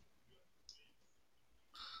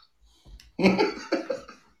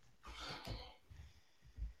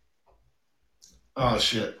 Oh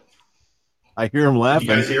shit! I hear him laughing.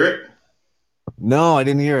 You guys hear it? No, I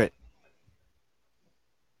didn't hear it.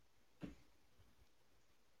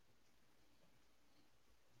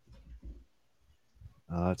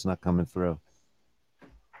 It's not coming through.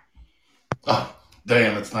 Oh,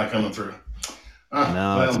 damn! It's not coming through.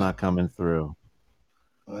 No, it's not coming through.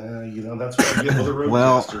 Well, that's what I get with a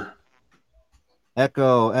Well, roadcaster.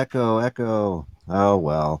 Echo. Oh,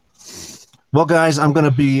 well. Well, guys, I'm going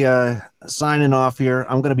to be signing off here.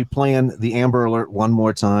 I'm going to be playing the Amber Alert one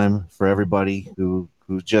more time for everybody who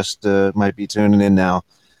just might be tuning in now.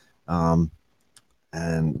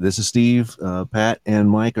 And this is Steve. Pat and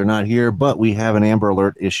Mike are not here, but we have an Amber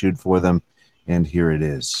Alert issued for them, and here it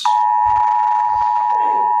is.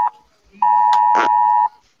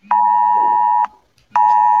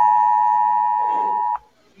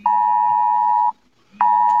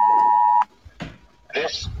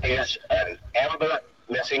 This is an Amber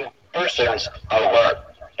Missing Persons Alert.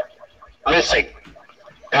 Missing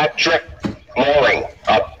Patrick Mooring,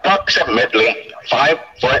 approximately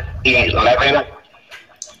 5'11",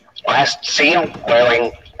 last seen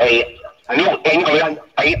wearing a New England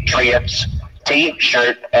Patriots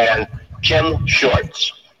t-shirt and gym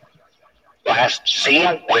shorts. Last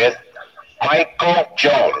seen with Michael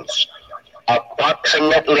Jones,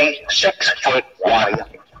 approximately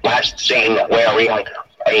 6'1", last seen wearing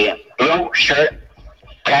a blue shirt,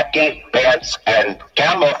 khaki pants, and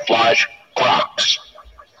camouflage Crocs.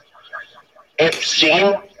 If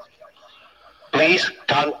seen, please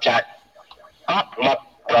contact Potluck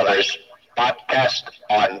Brothers Podcast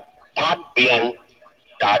on podbean.com.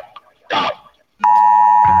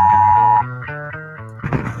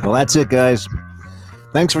 Well, that's it, guys.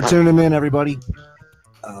 Thanks for tuning in, everybody.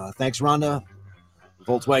 Thanks, Rhonda,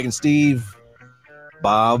 Volkswagen Steve,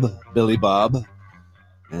 Bob, Billy Bob,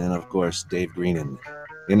 and, of course, Dave Greenan.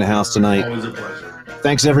 in the house tonight. Always a pleasure.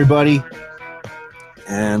 Thanks, everybody.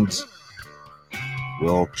 And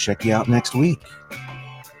we'll check you out next week.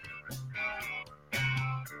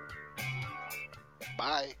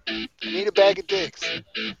 Bye. I need a bag of dicks.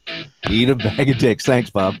 Eat a bag of dicks. Thanks,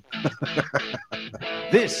 Bob.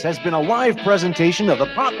 This has been a live presentation of the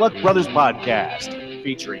Potluck Brothers Podcast,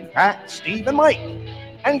 featuring Pat, Steve, and Mike.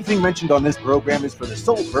 Anything mentioned on this program is for the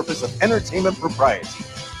sole purpose of entertainment propriety.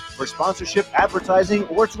 For sponsorship, advertising,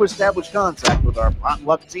 or to establish contact with our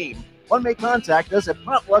Potluck team, one may contact us at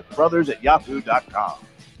potluckbrothers@yahoo.com.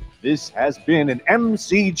 This has been an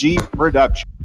MCG production.